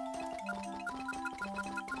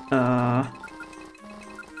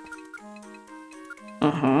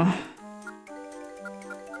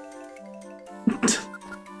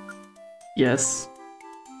 Yes.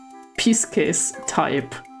 Piece case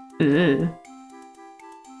type.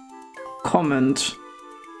 Comment.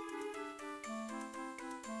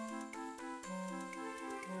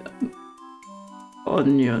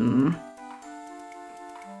 Onion.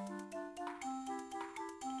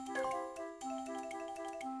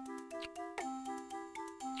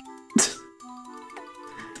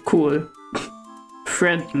 Cool.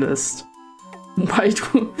 Friend list.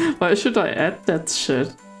 Why should I add that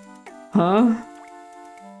shit? Huh?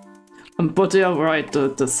 But they are right,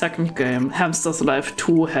 the second game, Hamsters Life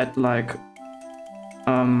 2 had like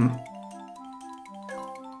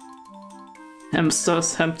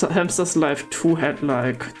Hamsters Life 2 had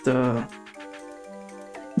like that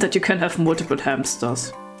you can have multiple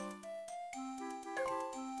hamsters.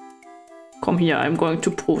 Come here, I'm going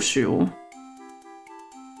to push you.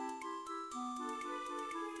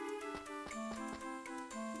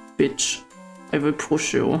 Bitch, I will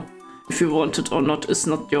push you. If you want it or not is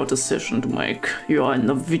not your decision to make. You are in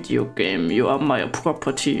a video game, you are my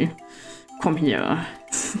property. Come here.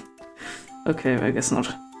 Okay, I guess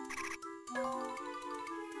not.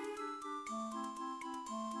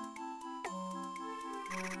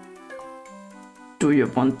 Do you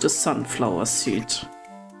want the sunflower seed?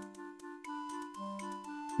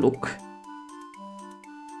 Look.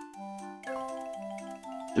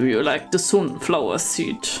 Do you like the sunflower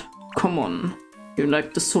seed? Come on. You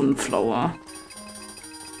like the sunflower?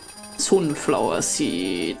 Sunflower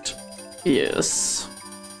seed. Yes.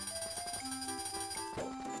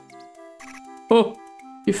 Oh,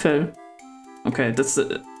 he fell. Okay, that's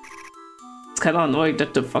it. It's kind of annoying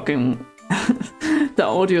that the fucking the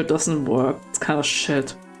audio doesn't work. It's kind of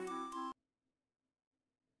shit.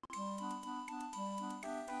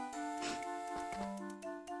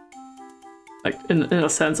 Like in a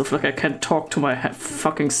sense of like I can't talk to my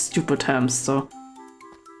fucking stupid hamster.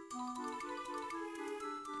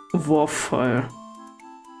 WAV file.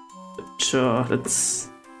 Sure, let's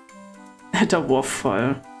add a WAV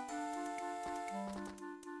file.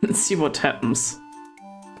 Let's see what happens.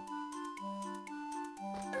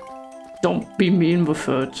 Don't be mean with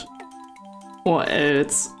it. Or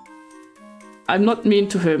else. I'm not mean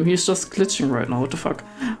to him, he's just glitching right now, what the fuck.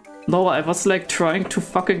 No, I was like trying to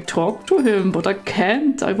fucking talk to him, but I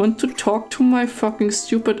can't. I want to talk to my fucking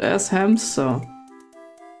stupid ass hamster.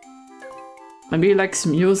 Maybe he likes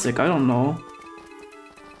music, I don't know.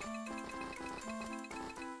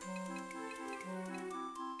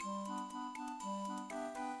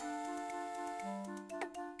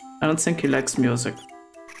 I don't think he likes music.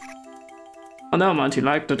 Oh, never mind, he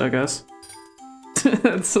liked it, I guess.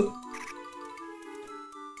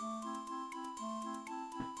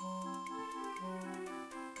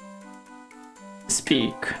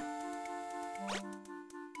 Speak.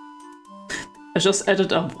 I just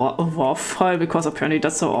added a WAV file because apparently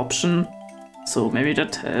that's an option. So maybe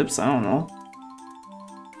that helps, I don't know.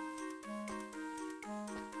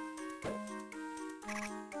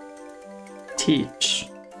 Teach.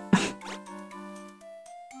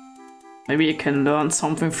 Maybe you can learn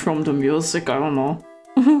something from the music, I don't know.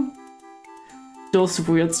 Those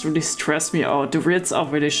wheels really stress me out. The wheels are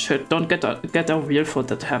really shit. Don't get a wheel for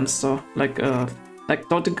that hamster. Like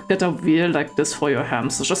don't get a wheel like this for your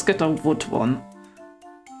hamster. Just get a wood one.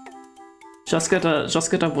 Just get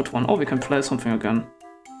a wood one. Oh, we can play something again.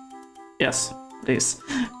 Yes, please.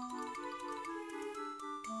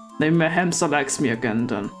 Maybe my hamster likes me again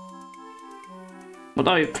then. What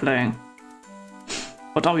are you playing?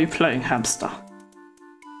 What are we playing, hamster?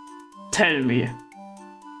 Tell me.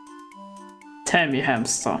 Tell me,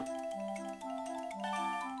 hamster.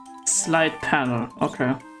 Slide panel,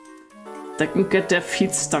 okay. They can get their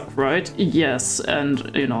feet stuck, right? Yes,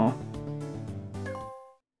 and you know.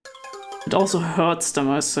 It also hurts them,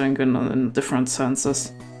 I think, in different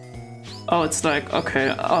senses. Oh, it's like,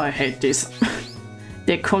 okay, oh, I hate these.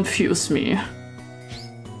 They confuse me.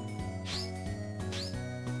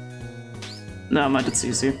 Never mind, it's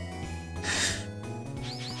easy.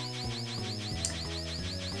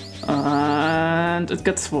 And it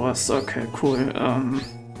gets worse. Okay, cool.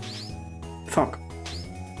 Fuck.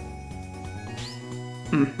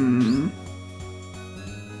 Mm-hmm.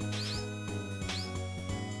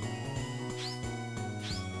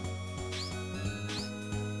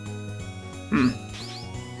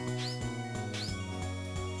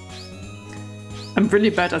 I'm really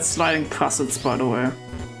bad at sliding puzzles, by the way,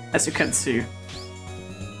 as you can see.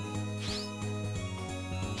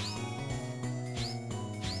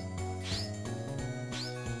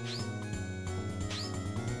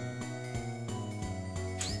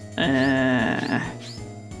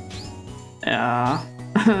 Yeah.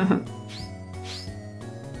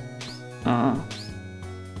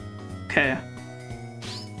 Okay.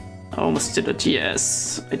 I almost did it.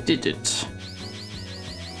 Yes, I did it.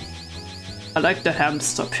 I like the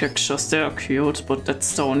hamster pictures, they are cute, but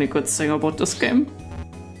that's the only good thing about this game.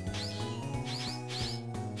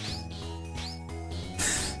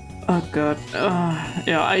 Oh god,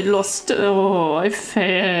 yeah, I lost, oh, I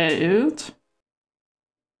failed.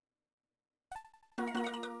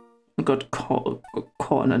 I got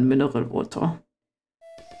corn and mineral water.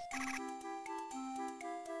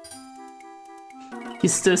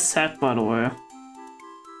 He's still sad, by the way.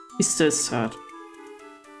 He's still sad.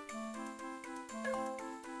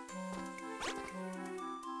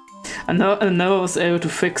 I never was able to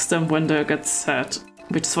fix them when they get sad,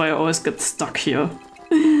 which is why I always get stuck here.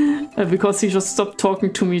 Because he just stopped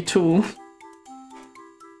talking to me too.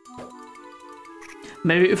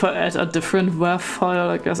 Maybe if I add a different WAV file,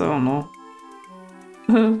 I guess, I don't know.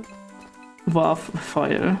 WAV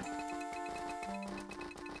file.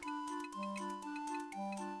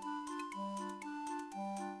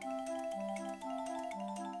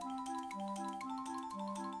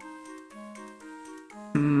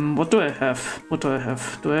 What do I have? What do I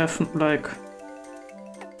have? Do I have like...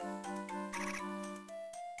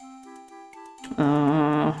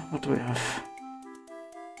 what do I have?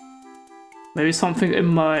 Maybe something in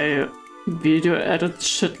my video edit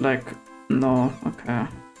shit like... No, okay.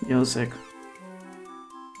 Music.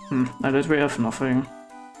 I literally have nothing.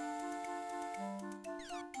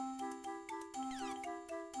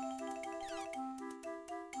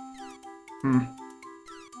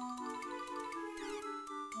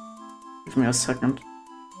 Give me a second.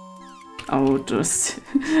 Oh, the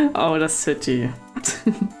city.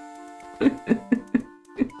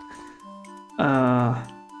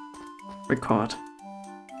 Record.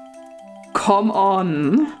 Come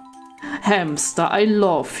on! Hamster, I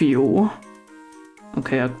love you.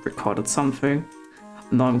 Okay, I recorded something.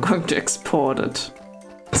 Now I'm going to export it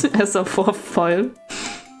as a WAV file.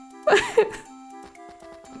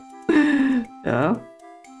 Yeah.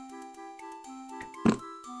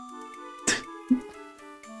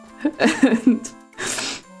 And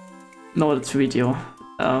no, it's video.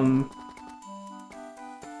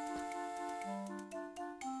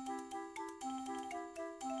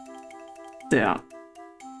 There.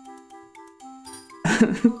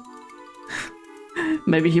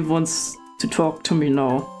 Maybe he wants to talk to me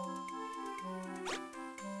now.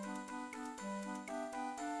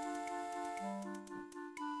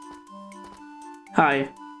 Hi.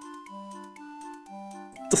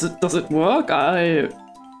 Does it work?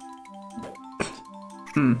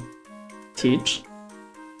 Teach.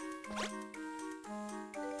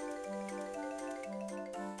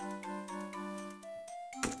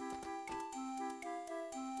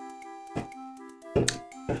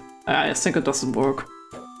 I think it doesn't work.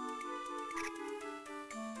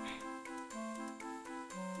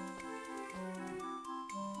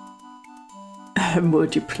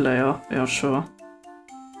 Multiplayer, yeah, sure.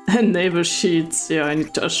 Enable sheets, yeah, I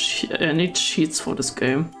need sheets for this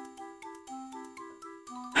game.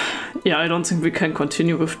 Yeah, I don't think we can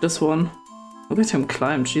continue with this one. Look at him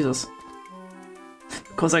climb, Jesus.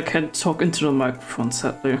 Because I can't talk into the microphone,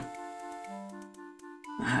 sadly.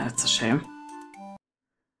 That's a shame.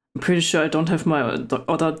 I'm pretty sure I don't have my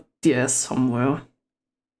other DS somewhere.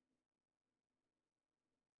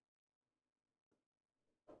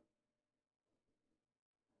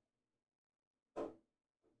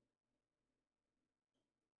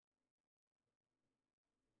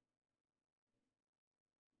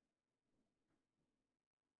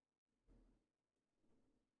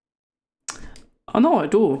 Oh no, I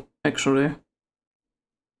do, actually.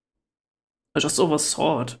 I just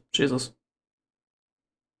oversaw it. Jesus.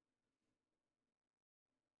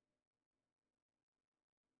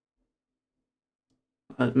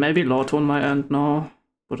 Maybe loud on my end now,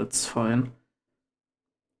 but it's fine.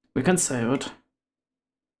 We can save it.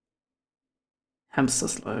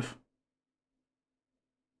 Hamsters live.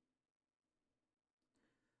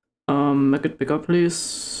 Make it bigger,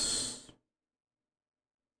 please.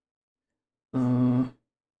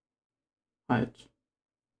 Height.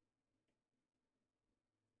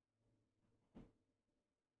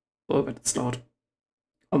 Oh, but it's loud.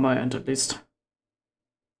 On my end, at least.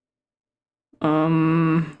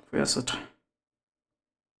 Where's it?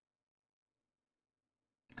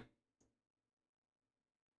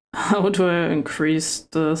 How do I increase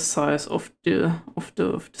the size of the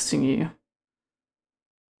thingy?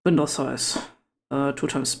 Window size. 2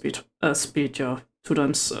 times speed. Speed, yeah. 2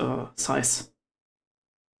 times size.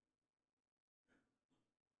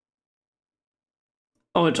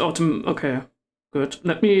 Oh, it okay. Good.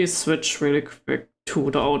 Let me switch really quick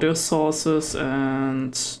to the audio sources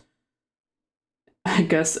and I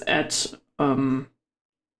guess add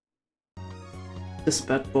this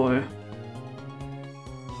bad boy.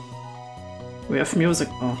 We have music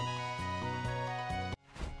now.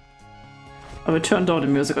 I will turn down the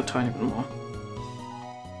music a tiny bit more.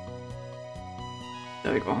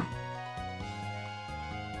 There we go.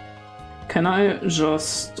 Can I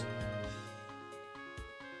just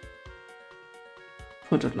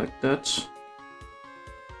put it like that?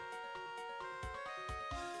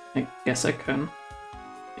 I guess I can.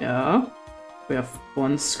 Yeah. We have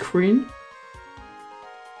one screen.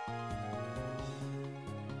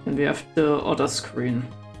 And we have the other screen.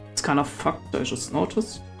 It's kind of fucked, I just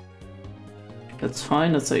noticed. That's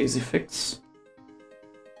fine, that's an easy fix.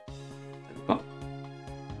 There we go.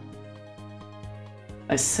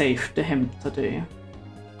 I saved the Hampter day.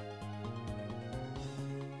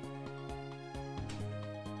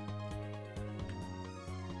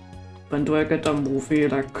 When do I get a movie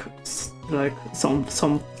like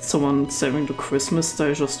someone saving the Christmas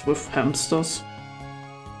day just with hamsters?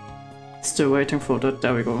 Still waiting for that.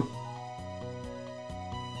 There we go.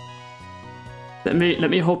 Let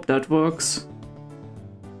me hope that works.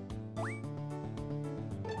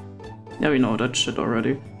 Yeah, we know that shit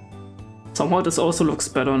already. Somehow this also looks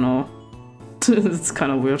better now. It's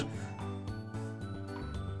kind of weird.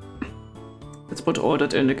 Let's put all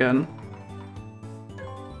that in again.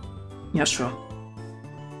 Yeah, sure.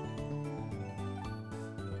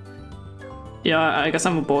 Yeah, I guess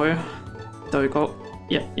I'm a boy. There we go.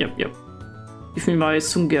 Yep. Give me my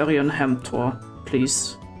Hungarian Hampter,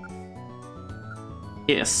 please.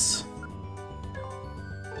 Yes.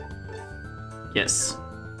 Yes.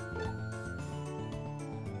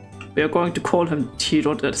 We are going to call him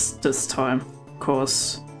Tito this time,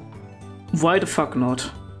 cause why the fuck not?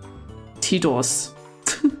 Titos.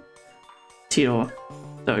 Tito.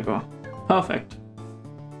 There we go. Perfect.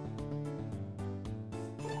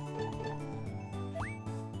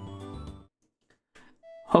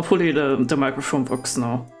 Hopefully the microphone works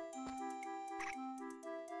now.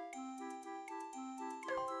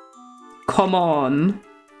 Come on.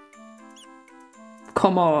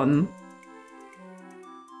 Come on.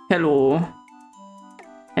 Hello.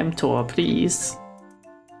 Hampter, please.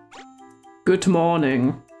 Good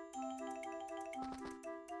morning.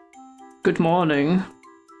 Good morning.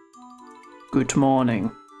 Good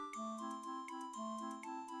morning.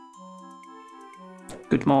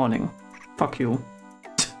 Good morning. Fuck you.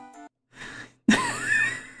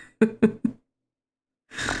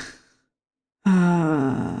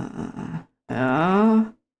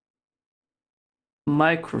 Yeah.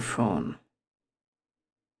 Microphone.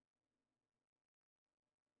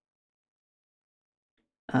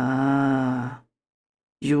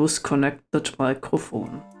 Use connected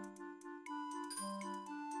microphone.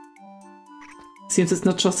 Seems it's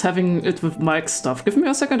not just having it with mic stuff. Give me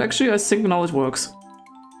a second, actually, I think now it works.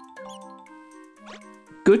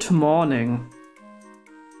 Good morning.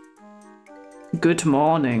 Good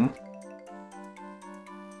morning.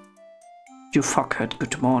 You fuckhead,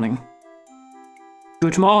 good morning.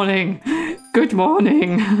 Good morning! Good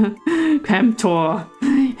morning! Hampter!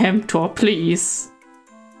 Hampter, please!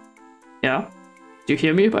 Yeah? Do you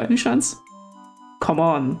hear me by any chance? Come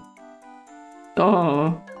on.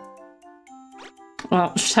 Oh.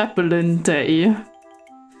 Chaplain Day.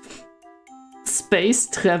 Space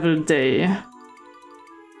Travel Day.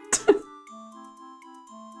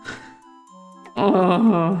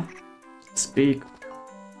 Oh. Speak.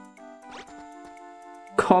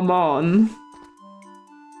 Come on.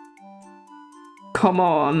 Come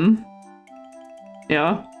on.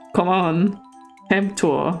 Yeah, come on.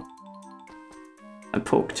 Hampter. I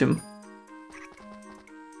poked him.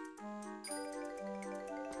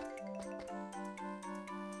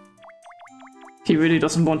 He really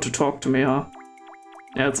doesn't want to talk to me, huh?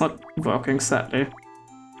 Yeah, it's not working, sadly.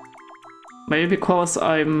 Maybe because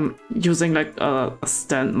I'm using like a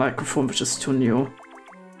stand microphone, which is too new.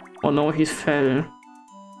 Oh no, he fell.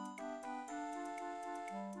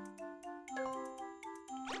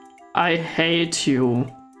 I hate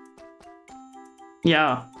you.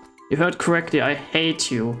 Yeah, you heard correctly, I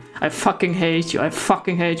hate you. I fucking hate you. I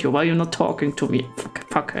fucking hate you. Why are you not talking to me?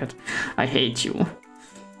 Fuckhead. I hate you.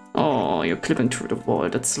 Oh, you're clipping through the wall.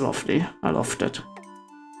 That's lovely. I loved it.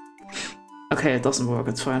 Okay, it doesn't work.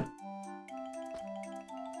 It's fine.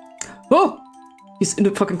 Oh! He's in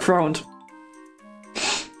the fucking ground.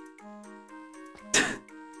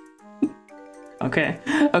 Okay,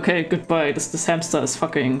 okay, goodbye. This hamster is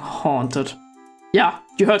fucking haunted. Yeah,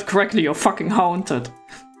 you heard correctly, you're fucking haunted.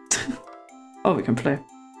 Oh, we can play.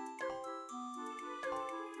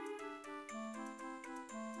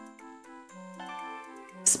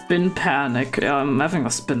 Spin panic. Yeah, I'm having a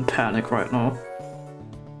spin panic right now.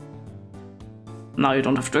 Now you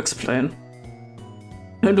don't have to explain.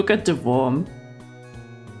 Look at the worm.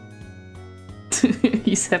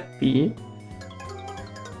 He's happy.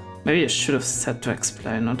 Maybe I should have said to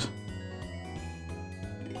explain it.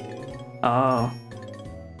 Oh.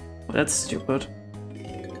 That's stupid.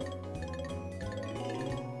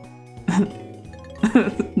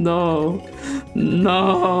 No.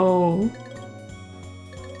 No.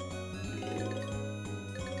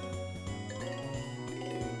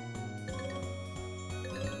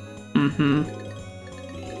 Mm-hmm.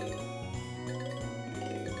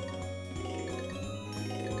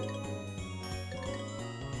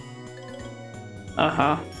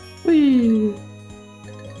 Uh-huh. Whee!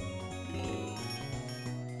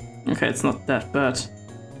 Okay, it's not that bad.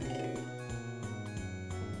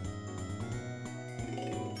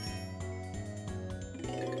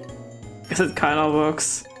 Guess it kinda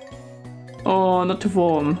works. Oh, not the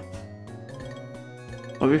worm.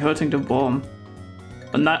 Are we hurting the worm?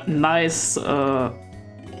 A nice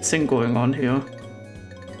thing going on here.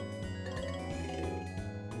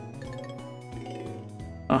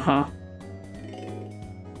 Uh-huh.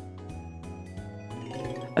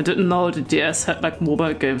 I didn't know the DS had like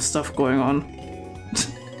mobile game stuff going on.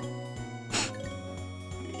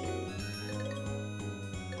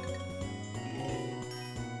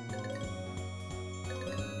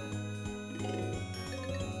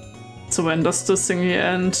 So when does this thingy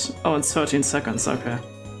end? Oh, in 13 seconds, okay.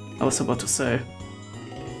 I was about to say.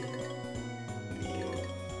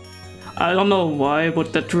 I don't know why,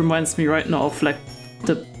 but that reminds me right now of like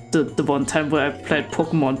the one time where I played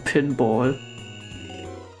Pokemon Pinball.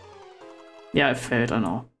 Yeah, I failed, I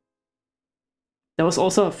know. There was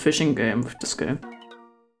also a fishing game with this game.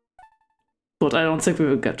 But I don't think we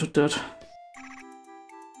will get to that.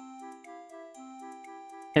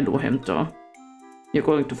 Hello, Hampter. You're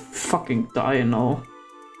going to fucking die now.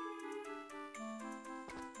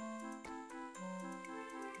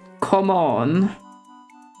 Come on.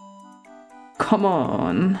 Come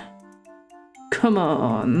on. Come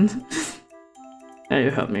on. Yeah,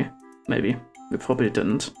 you heard me. Maybe. You probably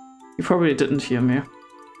didn't. You probably didn't hear me.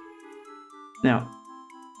 Yeah.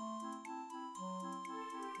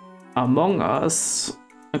 Among Us.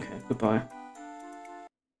 Okay, goodbye.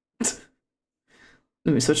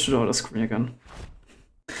 Let me switch to the other screen again.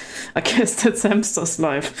 I guess that's Hamster's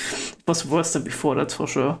life. It was worse than before, that's for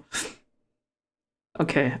sure.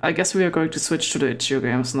 Okay, I guess we are going to switch to the itch.io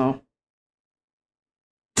games now.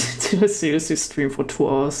 Did I seriously stream for 2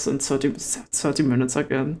 hours and 30 minutes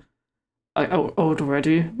again?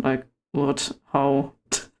 Already? Like, what? How?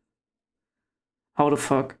 How the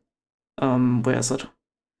fuck? Where is it?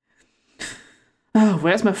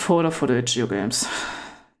 Where's my folder for the itch.io games?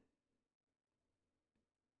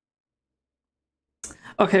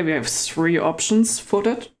 Okay, we have 3 options for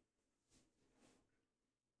that.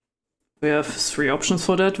 We have 3 options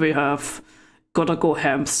for that. We have Gotta Go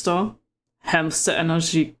Hamster, Hamster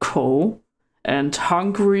Energy Co, and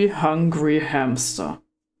Hungry Hamster.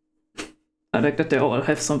 I like that they all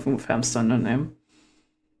have something with hamster in their name.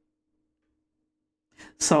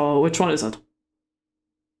 So, which one is it?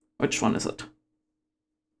 Which one is it?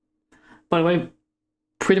 By the way,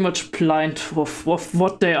 pretty much blind with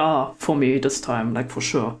what they are for me this time, like for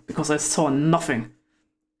sure, because I saw nothing.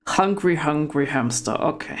 Hungry Hamster.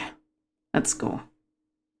 Okay, let's go.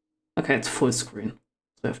 Okay, it's full screen.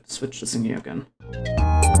 So I have to switch this in here again.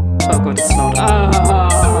 Oh god, it's loud. Ah!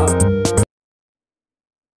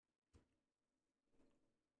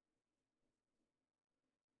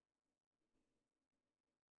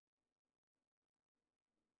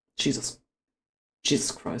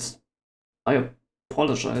 Jesus Christ. I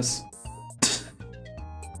apologize.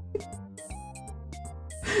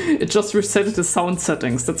 It just resetted the sound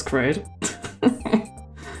settings, that's great.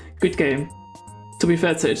 Good game. To be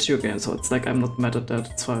fair, it's a HU game, so it's like I'm not mad at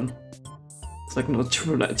that, it's fine. It's like not a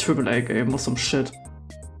AAA game or some shit.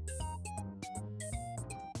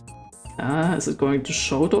 Ah, is it going to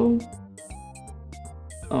show though?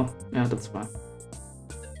 Oh, yeah, that's fine.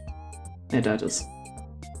 Yeah, that is.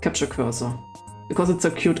 Capture cursor. Because it's a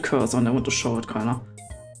cute cursor and I want to show it kinda.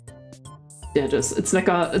 Yeah, it is. It's like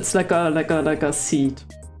a seed.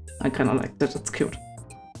 I kinda like that, it's cute.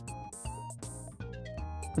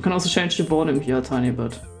 You can also change the volume here a tiny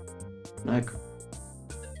bit. Like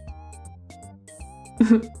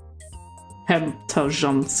Hampter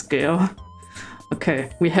jump scare. Okay,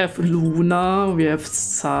 we have Luna, we have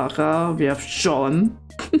Sarah, we have John.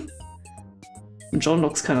 John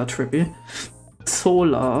looks kinda trippy.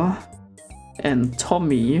 Solar and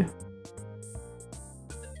Tommy.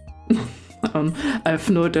 I have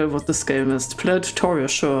no idea what this game is. Play a tutorial,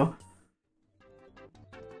 sure.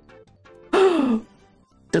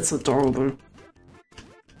 That's adorable.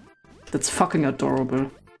 That's fucking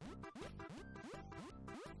adorable.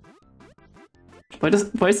 Why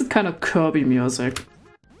is it kind of Kirby music?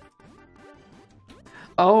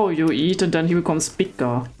 Oh, you eat and then he becomes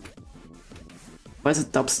bigger. Why is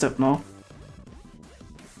it dubstep now?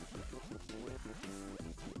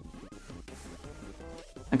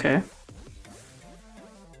 Okay.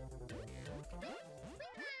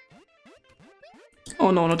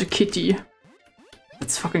 Oh no, not a kitty.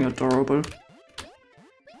 That's fucking adorable.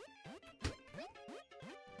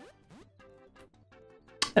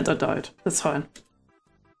 And I died. That's fine.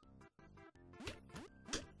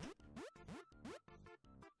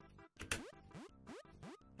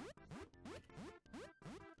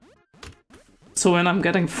 So when I'm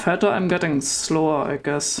getting fatter, I'm getting slower, I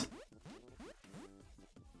guess.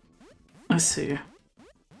 I see.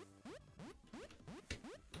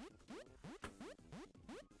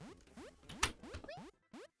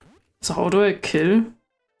 So how do I kill?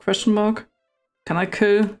 Question mark? Can I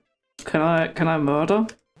kill? Can I murder?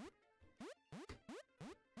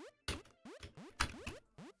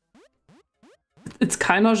 It's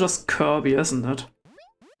kinda just Kirby, isn't it?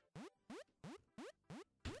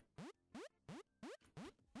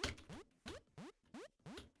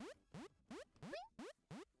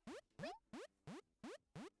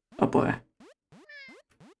 Oh boy.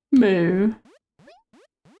 Moo.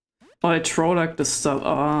 Oh, I throw like this stuff.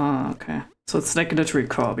 Ah, okay. So it's like literally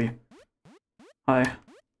Kirby. Hi.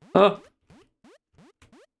 Oh!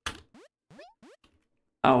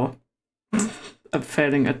 Ow. I'm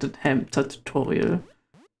failing at the Hampter tutorial.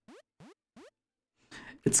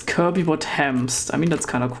 It's Kirby what hamst. I mean, that's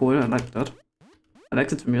kind of cool. I like that. I like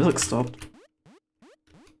that the music stopped.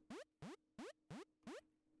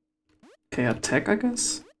 Okay, attack, I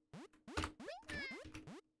guess?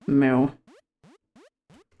 Meow.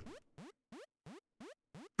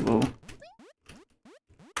 Whoa.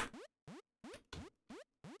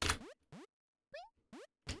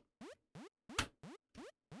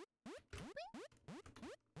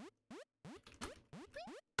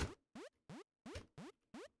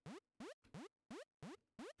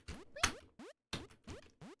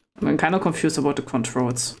 I'm kind of confused about the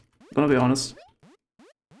controls. I'm gonna be honest.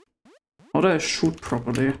 How do I shoot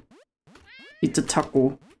properly? Eat the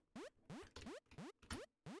taco.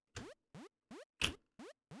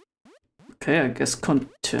 Okay, I guess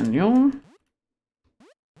continue.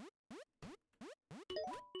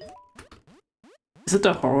 Is it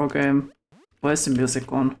a horror game? Why is the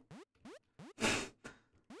music on?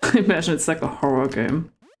 I imagine it's like a horror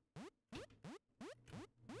game.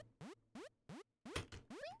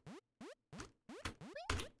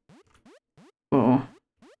 Oh.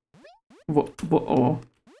 Oh.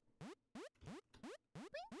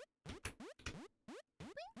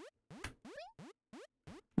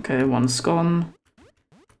 Okay, one's gone.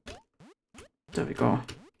 There we go.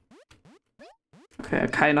 Okay, I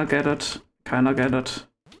kinda get it. Kinda get it.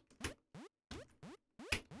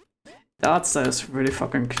 The art style is really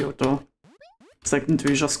fucking cute though. It's like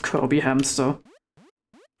literally just Kirby hamster.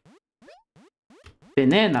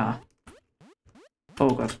 Banana. Oh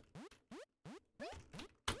god.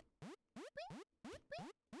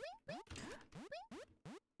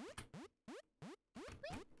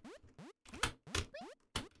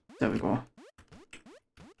 There we go.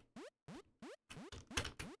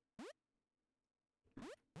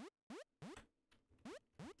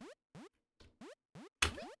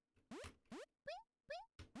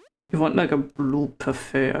 You want like a blue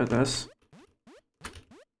parfait, I guess.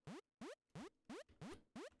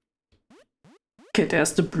 Okay,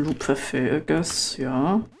 there's the blue parfait, I guess,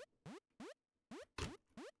 yeah.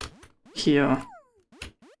 Here.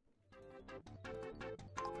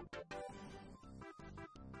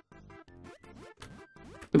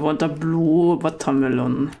 We want a blue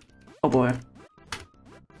watermelon. Oh boy.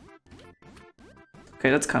 Okay,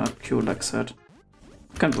 that's kind of cute, like I said.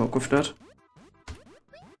 Can work with that.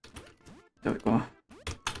 There we go.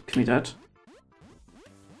 Give me that.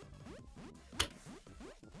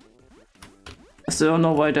 I still don't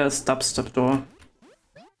know why there's dubstep though.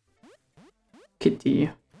 Kitty.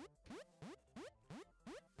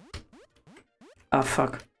 Ah,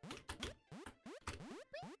 fuck.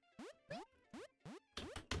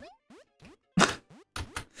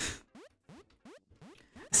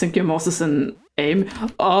 I think your mouse is in aim.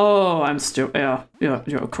 Oh, I'm still. Yeah,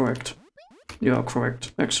 you're correct. You are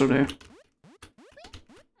correct, actually.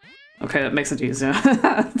 Okay, that makes it easier.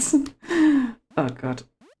 Oh god.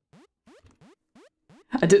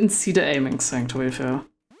 I didn't see the aiming thing, to be fair.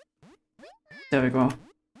 There we go.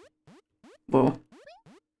 Whoa.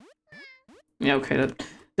 Yeah, okay,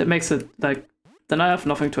 that makes it like. Then I have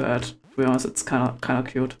nothing to add. To be honest, it's kind of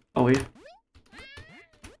cute. Oh yeah.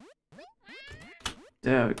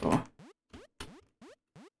 There we go.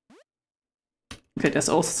 Okay, there's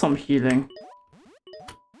also some healing.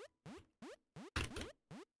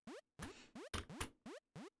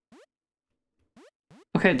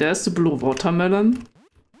 Okay, there's the blue watermelon.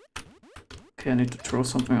 Okay, I need to throw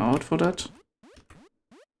something out for that.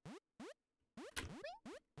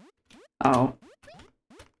 Ow.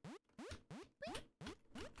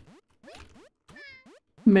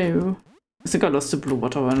 Mew. I think I lost the blue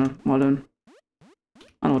watermelon.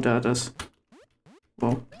 Oh no, there it is.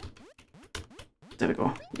 Whoa. There we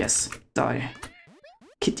go. Yes. Die.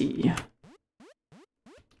 Kitty.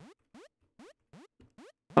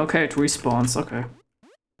 Okay, it respawns. Okay.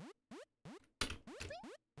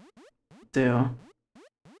 There.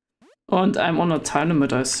 And I'm on a time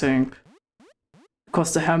limit, I think.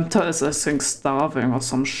 Because the Hampter is, I think, starving or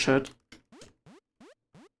some shit.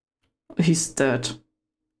 He's dead.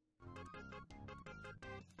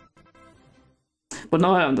 But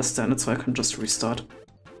now I understand it, so I can just restart.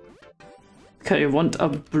 Okay, I want a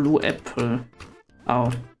blue apple.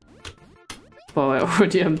 Ow. Wow, I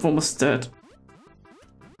already am almost dead.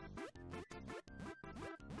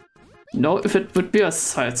 You know, if it would be a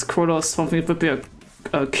side-scroller or something, it would be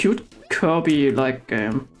a cute Kirby-like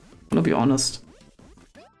game. I'm gonna be honest.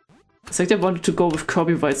 I think they wanted to go with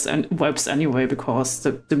Kirby vibes anyway, because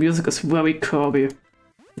the music is very Kirby.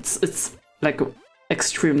 It's like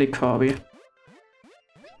extremely Kirby.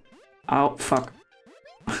 Ow, fuck.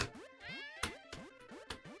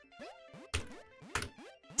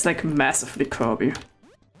 It's like massively Kirby.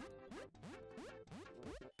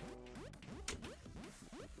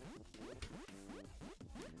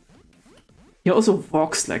 He also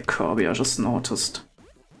walks like Kirby, I just noticed.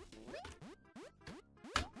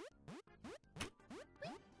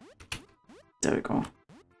 There we go.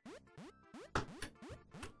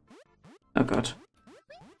 Oh god.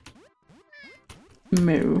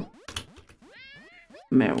 Mew.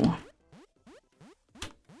 Mew.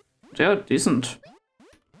 They're decent.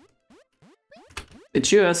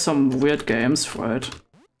 VGen has some weird games, right?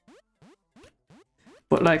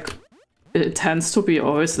 But like, it tends to be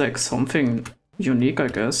always like something unique, I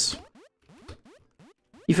guess.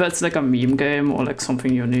 Either it's like a meme game or like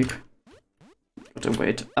something unique. But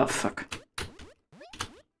wait, oh fuck.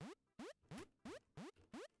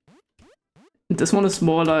 This one is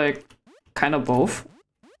more like kind of both,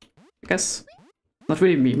 I guess. Not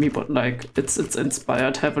really memey, but like it's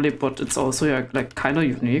inspired heavily, but it's also yeah, like kind of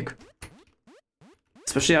unique.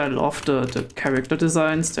 Especially I love the character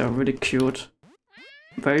designs, they're really cute.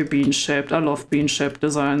 Very bean-shaped, I love bean-shaped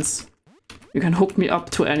designs. You can hook me up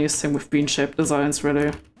to anything with bean-shaped designs,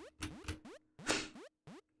 really.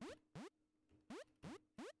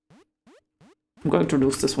 I'm going to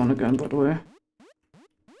lose this one again, by the way.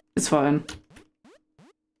 It's fine.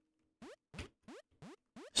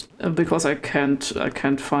 Because I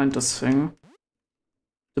can't find this thing.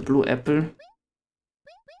 The blue apple.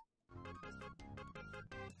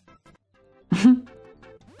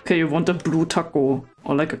 Okay, you want a blue taco.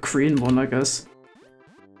 Or like a green one, I guess.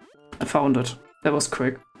 I found it. That was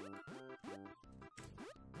quick.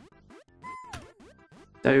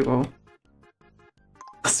 There you go.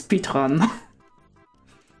 Speedrun.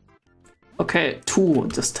 Okay, 2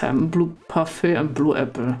 this time. Blue parfait and blue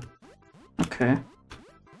apple. Okay.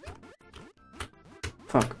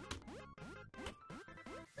 Fuck.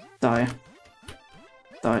 Die.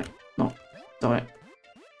 Die. No. Die.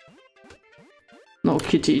 No,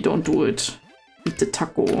 kitty, don't do it. Eat the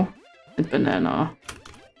taco and banana.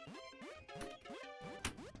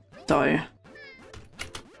 Die.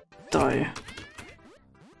 Die.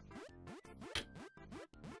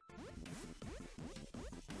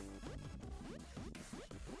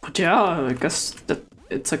 But yeah, I guess that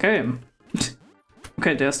it's a game.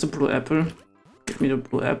 Okay, there's the blue apple. Give me the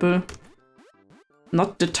blue apple.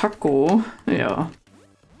 Not the taco. Yeah.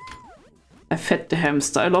 I fed the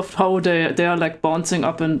hamster. I love how they are like bouncing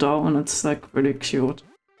up and down. It's like really cute.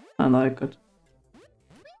 I like it.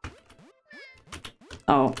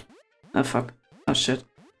 Oh. Oh fuck. Oh shit.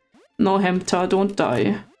 No, Hampter, don't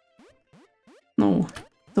die. No,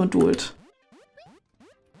 don't do it.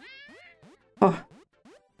 Oh.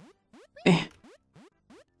 Eh.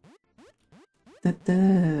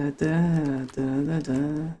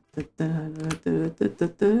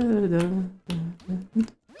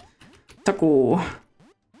 Taco.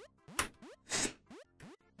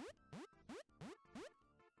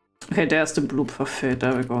 Okay, there's the blue parfait.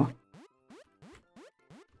 There we go.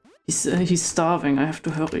 He's starving. I have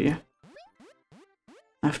to hurry.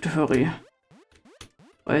 I have to hurry.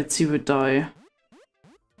 Or else he will die.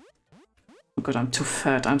 Oh god, I'm too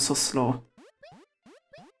fat. I'm so slow.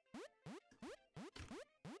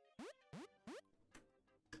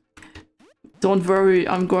 Don't worry,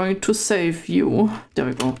 I'm going to save you. There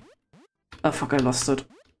we go. Oh fuck, I lost it.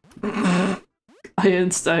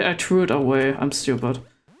 I threw it away. I'm stupid.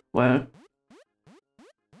 Well.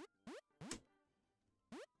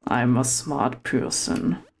 I'm a smart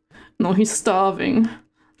person. No, he's starving.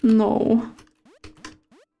 No.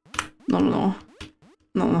 No, no.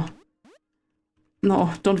 No, no.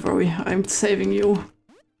 No, don't worry. I'm saving you.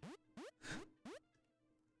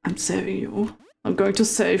 I'm saving you. I'm going to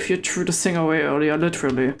save you. Threw the thing away earlier,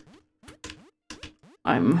 literally.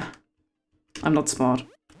 I'm not smart.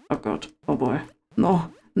 Oh god. Oh boy.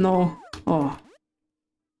 No. No. Oh.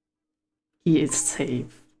 He is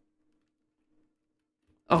safe.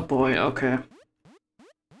 Oh boy, okay.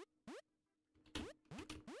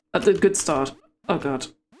 That's a good start. Oh god.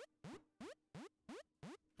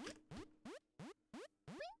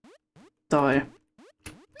 Die.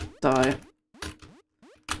 Die.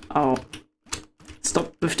 Ow.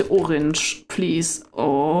 Stop with the orange, please.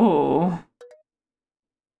 Oh.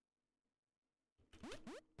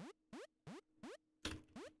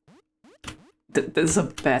 This is a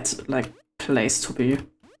bad, like, place to be.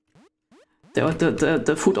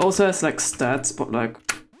 The food also has, like, stats, but, like,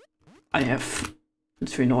 I have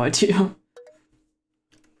literally no idea.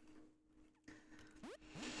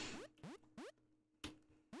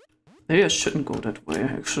 Maybe I shouldn't go that way,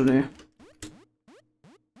 actually.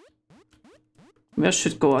 Maybe I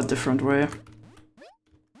should go a different way.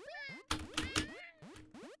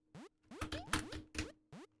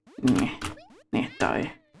 Nah,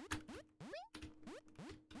 die.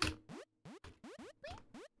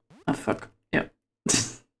 Ah, fuck. Yeah.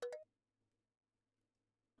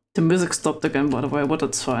 The music stopped again, by the way, but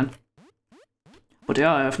that's fine. But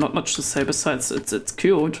yeah, I have not much to say besides it's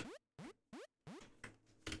cute.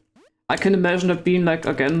 I can imagine it being like,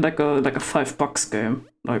 again, like a $5 game.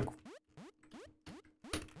 Like,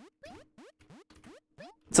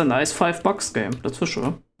 it's a nice $5 game, that's for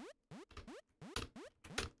sure.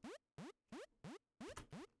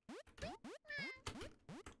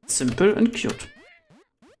 Simple and cute.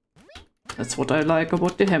 That's what I like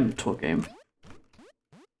about the Hampter game.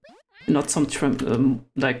 Not some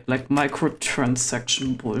like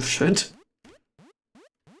microtransaction bullshit.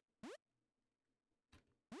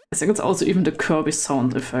 I think it's also even the Kirby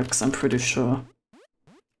sound effects, I'm pretty sure.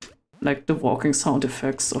 Like the walking sound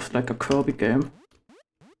effects of like a Kirby game.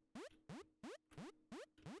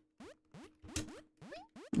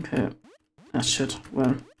 Okay. Ah shit,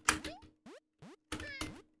 well.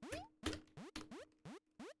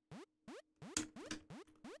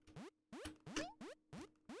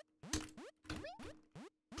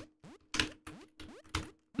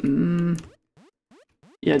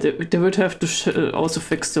 Yeah, they would have to also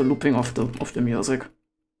fix the looping of the music.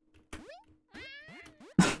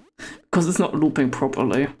 Because it's not looping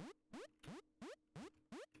properly.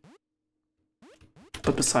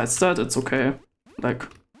 But besides that, it's okay. Like,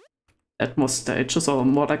 add more stages or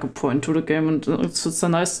more like a point to the game, and it's a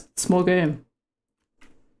nice small game.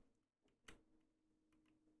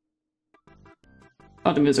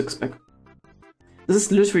 Oh, the music's back. This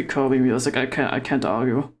is literally Kirby music, I can't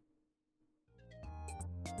argue.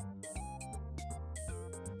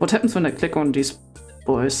 What happens when I click on these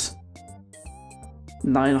boys?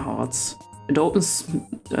 9 hearts. It opens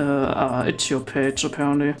itch.io page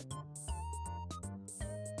apparently.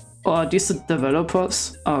 Oh, are these the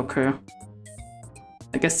developers? Oh, okay.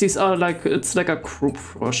 I guess these are like, it's like a group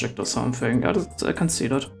project or something. Yeah, I can see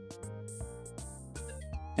that.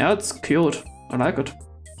 Yeah, it's cute. I like it.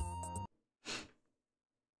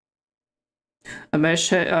 I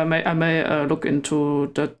may look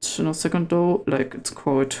into that in a second though. Like, it's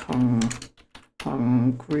called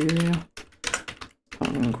Hungry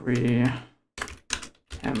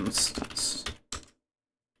Hamsters.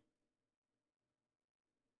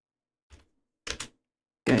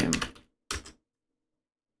 Game.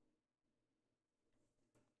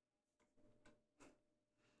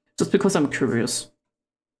 Just because I'm curious.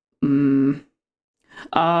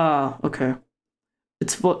 Ah, okay.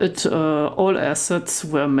 All assets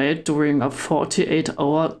were made during a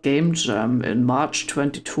 48-hour game jam in March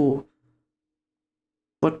 22.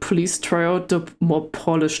 But please try out the more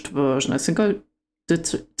polished version. I think I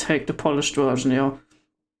did take the polished version, yeah.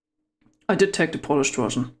 I did take the polished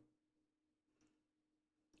version.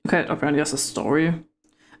 Okay, apparently there's a story.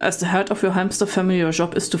 As the head of your hamster family, your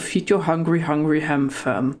job is to feed your hungry ham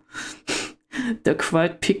fam. They're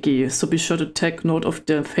quite picky, so be sure to take note of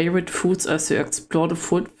their favorite foods as you explore the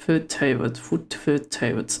food-filled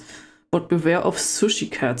tables. But beware of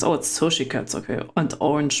sushi cats. Oh, it's sushi cats, okay. And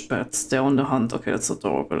orange bats. They're on the hunt. Okay, that's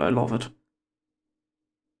adorable. I love it.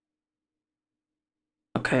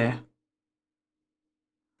 Okay.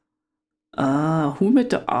 Who made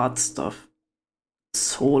the art stuff?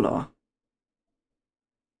 Solar.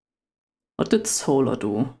 What did Solar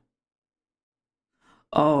do?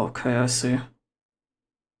 Oh, okay, I see.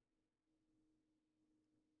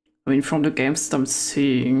 I mean, from the games that I'm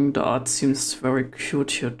seeing, the art seems very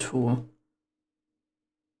cute here too.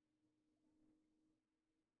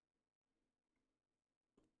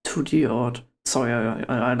 .2D art. Sorry,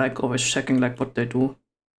 I like always checking like what they do.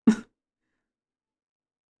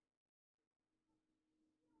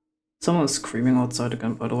 Someone's screaming outside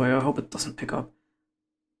again, by the way. I hope it doesn't pick up.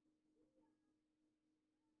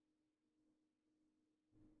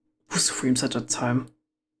 Who screams at that time?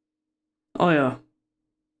 Oh yeah.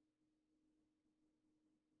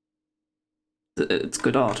 It's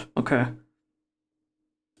good art, okay.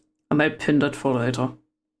 I may pin that for later.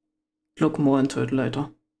 Look more into it later.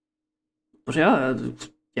 But yeah,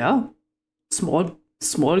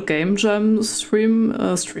 small game jam stream.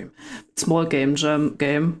 Small game jam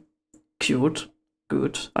game. Cute,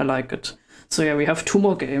 good, I like it. So yeah, we have 2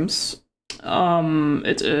 more games.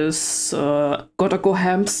 It is Gotta Go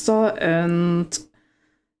Hamster and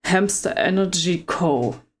Hamster Energy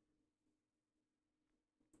Co.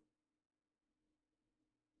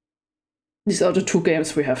 These are the 2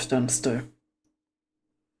 games we have done still.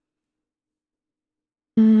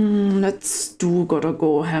 Let's do Gotta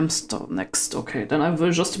Go Hamster next. Okay, then I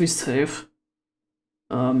will, just to be safe,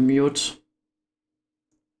 mute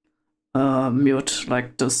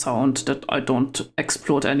like the sound that I don't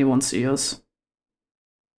explode anyone's ears.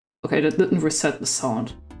 Okay, that didn't reset the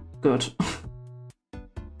sound. Good.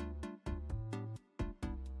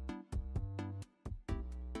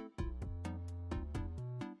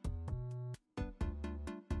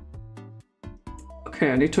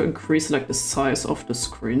 Okay, I need to increase like the size of the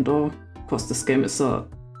screen though, because this game is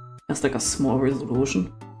has like a small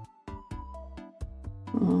resolution.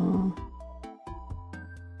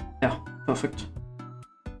 Yeah, perfect.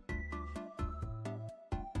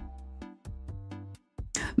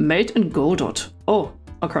 Made in Godot. Oh,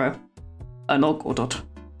 okay. I know Godot.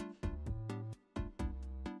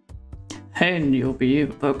 Hey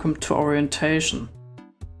newbie, welcome to orientation.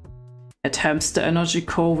 At Hamster Energy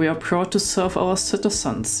Co. we are proud to serve our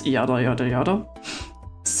citizens, yada yada yada.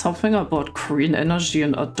 Something about green energy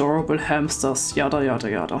and adorable hamsters, yada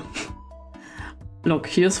yada yada. Look,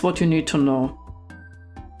 here's what you need to know.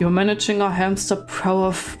 You're managing a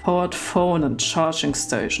hamster-powered phone and charging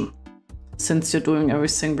station. Since you're doing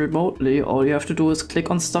everything remotely, all you have to do is click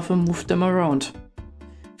on stuff and move them around.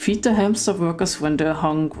 Feed the hamster workers when they're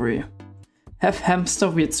hungry. Have hamster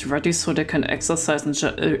wheels ready so they can exercise and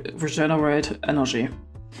regenerate energy.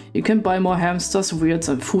 You can buy more hamsters, wheels,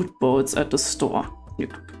 and food bowls at the store. You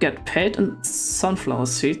get paid in sunflower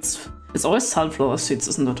seeds. It's always sunflower seeds,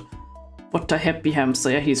 isn't it? What the happy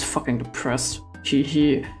hamster? Yeah, he's fucking depressed.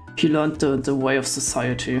 He learned the way of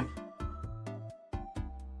society.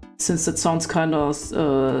 Since it sounds kind of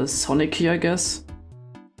Sonic-y, I guess.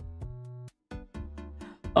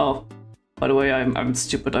 Oh, by the way, I'm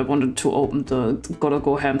stupid. I wanted to open the Gotta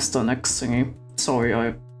Go Hamster next thingy.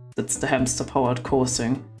 Sorry, that's the hamster-powered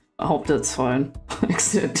coursing. I hope that's fine.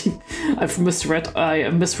 Accidentally, I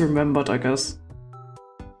misremembered, I guess.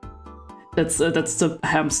 That's the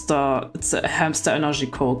hamster. It's a hamster energy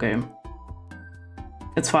core game.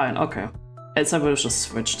 It's fine. Okay. Else I would have just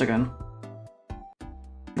switched again.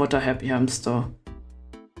 What a happy hamster.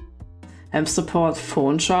 Hamster-powered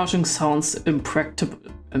phone charging sounds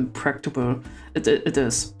impractical. It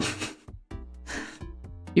is.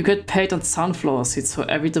 You get paid on sunflower seeds for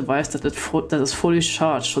every device that is fully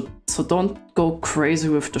charged, so don't go crazy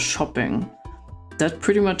with the shopping. That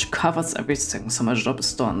pretty much covers everything, so my job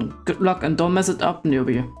is done. Good luck and don't mess it up,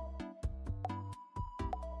 newbie.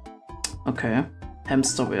 Okay,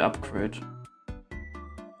 hamster will upgrade.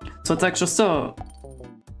 So it's like just a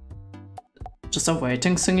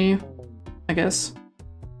waiting thingy, I guess.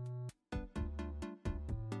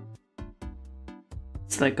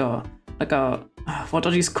 It's like a what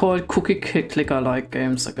are these called? Cookie clicker like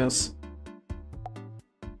games, I guess.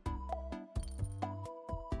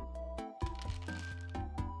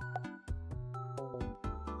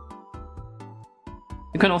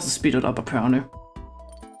 You can also speed it up apparently.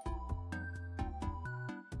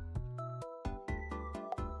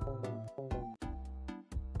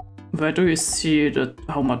 Where do you see that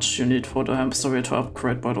how much you need for the hamster wheel to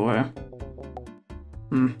upgrade, by the way?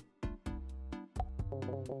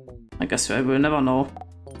 I guess I will never know.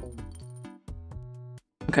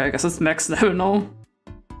 Okay, I guess it's max level now.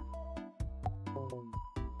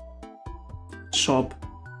 Shop.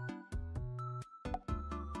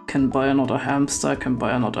 Can buy another hamster, can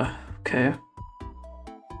buy another... Okay.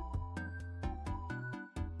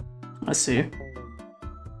 I see.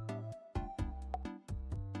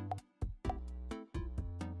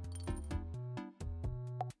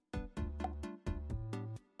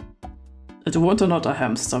 I do want another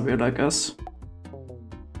hamster wheel, I guess.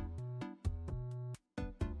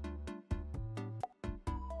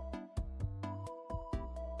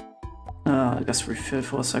 I guess refill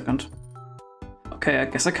for a second. Okay, I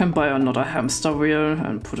guess I can buy another hamster wheel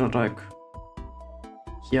and put it like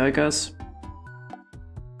here, I guess.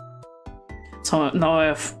 So now I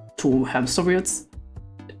have 2 hamster wheels.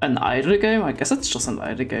 An idle game? I guess it's just an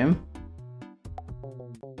idle game.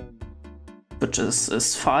 Which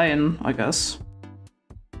is fine, I guess.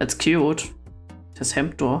 It's cute. It has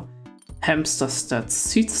Hampter. Hamster stats.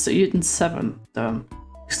 Seeds eaten 7. Damn.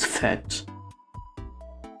 He's fat.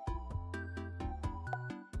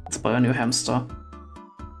 Let's buy a new hamster.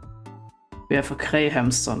 We have a grey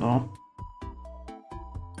hamster now.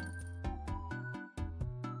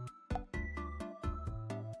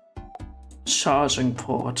 Charging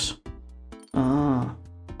port. Ah.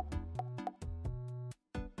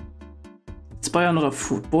 Let's buy another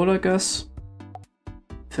food bowl, I guess.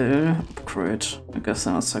 Fill, upgrade. I guess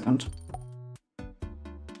in a second.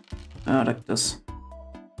 Like this.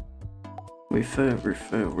 Refill,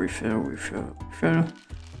 refill, refill, refill, refill.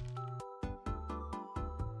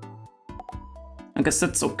 I guess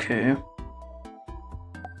that's okay.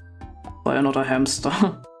 Buy another hamster.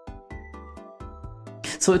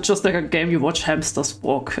 So it's just like a game you watch hamsters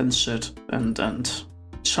walk and shit and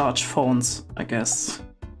charge phones, I guess.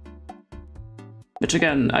 Which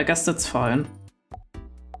again, I guess that's fine.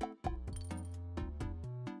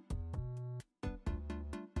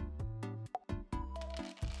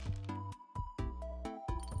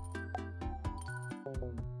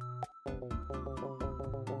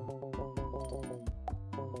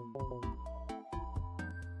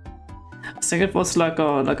 I think it was like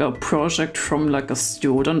a project from like a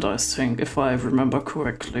student, I think, if I remember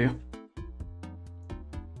correctly.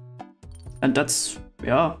 And that's,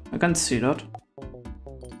 yeah, I can see that.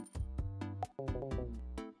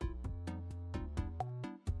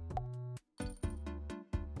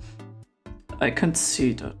 I can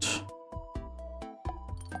see that.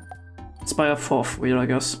 Let's buy a 4th wheel, I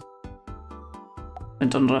guess.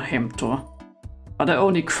 And another Hampter. Are there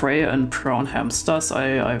only grey and brown hamsters?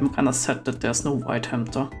 I'm kinda sad that there's no white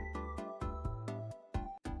Hampter.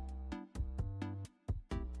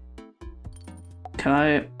 Can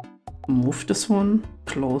I move this one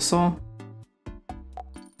closer?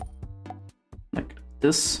 Like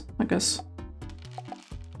this, I guess.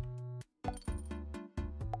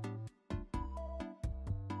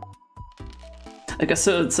 I guess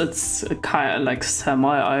it's kind of like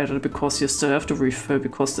semi-idle because you still have to refill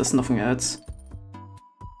because there's nothing else.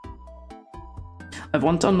 I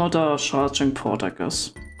want another charging port, I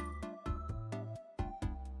guess.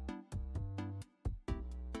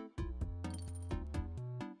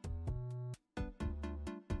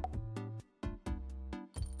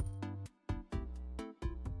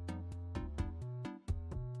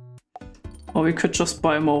 Or we could just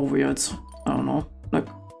buy more wheels. I don't know. Like,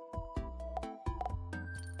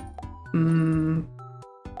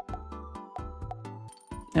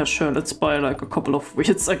 yeah, sure. Let's buy like a couple of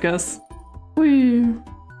wheels, I guess. Whee!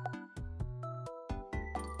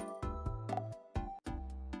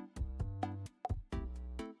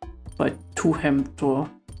 Buy 2 Hampter.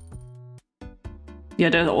 Yeah,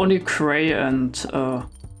 they're only gray and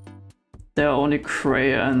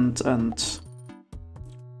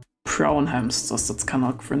brown hamsters. That's kind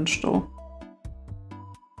of cringe though.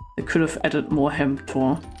 They could have added more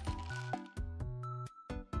Hampter.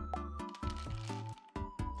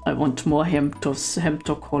 I want more Hampter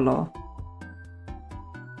color.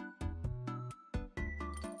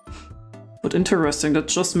 But interesting,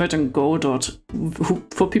 that's just made in Godot.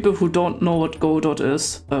 For people who don't know what Godot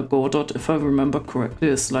is, Godot, if I remember correctly,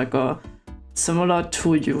 is like a similar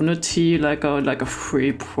to Unity, like a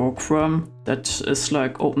free program that is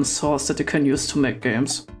like open source that you can use to make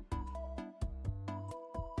games.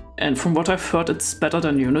 And from what I've heard, it's better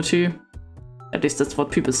than Unity. At least that's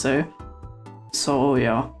what people say. So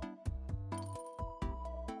yeah.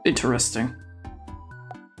 Interesting.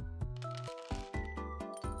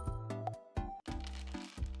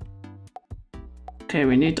 Okay,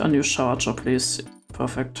 we need a new charger, please.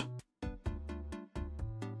 Perfect.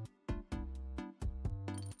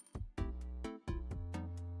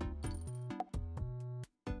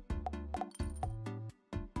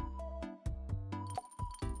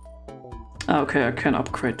 Okay, I can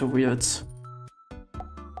upgrade the wheels.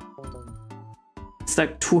 It's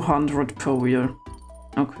like 200 per wheel.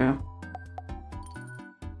 Okay.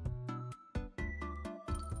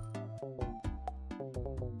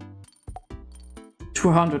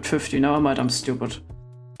 $250, never mind, I'm stupid.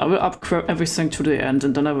 I will upgrade everything to the end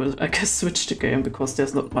and then I guess switch the game because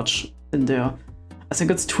there's not much in there. I think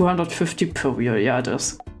it's 250 per wheel, yeah it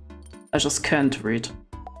is. I just can't read.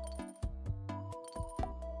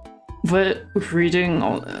 Well, reading,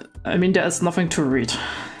 I mean there is nothing to read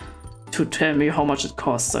to tell me how much it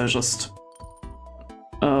costs. I just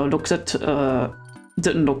looked at,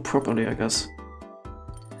 didn't look properly, I guess.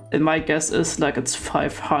 And my guess is like it's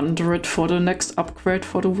 500 for the next upgrade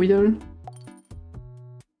for the wheel.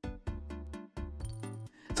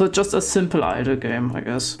 So it's just a simple idle game, I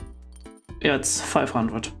guess. Yeah, it's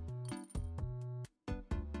 500.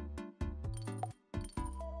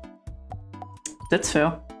 That's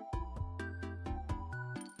fair.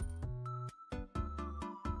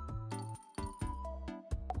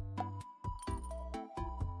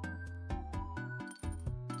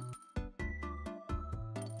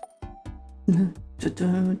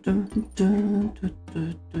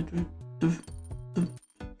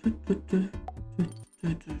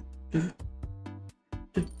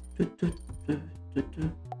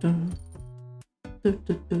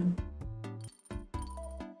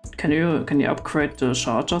 Can you upgrade the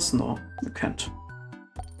chargers? No, you can't.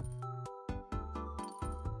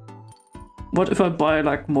 What if I buy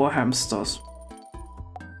like more hamsters?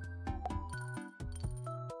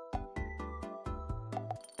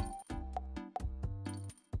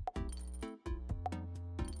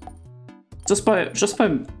 Just buy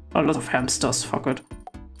a lot of hamsters, fuck it.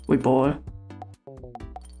 We ball.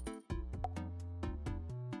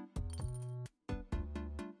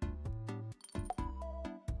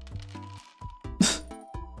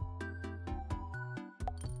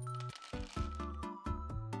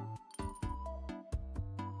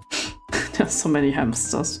 There's so many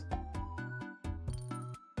hamsters.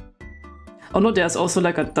 Oh no, there's also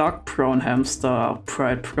like a dark brown hamster, a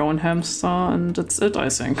bright brown hamster, and that's it, I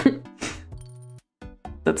think.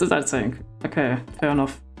 That's it, I think. Okay, fair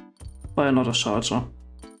enough. Buy another charger.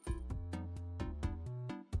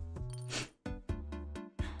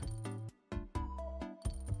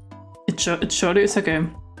 It surely is a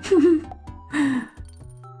game.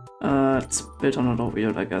 Let's build another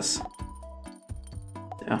wheel, I guess.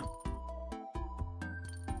 Yeah.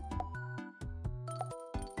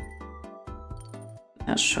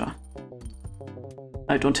 Yeah, sure.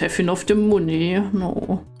 I don't have enough the money,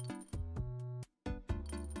 no.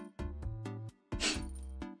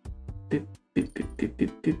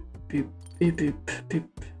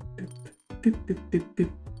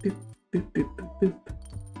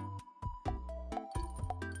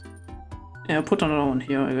 Yeah, put another one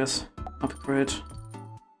here, I guess. Upgrade.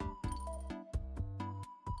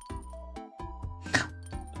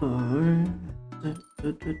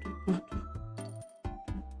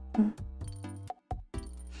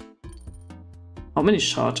 How many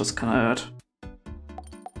charges can I add?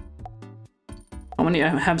 How many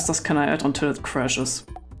hamsters can I add until it crashes?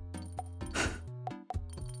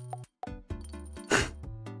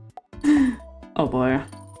 Oh boy.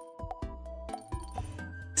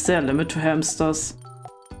 Is there a limit to hamsters?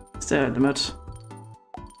 Is there a limit?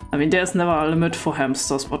 I mean, there's never a limit for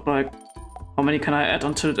hamsters, but like, how many can I add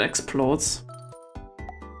until it explodes?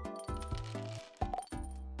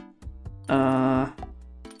 There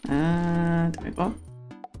we go.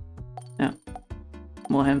 Yeah.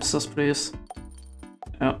 More hamsters, please.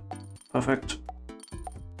 Yeah. Perfect.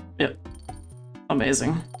 Yeah.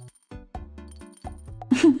 Amazing.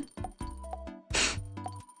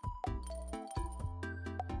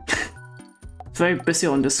 Very busy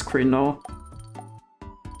on this screen now.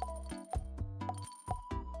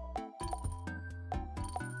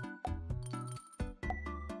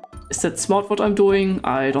 Is that smart what I'm doing?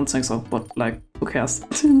 I don't think so, but like, who cares?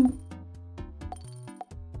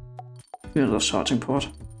 Another charging port.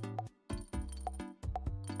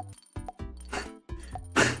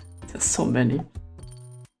 There's so many.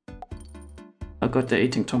 Oh god, they're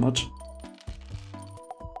eating too much.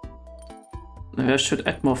 Maybe I should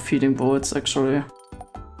add more feeding bowls actually.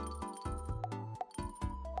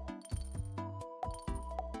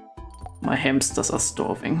 My hamsters are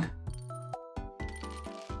starving.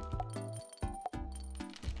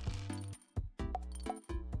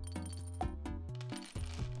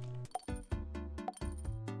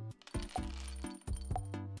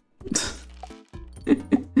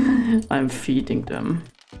 I'm feeding them.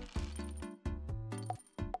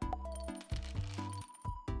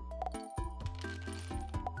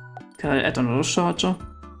 Can I add another charger?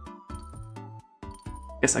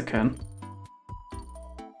 Yes, I can.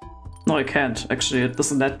 No, I can't. Actually, it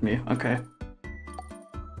doesn't let me. Okay.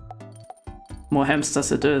 More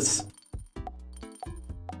hamsters it is.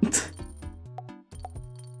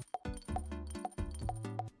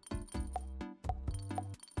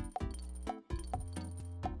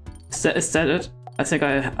 Is that it? I think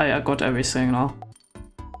I got everything now.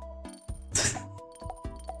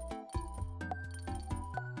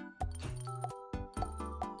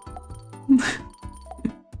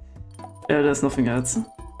 Yeah, there's nothing else.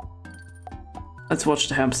 Let's watch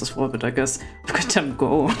the hamsters for a bit, I guess. Look at them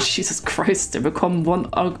go. Jesus Christ, they become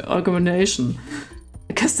one organization.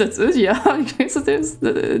 I guess that's it, yeah. I guess it is.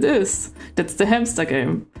 It is. That's the hamster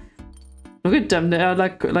game. Look at them, they are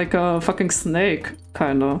like a fucking snake,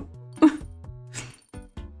 kinda.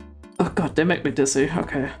 Oh god, they make me dizzy.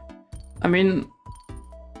 Okay. I mean,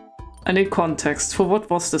 I need context. For what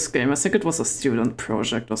was this game? I think it was a student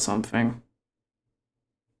project or something.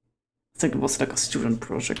 I think it was like a student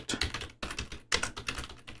project.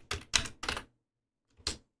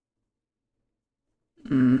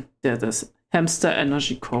 There it is. Hamster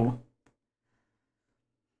Energy Co.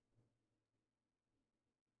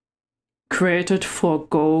 Created for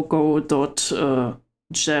go.gem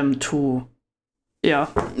 2.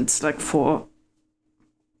 Yeah, it's like for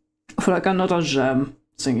like another gem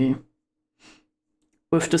thingy.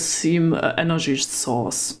 With the theme energy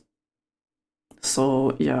source.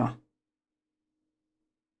 So yeah.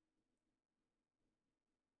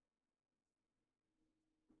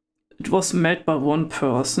 It was made by one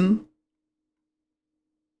person.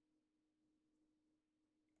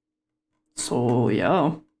 So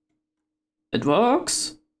yeah. It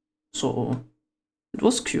works. So it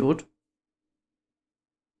was cute.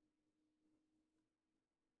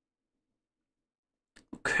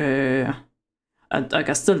 Okay. And I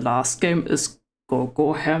guess the last game is Gotta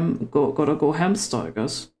Go Hamster, I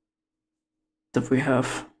guess. That we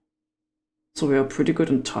have. So we are pretty good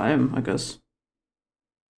in time, I guess.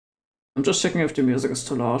 I'm just checking if the music is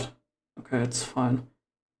too loud. Okay, it's fine.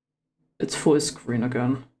 It's full screen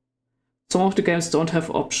again. Some of the games don't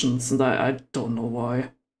have options, and I don't know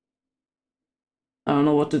why. I don't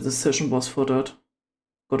know what the decision was for that.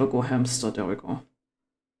 Gotta Go Hamster, there we go.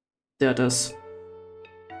 There it is.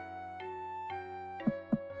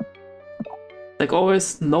 Like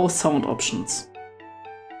always, no sound options.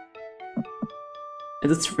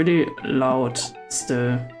 And it's really loud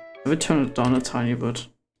still. I will turn it down a tiny bit.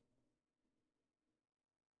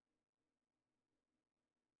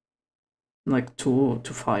 Like 2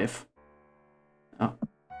 to 5. Yeah.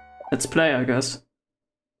 Let's play, I guess.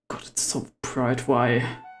 God, it's so bright. Why?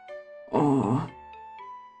 Oh.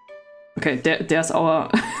 Okay, there's our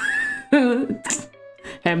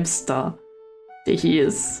hamster. There he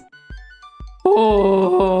is.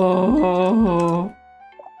 Oh.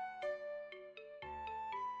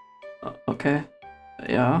 Okay.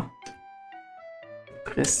 Ja.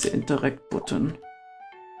 Press the interact button.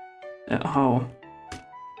 How?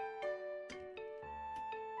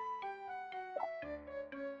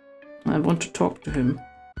 I want to talk to him.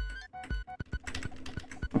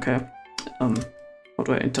 Okay. How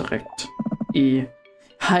do I interact? E.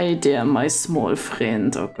 Hi there, my small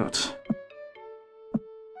friend. Oh god.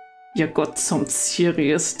 You got some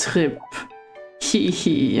serious trip. Hee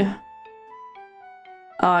hee.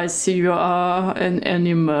 I see you are an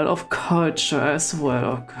animal of culture as well.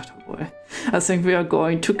 Oh god, oh boy. I think we are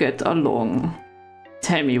going to get along.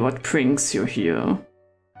 Tell me what brings you here.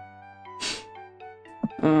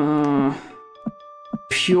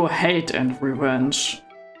 Pure hate and revenge.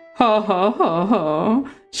 Ha ha ha ha.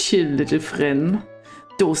 Chill, little friend.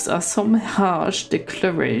 Those are some harsh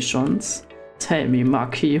declarations. Tell me,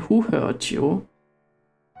 Maki, who hurt you?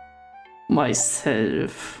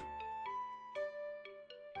 Myself.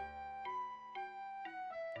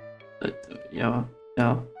 Yeah.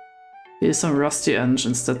 Here's some rusty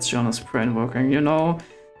engines, that's Jonas' brain working. You know,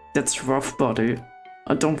 that's rough, buddy.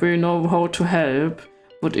 I don't really know how to help,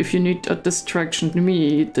 but if you need a distraction,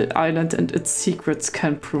 me, the island and its secrets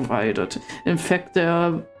can provide it. In fact,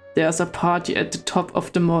 there's a party at the top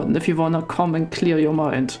of the mountain if you wanna come and clear your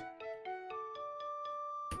mind.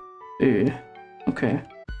 Okay.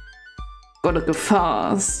 Gotta go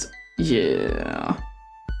fast. Yeah.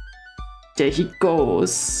 There he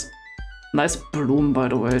goes. Nice bloom, by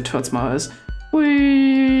the way, it hurts my eyes.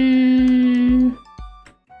 Whee!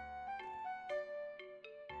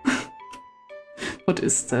 What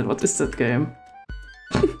is that? What is that game?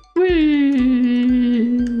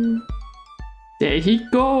 Whee! There he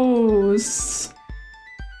goes!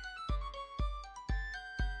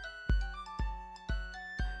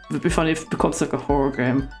 It would be funny if it becomes like a horror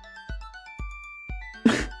game.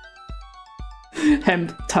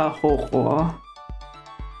 Hampter horror.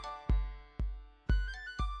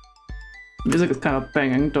 Music is kind of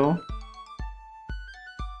banging though.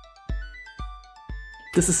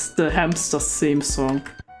 This is the Hamsters theme song.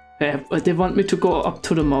 They want me to go up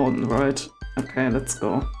to the mountain, right? Okay, let's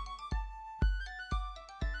go.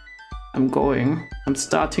 I'm going. I'm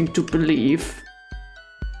starting to believe.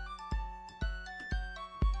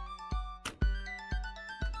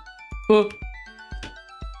 Oh.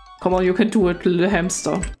 Come on, you can do it, little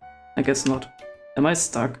hamster. I guess not. Am I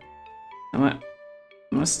stuck? Am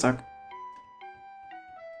I stuck?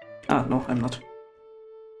 Ah, no, I'm not.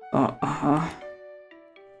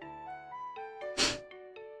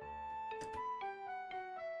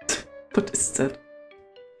 What is that?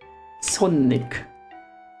 Sonic.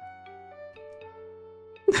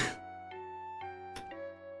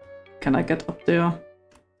 Can I get up there?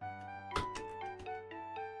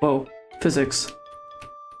 Whoa, physics.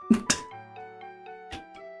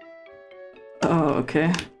 Oh,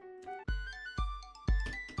 okay.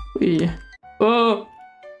 Oh!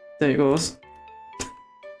 There he goes.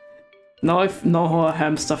 Now I know how a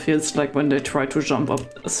hamster feels like when they try to jump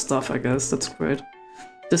up stuff, I guess. That's great.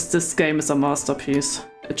 This game is a masterpiece.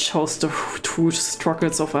 It shows the true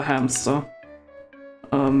struggles of a hamster.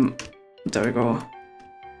 There we go.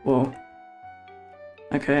 Whoa.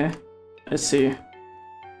 Okay. I see.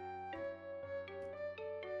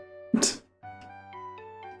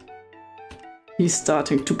 He's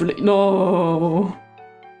starting to believe. No!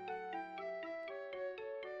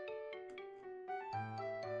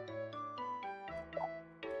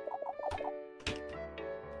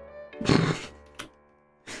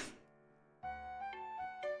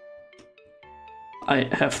 I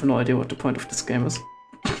have no idea what the point of this game is.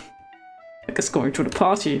 I guess going to the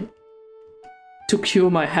party to cure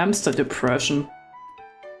my hamster depression.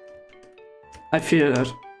 I feel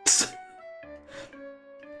that.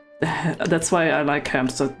 That's why I like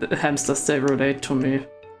hamsters. Hamsters, they relate to me.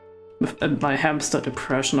 And my hamster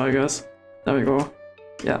depression, I guess. There we go.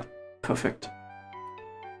 Yeah, perfect.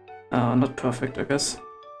 Not perfect, I guess.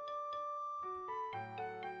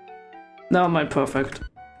 No, my perfect.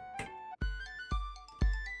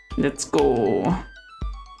 Let's go.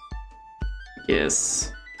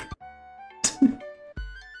 Yes.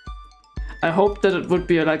 I hope that it would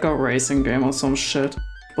be like a racing game or some shit,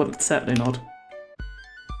 but it's sadly not.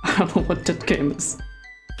 I don't know what that game is.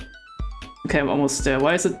 Okay, I'm almost there.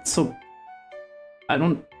 Why is it so... I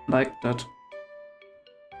don't like that.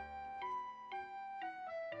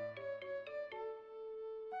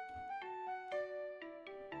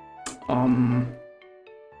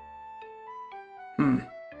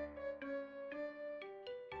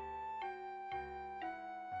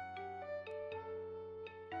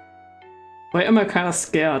 Why am I kind of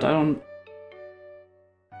scared? I don't...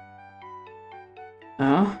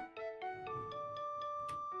 Yeah?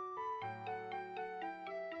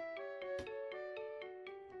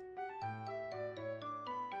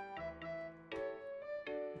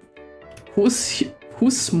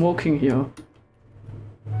 Who's smoking here?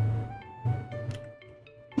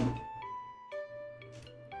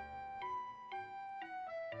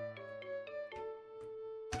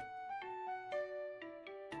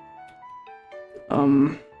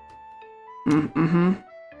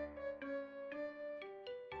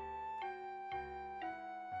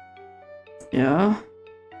 Yeah.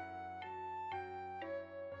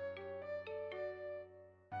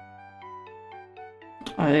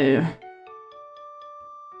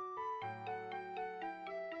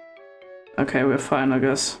 Okay, we're fine, I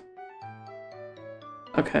guess.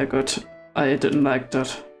 Okay, good. I didn't like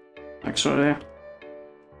that, actually.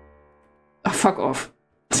 Oh, fuck off.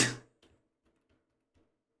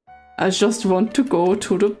 I just want to go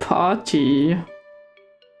to the party.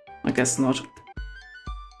 I guess not.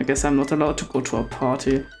 I guess I'm not allowed to go to a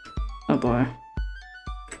party. Oh boy.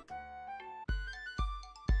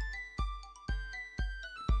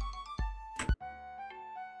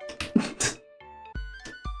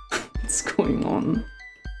 What's going on?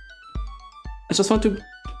 I just want to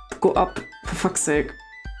go up, for fuck's sake.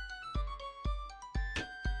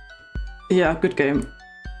 Yeah, good game.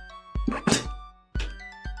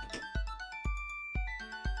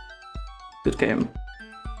 Good game.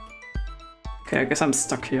 Okay, I guess I'm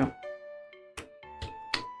stuck here.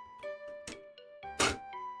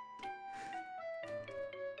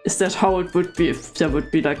 Is that how it would be if there would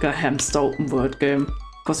be like a hamster open world game?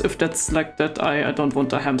 Because if that's like that, I don't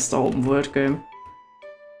want a hamster open world game.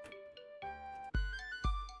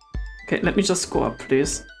 Okay, let me just go up,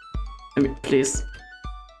 please. I mean, please.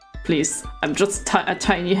 Please, I'm just a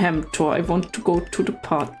tiny Hampter. I want to go to the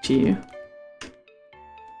party.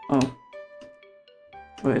 Oh.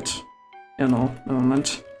 Wait. Yeah, no, never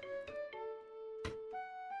mind.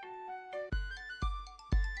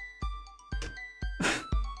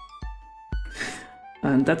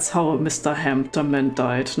 And that's how Mr. Hampter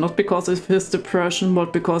died. Not because of his depression,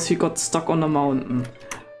 but because he got stuck on a mountain.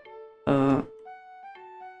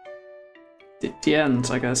 The end,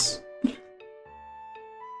 I guess.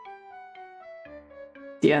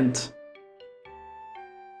 The end.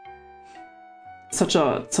 Such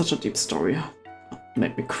a deep story.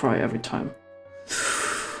 Made me cry every time.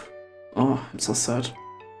 Oh, it's so sad.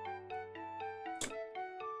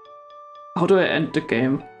 How do I end the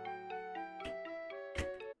game?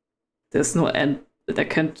 There's no end. I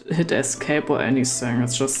can't hit escape or anything.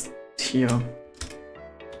 It's just here.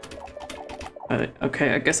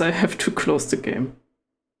 Okay, I guess I have to close the game.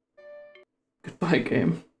 Goodbye,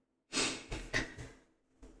 game.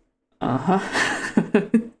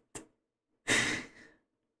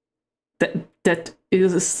 That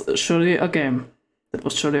is surely a game. That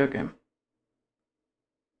was surely a game.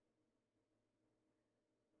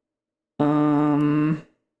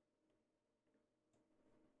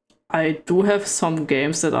 I do have some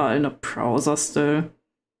games that are in a browser still.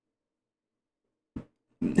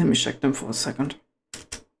 Let me check them for a second.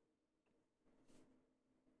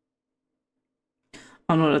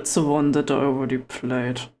 Oh no, that's the one that I already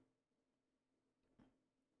played.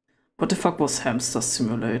 What the fuck was Hamster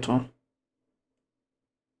Simulator?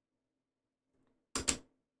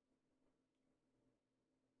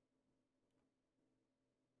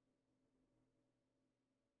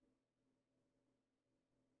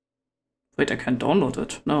 Wait, I can't download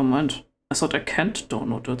it. Never mind. I thought I can't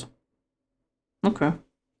download it. Okay.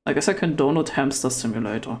 I guess I can download Hamster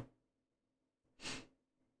Simulator.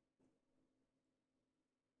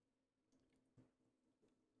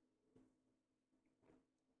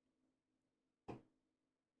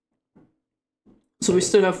 So we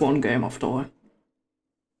still have one game after all.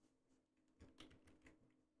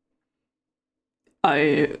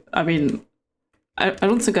 I mean, I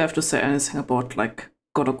don't think I have to say anything about like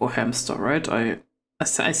Gotta Go Hamster, right? I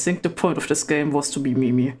think the point of this game was to be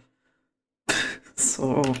Mimi.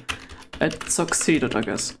 So it succeeded, I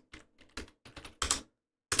guess.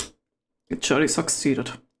 It surely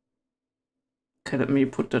succeeded. Okay, let me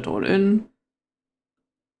put that all in.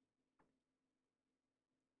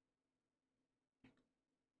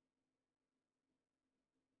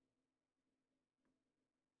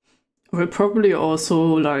 I will probably also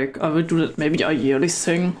like, I will do that maybe a yearly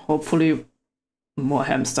thing. Hopefully more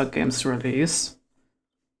hamster games release.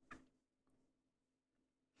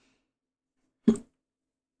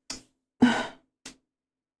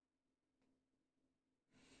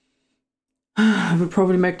 I will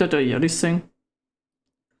probably make that a yearly thing.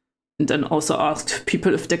 And then also asked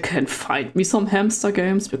people if they can find me some hamster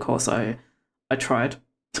games, because I tried.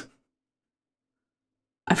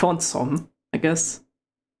 I found some, I guess.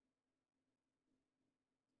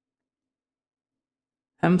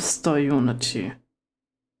 Hamster Unity.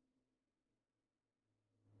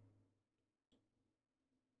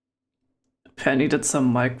 Apparently that's a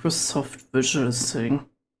Microsoft Visual thing.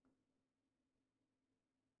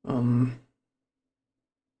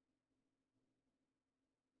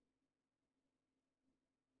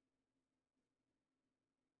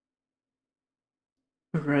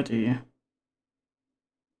 Ready.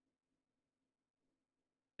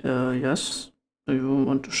 Yes. Do you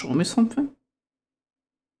want to show me something?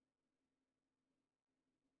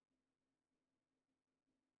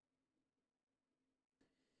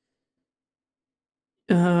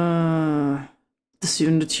 This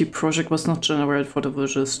Unity project was not generated for the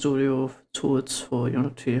Visual Studio tools for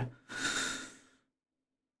Unity.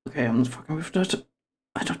 Okay, I'm not fucking with that.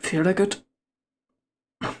 I don't feel like it.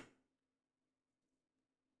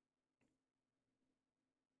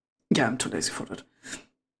 Yeah, I'm too lazy for that.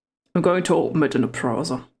 I'm going to open it in a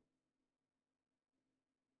browser.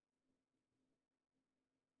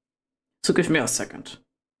 So give me a second.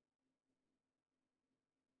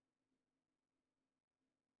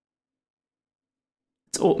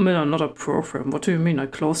 It's open in another program. What do you mean? I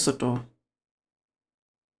closed the door.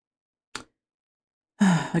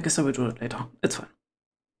 I guess I will do it later. It's fine.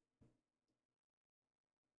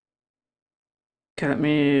 Okay, let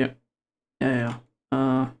me... Yeah.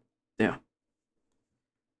 There.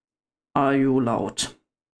 Are you loud?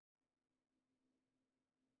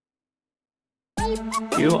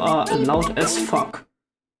 You are loud as fuck.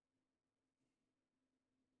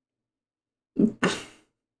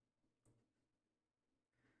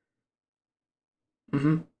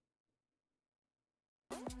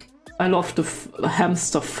 I love the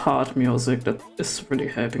hamster fart music. That is really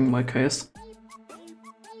helping my case.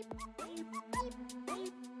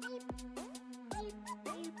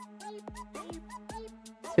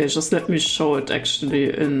 Okay, just let me show it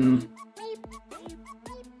actually in...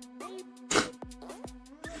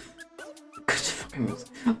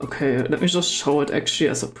 Okay, let me just show it actually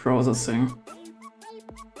as a browser thing.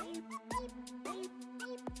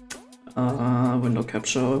 Window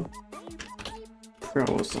capture.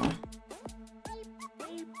 Browser.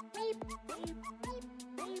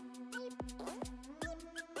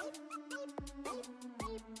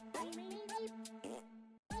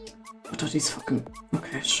 What are these fucking...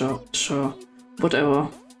 Okay, sure. Whatever.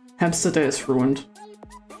 Hamster Day is ruined.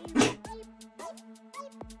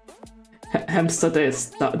 Hamster Day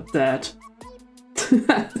is dead.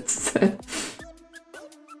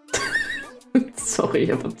 Sorry,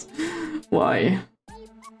 but why?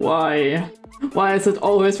 Why is it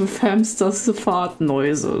always with hamsters fart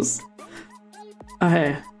noises?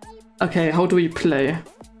 Okay, how do we play?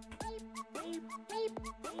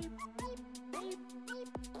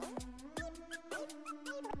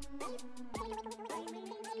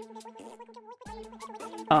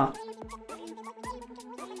 Ah.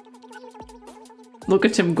 Look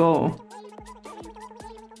at him go.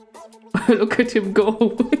 Look at him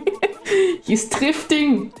go. He's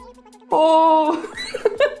drifting. Oh.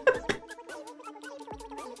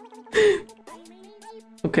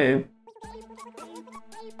 Okay.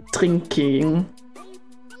 Drinking.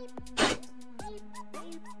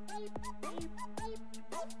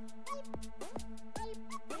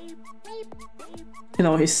 You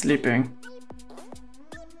know, he's sleeping.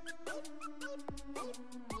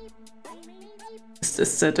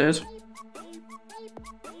 Is that it?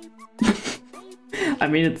 I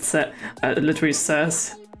mean, it literally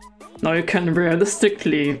says, now you can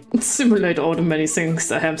realistically simulate all the many things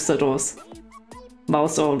a hamster does.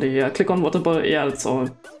 Mouse only, yeah. Click on water, yeah, that's all.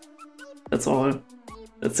 That's all.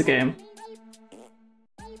 That's the game.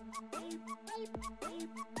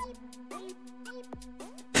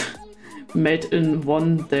 Made in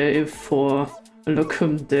one day for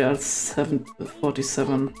Lookum there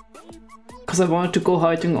 747. Because I wanted to go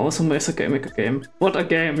hiding also make a game. What a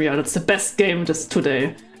game, yeah, that's the best game this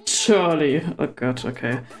today. Surely. Oh god,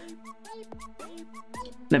 okay.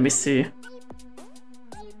 Let me see.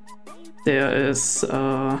 There is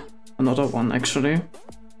another one actually.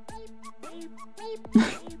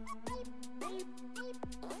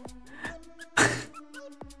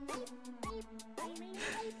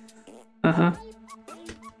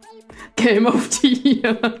 Game of the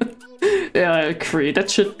year. Yeah, I agree. That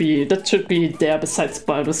should be there besides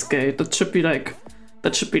Baldur's Gate. That should be like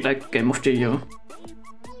Game of the Year.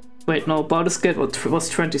 Wait, no, Baldur's Gate was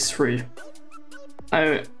 23.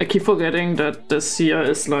 I keep forgetting that this year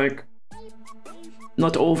is like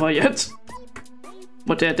not over yet.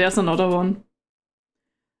 But there's another one.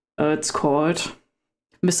 It's called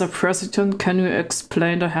Mr. President, can you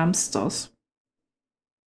explain the hamsters?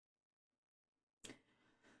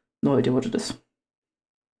 No idea what it is.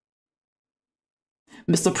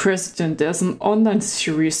 Mr. President, there's an online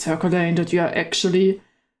series circulating that you are actually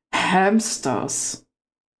hamsters.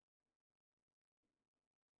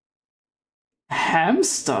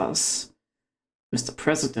 Hamsters? Mr.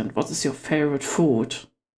 President, what is your favorite food?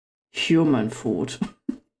 Human food.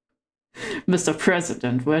 Mr.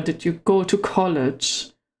 President, where did you go to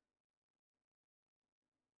college?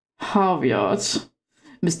 Harvard.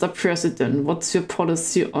 Mr. President, what's your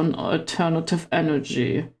policy on alternative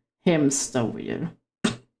energy? Hamster wheel.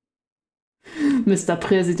 Mr.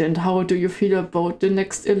 President, how do you feel about the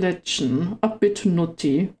next election? A bit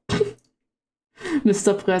nutty.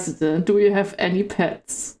 Mr. President, do you have any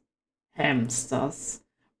pets? Hamsters.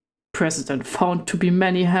 President, found to be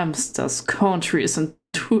many hamsters. Country is in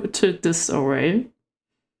total disarray.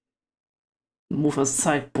 Move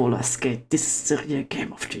aside, roller skate. This is the real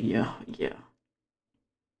game of the year. Yeah.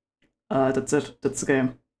 That's it. That's the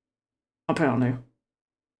game. Apparently.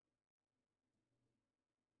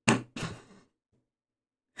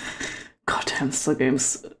 God, hamster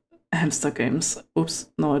games. Hamster games. Oops.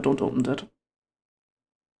 No, I don't open that.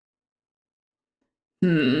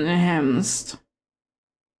 Hamst.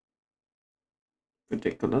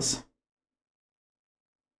 Ridiculous.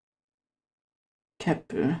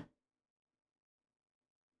 Keppel.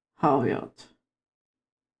 Harvard.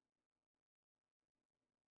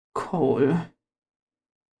 Cole.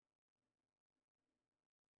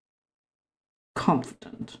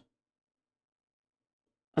 Confident.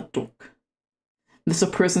 A dog.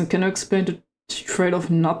 Mr. President, can you explain the trail of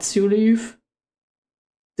nuts you leave?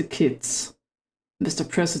 The kids. Mr.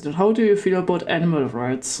 President, how do you feel about animal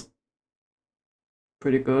rights?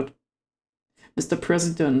 Pretty good. Mr.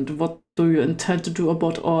 President, what do you intend to do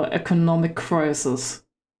about our economic crisis?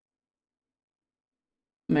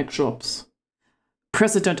 Make jobs.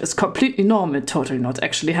 President is completely normal, totally not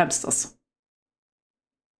actually hamsters.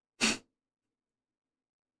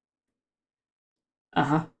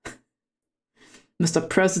 Mr.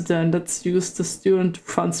 President, let's use the student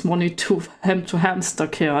funds money to hamster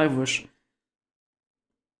care, I wish.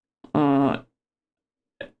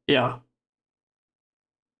 Yeah.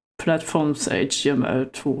 Platforms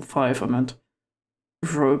HTML2.5, I meant.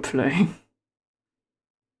 Role-playing.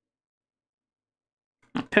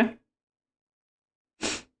 Okay.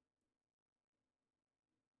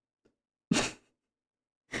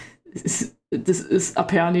 This is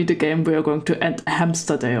apparently the game we are going to end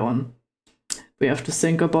Hamster Day on. We have to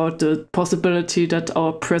think about the possibility that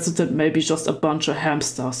our president may be just a bunch of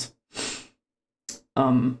hamsters.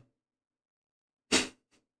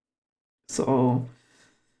 So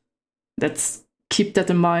let's keep that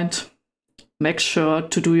in mind. Make sure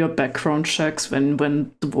to do your background checks when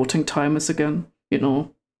the voting time is again. You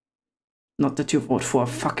know, not that you vote for a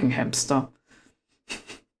fucking hamster.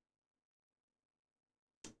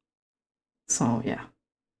 So yeah,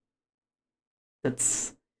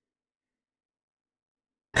 that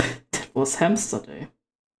was Hamster Day.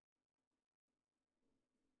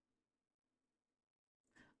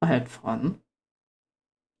 I had fun.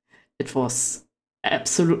 It was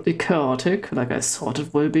absolutely chaotic, like I thought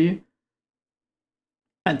it will be.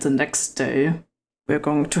 And the next day, we're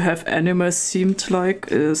going to have anime themed like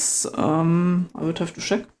is, I would have to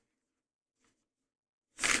check.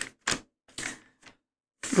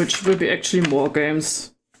 Which will be actually more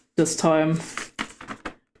games this time.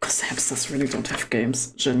 Because hamsters really don't have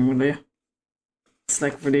games, genuinely. It's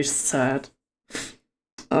like really sad.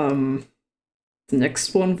 The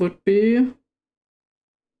next one would be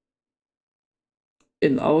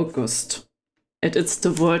in August. And it's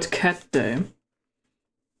the World Cat Day.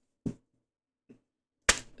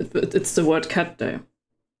 It's the World Cat Day.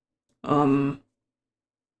 I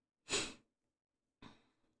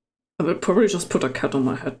will probably just put a cat on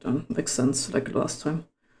my head then. Makes sense, like last time.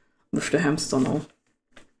 With the hamster now.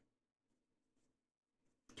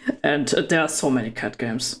 And there are so many cat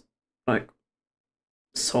games. Like,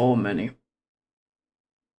 so many.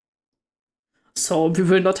 So we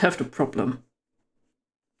will not have the problem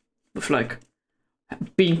with like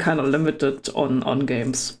being kind of limited on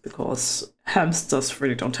games, because hamsters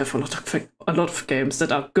really don't have a lot of games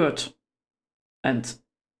that are good. And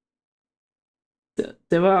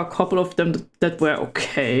there were a couple of them that were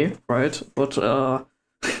okay, right? But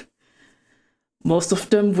most of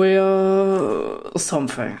them were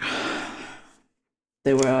something.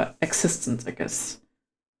 They were existent, I guess.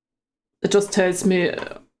 It just tells me,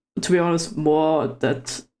 to be honest, more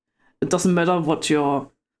that it doesn't matter what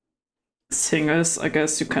your thing is, I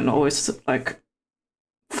guess you can always like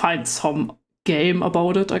find some game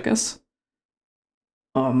about it, I guess.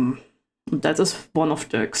 That is one of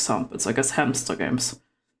the examples, I guess, hamster games.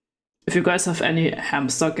 If you guys have any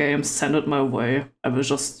hamster games, send it my way. I will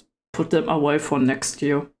just put them away for next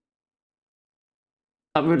year.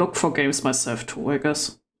 I will look for games myself too, I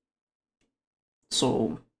guess.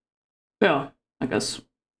 So, yeah, I guess.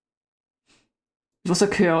 It was a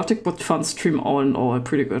chaotic but fun stream all in all,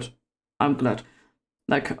 pretty good. I'm glad.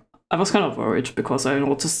 Like, I was kind of worried because I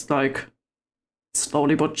noticed, like,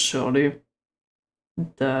 slowly but surely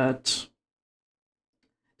that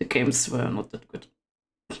the games were not that good.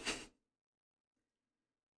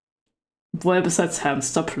 Well, besides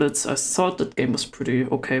Hamster Blitz, I thought that game was pretty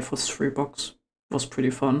okay for $3. It was pretty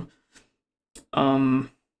fun.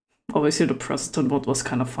 Obviously the President mode was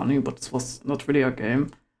kind of funny, but it was not really a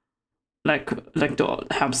game. Like the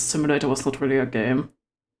Hamster Simulator was not really a game.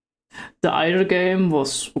 The Idle game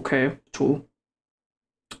was okay too.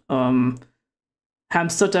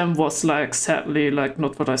 Amsterdam was like sadly like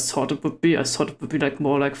not what I thought it would be. I thought it would be like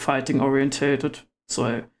more like fighting orientated. So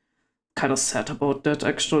I kind of sad about that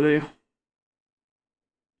actually.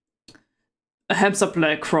 A Hamster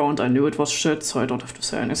Playground, I knew it was shit, so I don't have to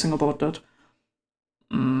say anything about that.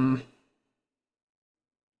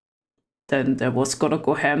 Then there was Gotta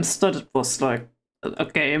Go Hamster, that was like a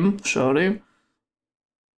game, surely.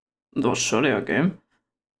 It was surely a game.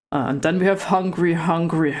 And then we have Hungry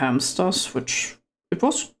Hamsters, which it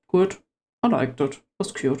was good. I liked it. It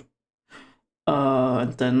was cute.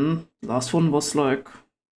 And then the last one was like...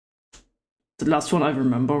 The last one I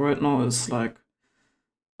remember right now is like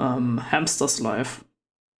Hamster's Life,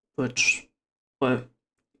 which, well,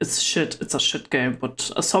 it's shit. It's a shit game, but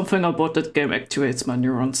something about that game activates my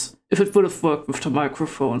neurons. If it would have worked with the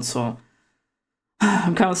microphone, so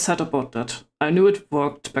I'm kind of sad about that. I knew it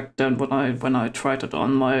worked back then when I tried it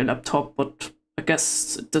on my laptop, but I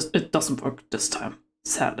guess it doesn't work this time,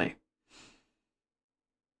 sadly.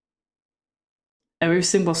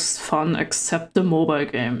 Everything was fun except the mobile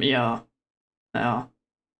game, yeah. Yeah.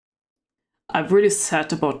 I'm really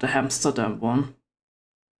sad about the Amsterdam one.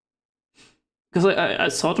 Because I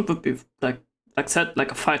thought it would be like said,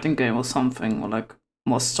 like a fighting game or something, or like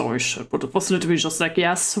more story shit, but it was literally just like,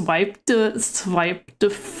 yeah, swipe the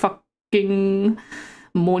fucking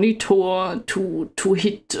monitor to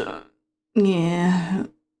hit. Yeah,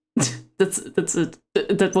 that's it.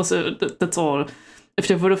 That was it. That's all. If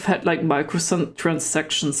they would have had like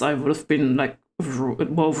microtransactions, I would have been like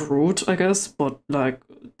more rude, I guess, but like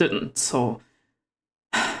didn't. So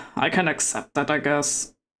I can accept that. I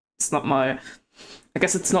guess it's not my. I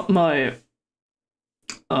guess it's not my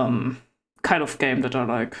kind of game that I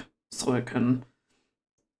like, so I can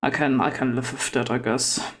live with that, I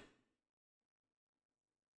guess.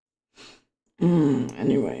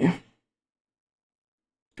 Anyway,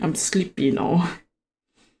 I'm sleepy now.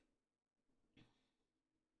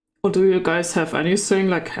 Or do you guys have anything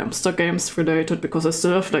like hamster games related? Because I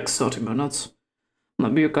still have like 30 minutes.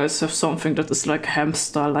 Maybe you guys have something that is like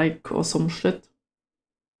hamster-like or some shit.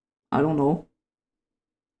 I don't know.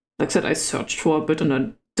 Like I said, I searched for a bit and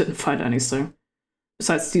I didn't find anything.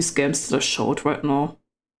 Besides these games that I showed right now.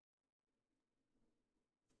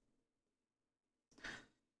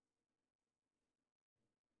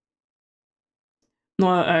 No,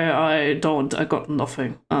 I don't. I got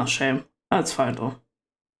nothing. Ah, shame. That's fine though.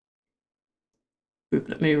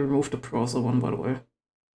 Let me remove the browser one, by the way.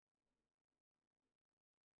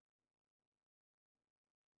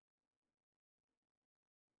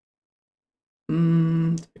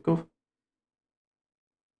 There we go.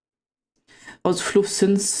 Also flew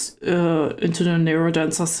since into the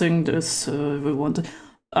Neurodancer thing this we wanted.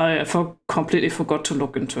 I completely forgot to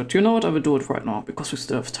look into it. You know what? I will do it right now because we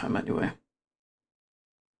still have time anyway.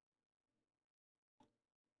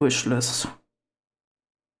 Wish list.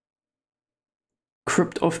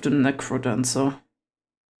 Crypt of the Necrodancer.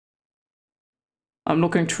 I'm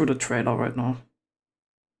looking through the trailer right now.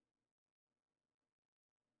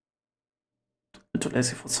 I'm too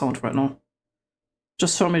lazy for sound right now.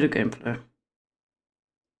 Just show me the gameplay.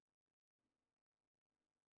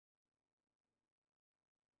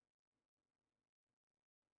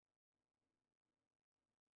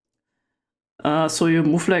 So you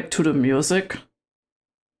move like to the music.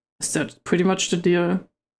 Is that pretty much the deal?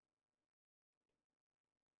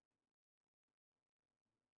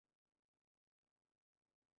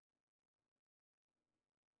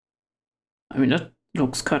 I mean, that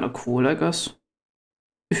looks kind of cool, I guess.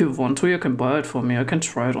 If you want to, you can buy it for me. I can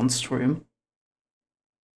try it on stream.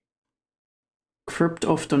 Crypt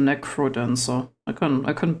of the Necrodancer. I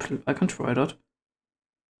can try that.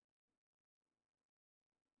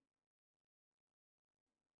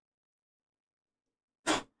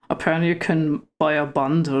 Apparently you can buy a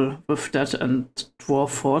bundle with that and draw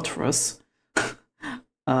Fortress.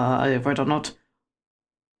 I rather not.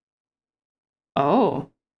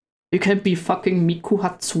 Oh. You can be fucking Miku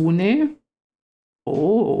Hatsune?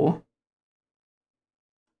 Oh.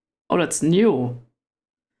 Oh, that's new.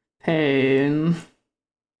 Pain.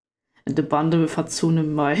 And the bundle with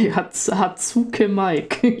Hatsune Hatsuke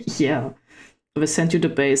Mike. Yeah. I will send you the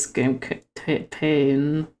base game.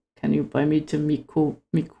 Pain. Can you buy me the Miku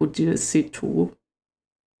DLC too?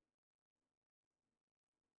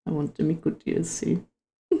 I want the Miku DLC.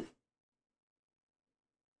 I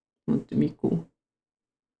want the Miku.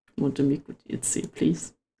 I want the Miku DLC,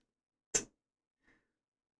 please.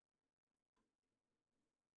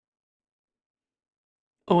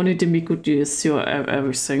 Only the Miku DLC or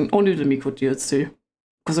everything. Only the Miku DLC.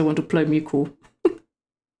 Because I want to play Miku.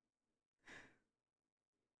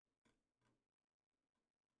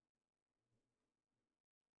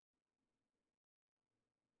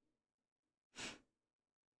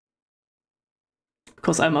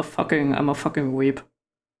 Because I'm a fucking weeb.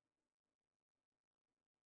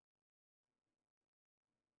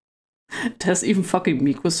 It has even fucking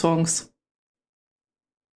Miku songs.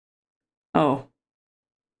 Oh.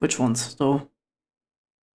 Which ones though?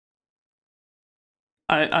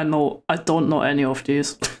 I don't know any of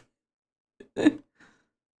these.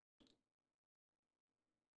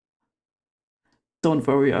 Don't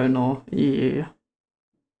worry, I know. Yeah.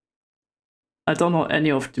 I don't know any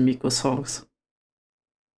of the Miku songs.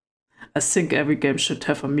 I think every game should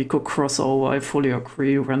have a Miku crossover. I fully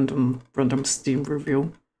agree. Random Steam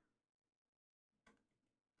review.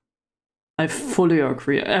 I fully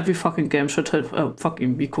agree. Every fucking game should have a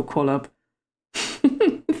fucking Miku collab.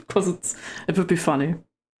 Because it would be funny.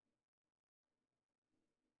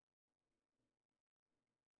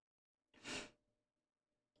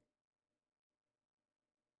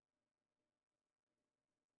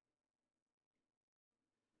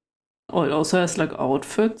 Oh, it also has like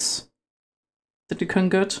outfits that you can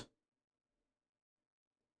get.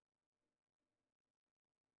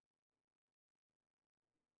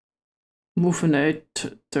 Move in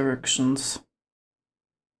 8 directions.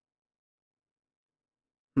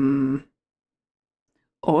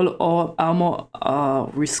 All armor are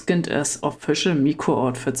reskinned as official Miku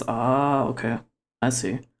outfits. Ah, okay. I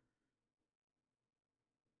see.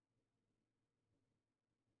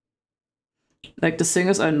 Like the thing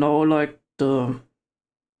is, I know like from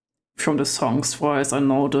the songs wise, I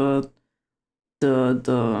know the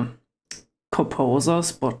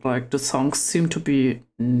composers, but like the songs seem to be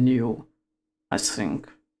new, I think.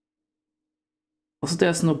 Also,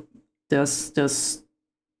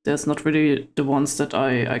 there's not really the ones that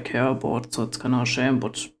I care about, so it's kind of a shame,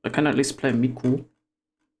 but I can at least play Miku.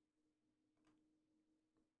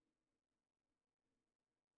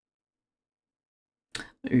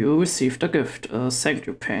 You received a gift. Thank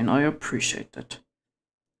you, Pain. I appreciate that.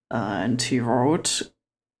 And he wrote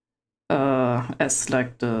as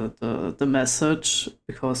like the message,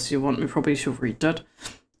 because you want me probably to read that.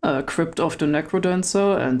 Crypt of the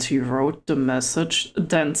Necrodancer, and he wrote the message,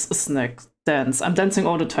 dance snack. Dance. I'm dancing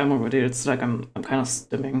all the time already. It's like I'm kind of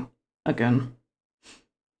stimming again.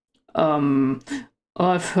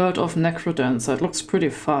 I've heard of Necrodancer. It looks pretty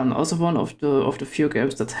fun. Also one of the few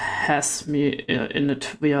games that has me in it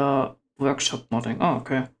via workshop modding. Oh,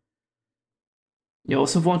 okay. You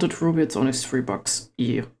also wanted Ruby. It's only $3.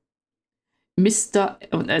 Yeah. Mr.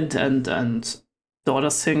 and the other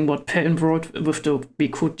thing what Payne wrote with the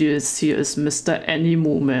Miku DLC is Mr.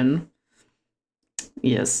 Animuman.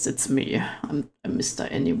 Yes, it's me. I'm Mr.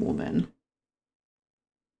 Animuman.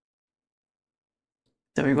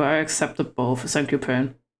 There we go, I accepted both. Thank you,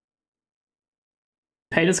 Payne.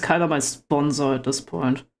 Payne is kind of my sponsor at this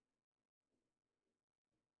point.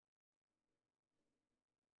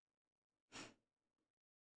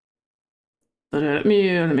 But let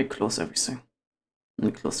me close everything. Let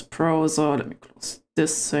me close the browser, let me close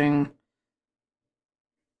this thing.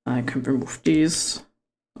 I can remove these.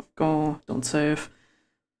 Go, don't save.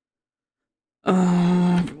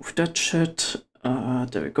 Remove that shit.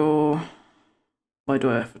 There we go. Why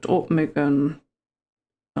do I have it open again?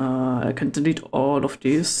 I can delete all of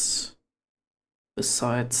these.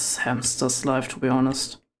 Besides Hamsters live, to be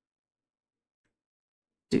honest.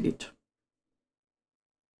 Delete.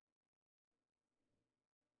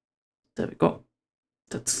 There we go.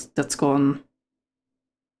 That's gone.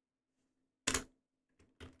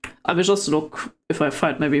 I will just look if I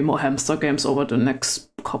find maybe more hamster games over the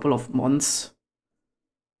next couple of months.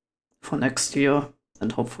 for next year,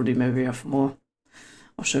 and hopefully maybe have more.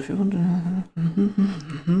 Oh, if you want.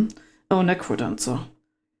 Oh, Necro Dancer.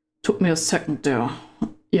 Took me a second there.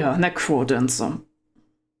 Yeah, Necro Dancer.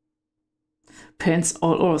 Paints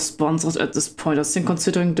all are sponsored at this point. I think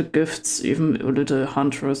considering the gifts, even a little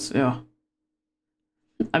Huntress, yeah.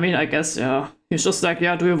 I mean, I guess, yeah. He's just like,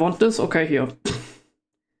 yeah, do you want this? Okay, here.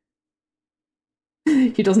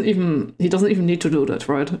 He doesn't even need to do that,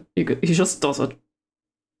 right? He just does it.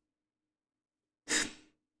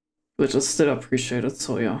 Which is still appreciated,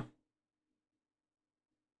 so yeah.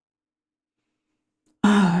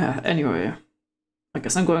 Anyway, I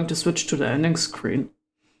guess I'm going to switch to the ending screen.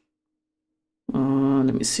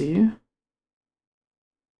 Let me see.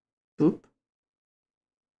 Boop.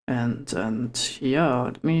 And yeah,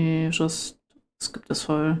 let me just skip this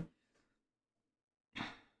file.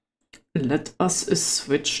 Let us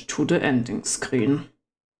switch to the ending screen.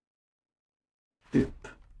 Boop.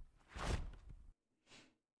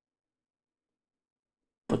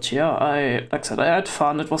 But yeah, like I said, I had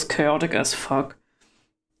fun. It was chaotic as fuck.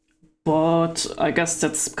 But I guess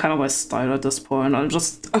that's kind of my style at this point. I'm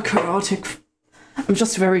just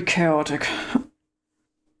very chaotic.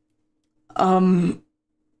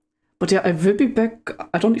 But yeah, I will be back.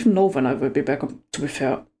 I don't even know when I will be back, to be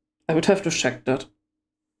fair. I would have to check that.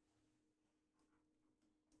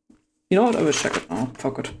 You know what? I will check it now.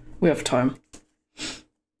 Fuck it. We have time.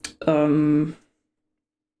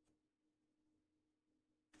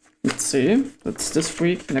 Let's see. That's this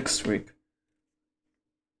week, next week.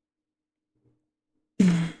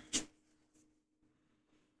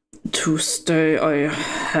 Tuesday, I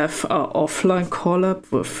have an offline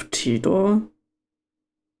collab with Tidor,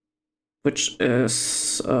 which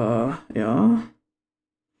is, yeah.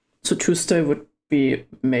 So Tuesday would be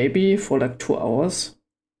maybe for like 2 hours.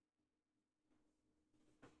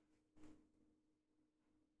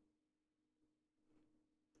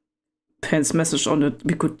 Payne's message on it,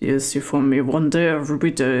 we could see for me one day,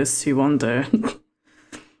 Ruby day, see one day.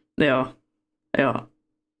 Yeah.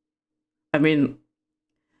 I mean,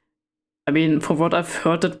 from what I've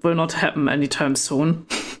heard, it will not happen anytime soon.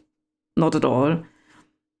 Not at all.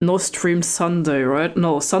 No stream Sunday, right?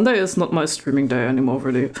 No, Sunday is not my streaming day anymore,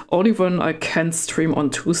 really. Only when I can stream on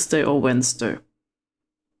Tuesday or Wednesday.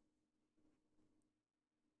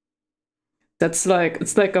 That's like,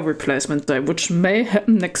 it's like a replacement day, which may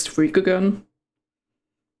happen next week again.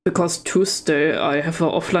 Because Tuesday I have an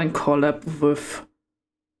offline collab with...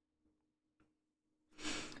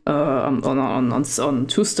 on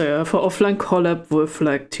Tuesday I have an offline collab with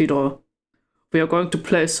like Tidor. We are going to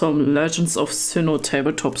play some Legends of Sinnoh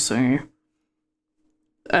tabletop thingy.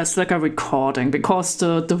 As like a recording, because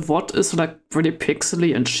the VOD is like really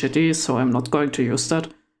pixely and shitty, so I'm not going to use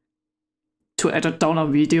that to edit down a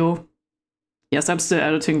video. Yes, I'm still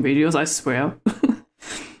editing videos, I swear.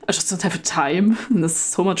 I just don't have time, and this is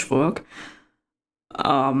so much work.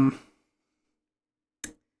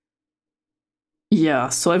 Yeah,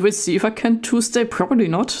 so I will see if I can Tuesday, probably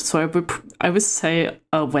not. So I will say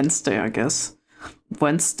Wednesday, I guess.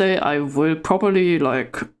 Wednesday I will probably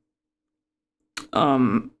like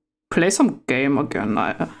play some game again.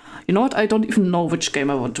 You know what? I don't even know which game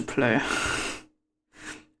I want to play.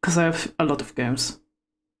 Because I have a lot of games.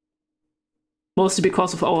 Mostly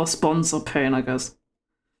because of our sponsor, Pain, I guess.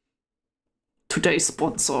 Today's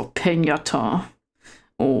sponsor, Painyatta.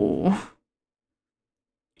 Oh.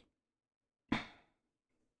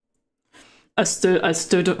 I still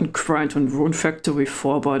didn't grind on Rune Factory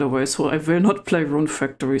 4, by the way, so I will not play Rune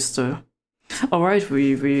Factory still. Alright,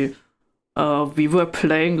 we were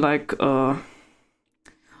playing like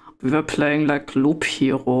Loop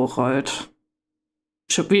Hero, right?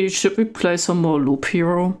 Should we play some more Loop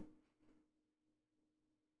Hero?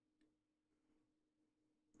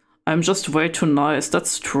 I'm just way too nice,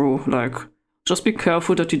 that's true. Like, just be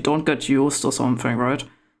careful that you don't get used or something, right?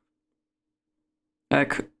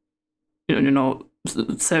 Like, you know,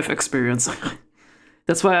 safe experience.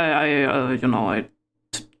 That's why I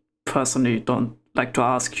personally don't like to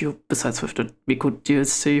ask you, besides with the Miku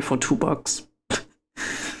DLC for $2.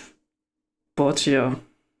 But yeah.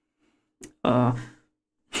 Yeah,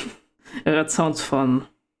 that sounds fun.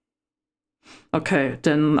 Okay,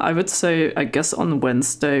 then I would say, I guess on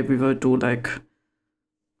Wednesday we will do like...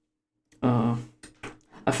 I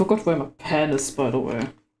forgot where my pen is, by the way.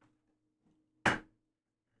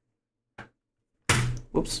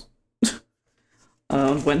 Whoops.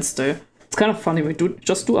 On Wednesday. It's kind of funny, we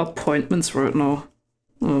just do appointments right now.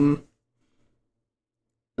 On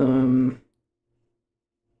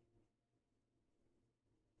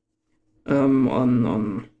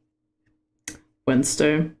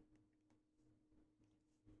Wednesday.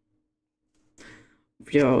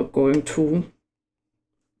 we are going to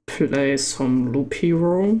play some Loop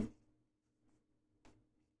Hero.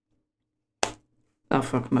 Ah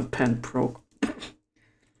fuck, my pen broke.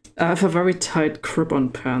 I have a very tight grip on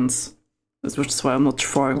pens, which is why I'm not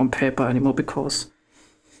drawing on paper anymore, because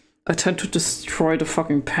I tend to destroy the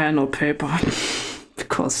fucking pen or paper.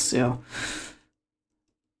 Because, yeah.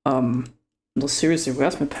 No, seriously,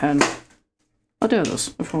 where's my pen? Oh, there it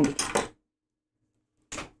is. I found it.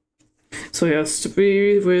 So yes,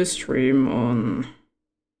 we will stream on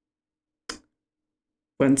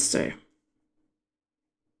Wednesday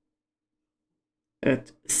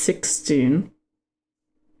at 16.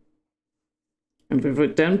 And we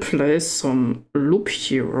will then play some Loop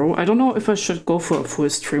Hero. I don't know if I should go for a full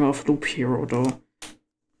stream of Loop Hero though.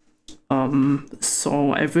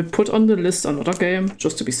 So I will put on the list another game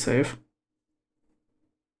just to be safe.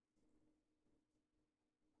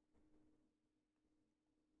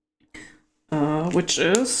 Which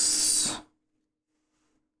is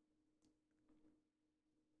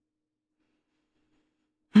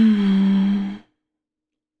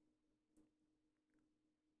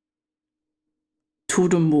To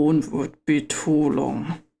the Moon would be too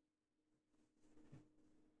long.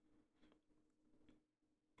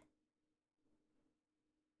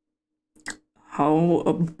 How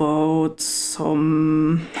about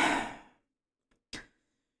some...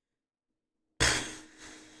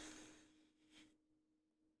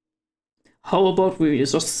 How about we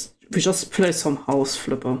just play some House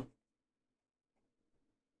Flipper?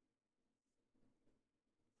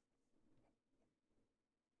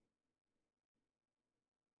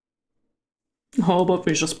 How about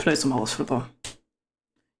we just play some House Flipper?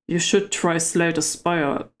 You should try Slay the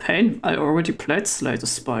Spire. Pain? I already played Slay the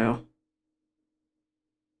Spire.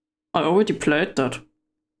 I already played that.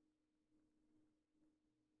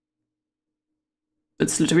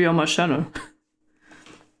 It's literally on my channel.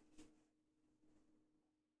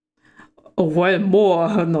 Oh, well,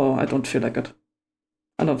 more? No, I don't feel like it.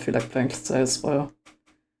 I don't feel like playing Slay the Spire.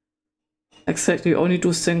 Exactly, only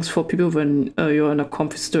do things for people when you're in a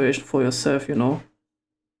comfy situation for yourself, you know?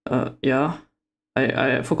 Yeah.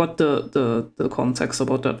 I forgot the context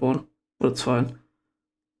about that one, but it's fine.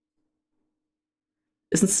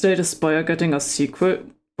 Isn't Slay the Spire getting a sequel?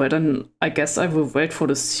 Well then, I guess I will wait for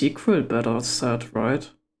the sequel better said, right?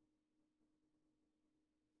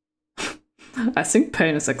 I think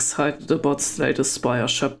Payne is excited about Slay the Spire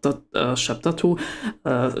chapter 2,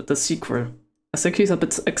 the sequel. I think he's a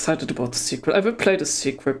bit excited about the sequel. I will play the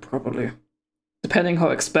sequel probably. Depending how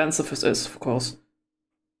expensive it is, of course.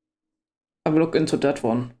 I will look into that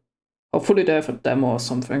one. Hopefully they have a demo or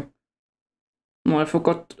something. No, I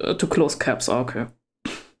forgot to close caps. Okay.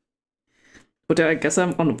 But yeah, I guess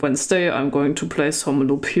on Wednesday I'm going to play some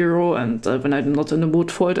Loop Hero, and when I'm not in the mood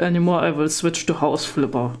for it anymore, I will switch to House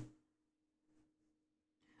Flipper.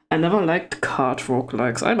 I never liked card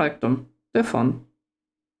roguelikes. I like them. They're fun.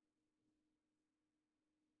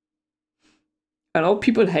 I know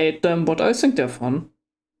people hate them, but I think they're fun.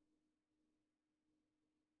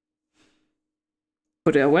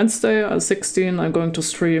 But yeah, Wednesday at 16 I'm going to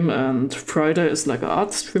stream, and Friday is like an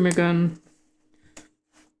art stream again.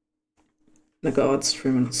 Like an art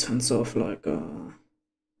stream in the sense of like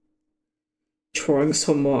drawing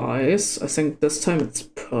some more eyes. I think this time it's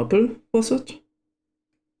purple, was it?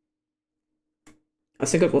 I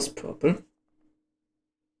think it was purple.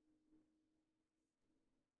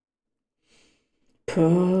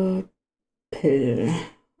 Purple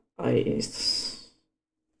eyes.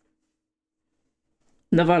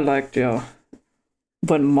 Never liked, yeah,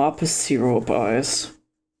 when maple syrup eyes.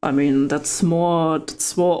 I mean, that's more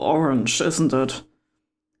orange, isn't it?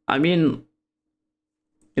 I mean,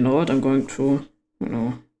 you know what, I'm going to, you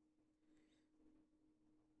know.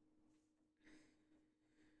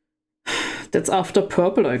 That's after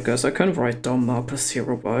purple, I guess. I can write down maple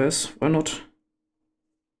syrup eyes. Why not?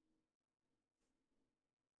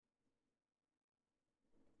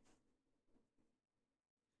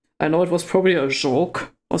 I know it was probably a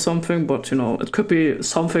joke or something, but you know, it could be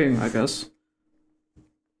something, I guess.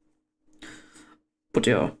 But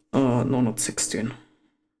yeah, no, not 16.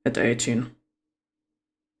 At 18.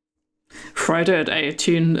 Friday at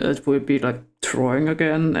 18, it will be like drawing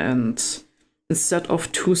again, and instead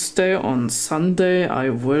of Tuesday on Sunday, I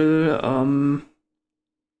will,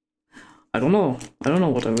 I don't know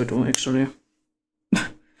what I will do actually.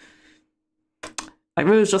 I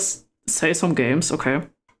will just say some games, okay?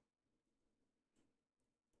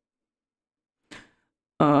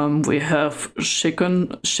 We have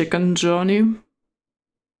Chicken Journey,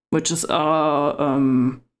 which is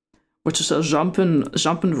a jump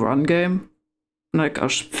and run game, like a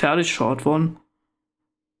fairly short one.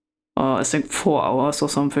 I think 4 hours or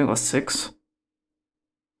something, or 6.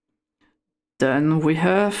 Then we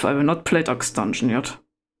have, I will not play Dark's Dungeon yet.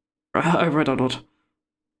 I read a lot.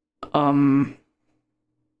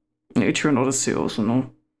 Atrian Odyssey also,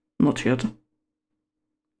 no. Not yet.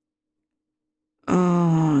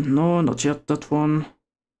 No, not yet that one.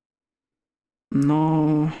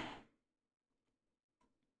 No.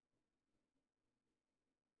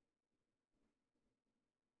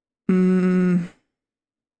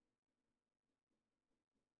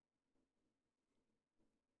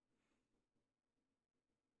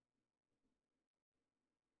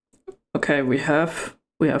 Okay, we have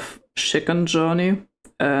Chicken Journey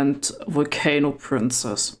and Volcano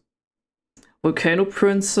Princess. Volcano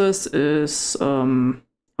Princess is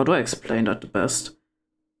how do I explain that the best?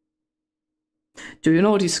 Do you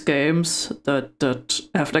know these games that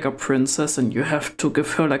have like a princess and you have to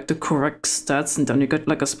give her like the correct stats and then you get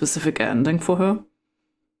like a specific ending for her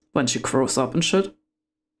when she grows up and shit?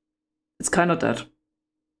 It's kind of that.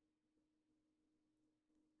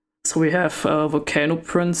 So we have Volcano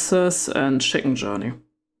Princess and Chicken Journey.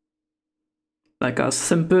 Like a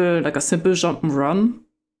simple jump and run,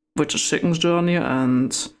 which is Chicken Journey,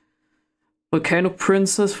 and Volcano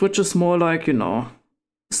Princess, which is more like, you know,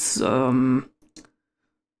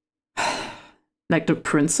 like the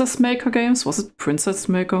Princess Maker games. Was it Princess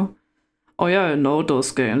Maker? Oh yeah, I know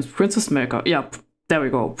those games. Princess Maker. Yeah, there we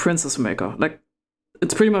go. Princess Maker. Like,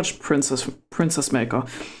 it's pretty much Princess Maker.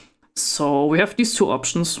 So we have these two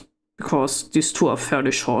options because these two are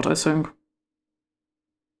fairly short, I think.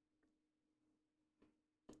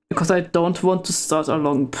 Because I don't want to start a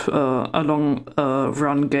long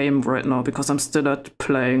run game right now because I'm still at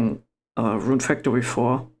playing Rune Factory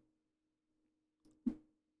 4.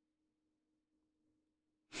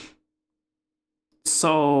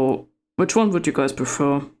 So, which one would you guys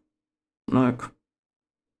prefer? Like,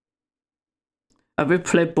 I will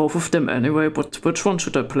play both of them anyway, but which one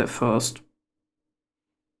should I play first?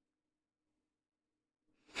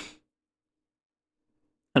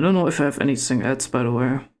 I don't know if I have anything else, by the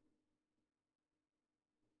way.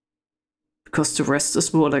 Because the rest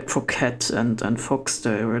is more like for Cat and Fox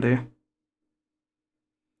Day, really.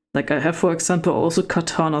 Like, I have, for example, also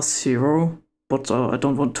Katana Zero, but I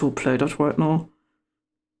don't want to play that right now.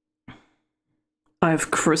 I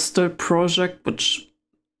have Crystal Project, which...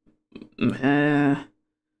 I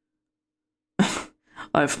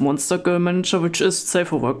have Monster Girl Manager, which is safe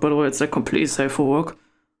for work, by the way. It's like completely safe for work.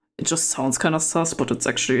 It just sounds kind of sus, but it's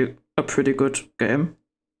actually a pretty good game.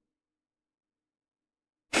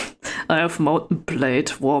 I have Mountain Blade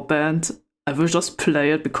Warband. I will just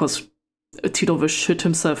play it because Tito will shit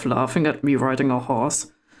himself laughing at me riding a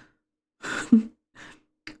horse.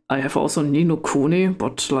 I have also Ni no Kuni,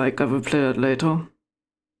 but like I will play it later.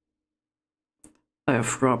 I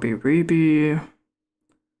have Ruby,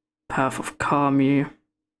 Path of Kami,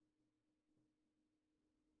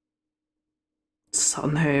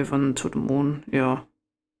 Sunhaven to the Moon, yeah.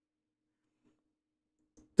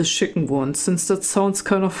 The chicken one, since that sounds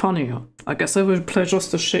kind of funny. I guess I will play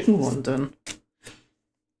just the chicken one then.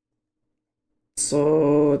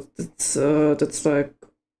 So that's like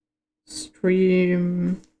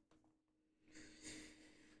stream.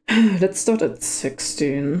 Let's start at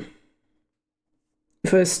 16.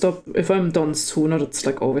 If I'm done sooner, that's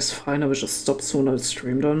like always fine. I will just stop sooner, the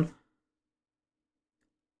stream done.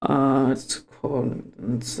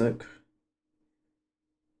 It's like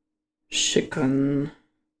Chicken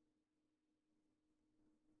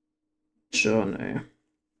Journey.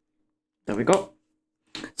 There we go.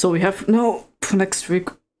 So we have now for next week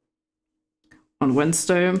on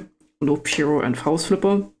Wednesday Loop Hero and House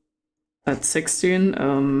Flipper at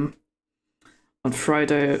 16. On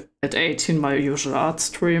Friday at 18 my usual art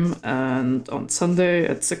stream, and on Sunday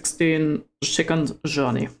at 16 Chicken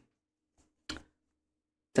Journey.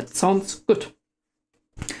 That sounds good.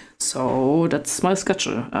 So that's my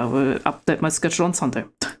schedule. I will update my schedule on Sunday.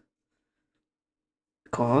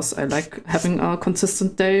 Because I like having a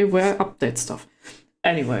consistent day where I update stuff.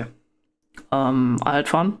 Anyway, I had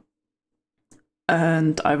fun.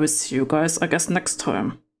 And I will see you guys, I guess, next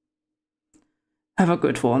time. Have a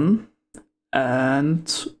good one.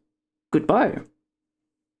 And goodbye.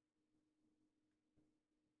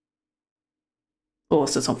 Or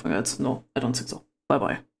is there something else? No, I don't think so. Bye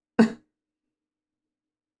bye.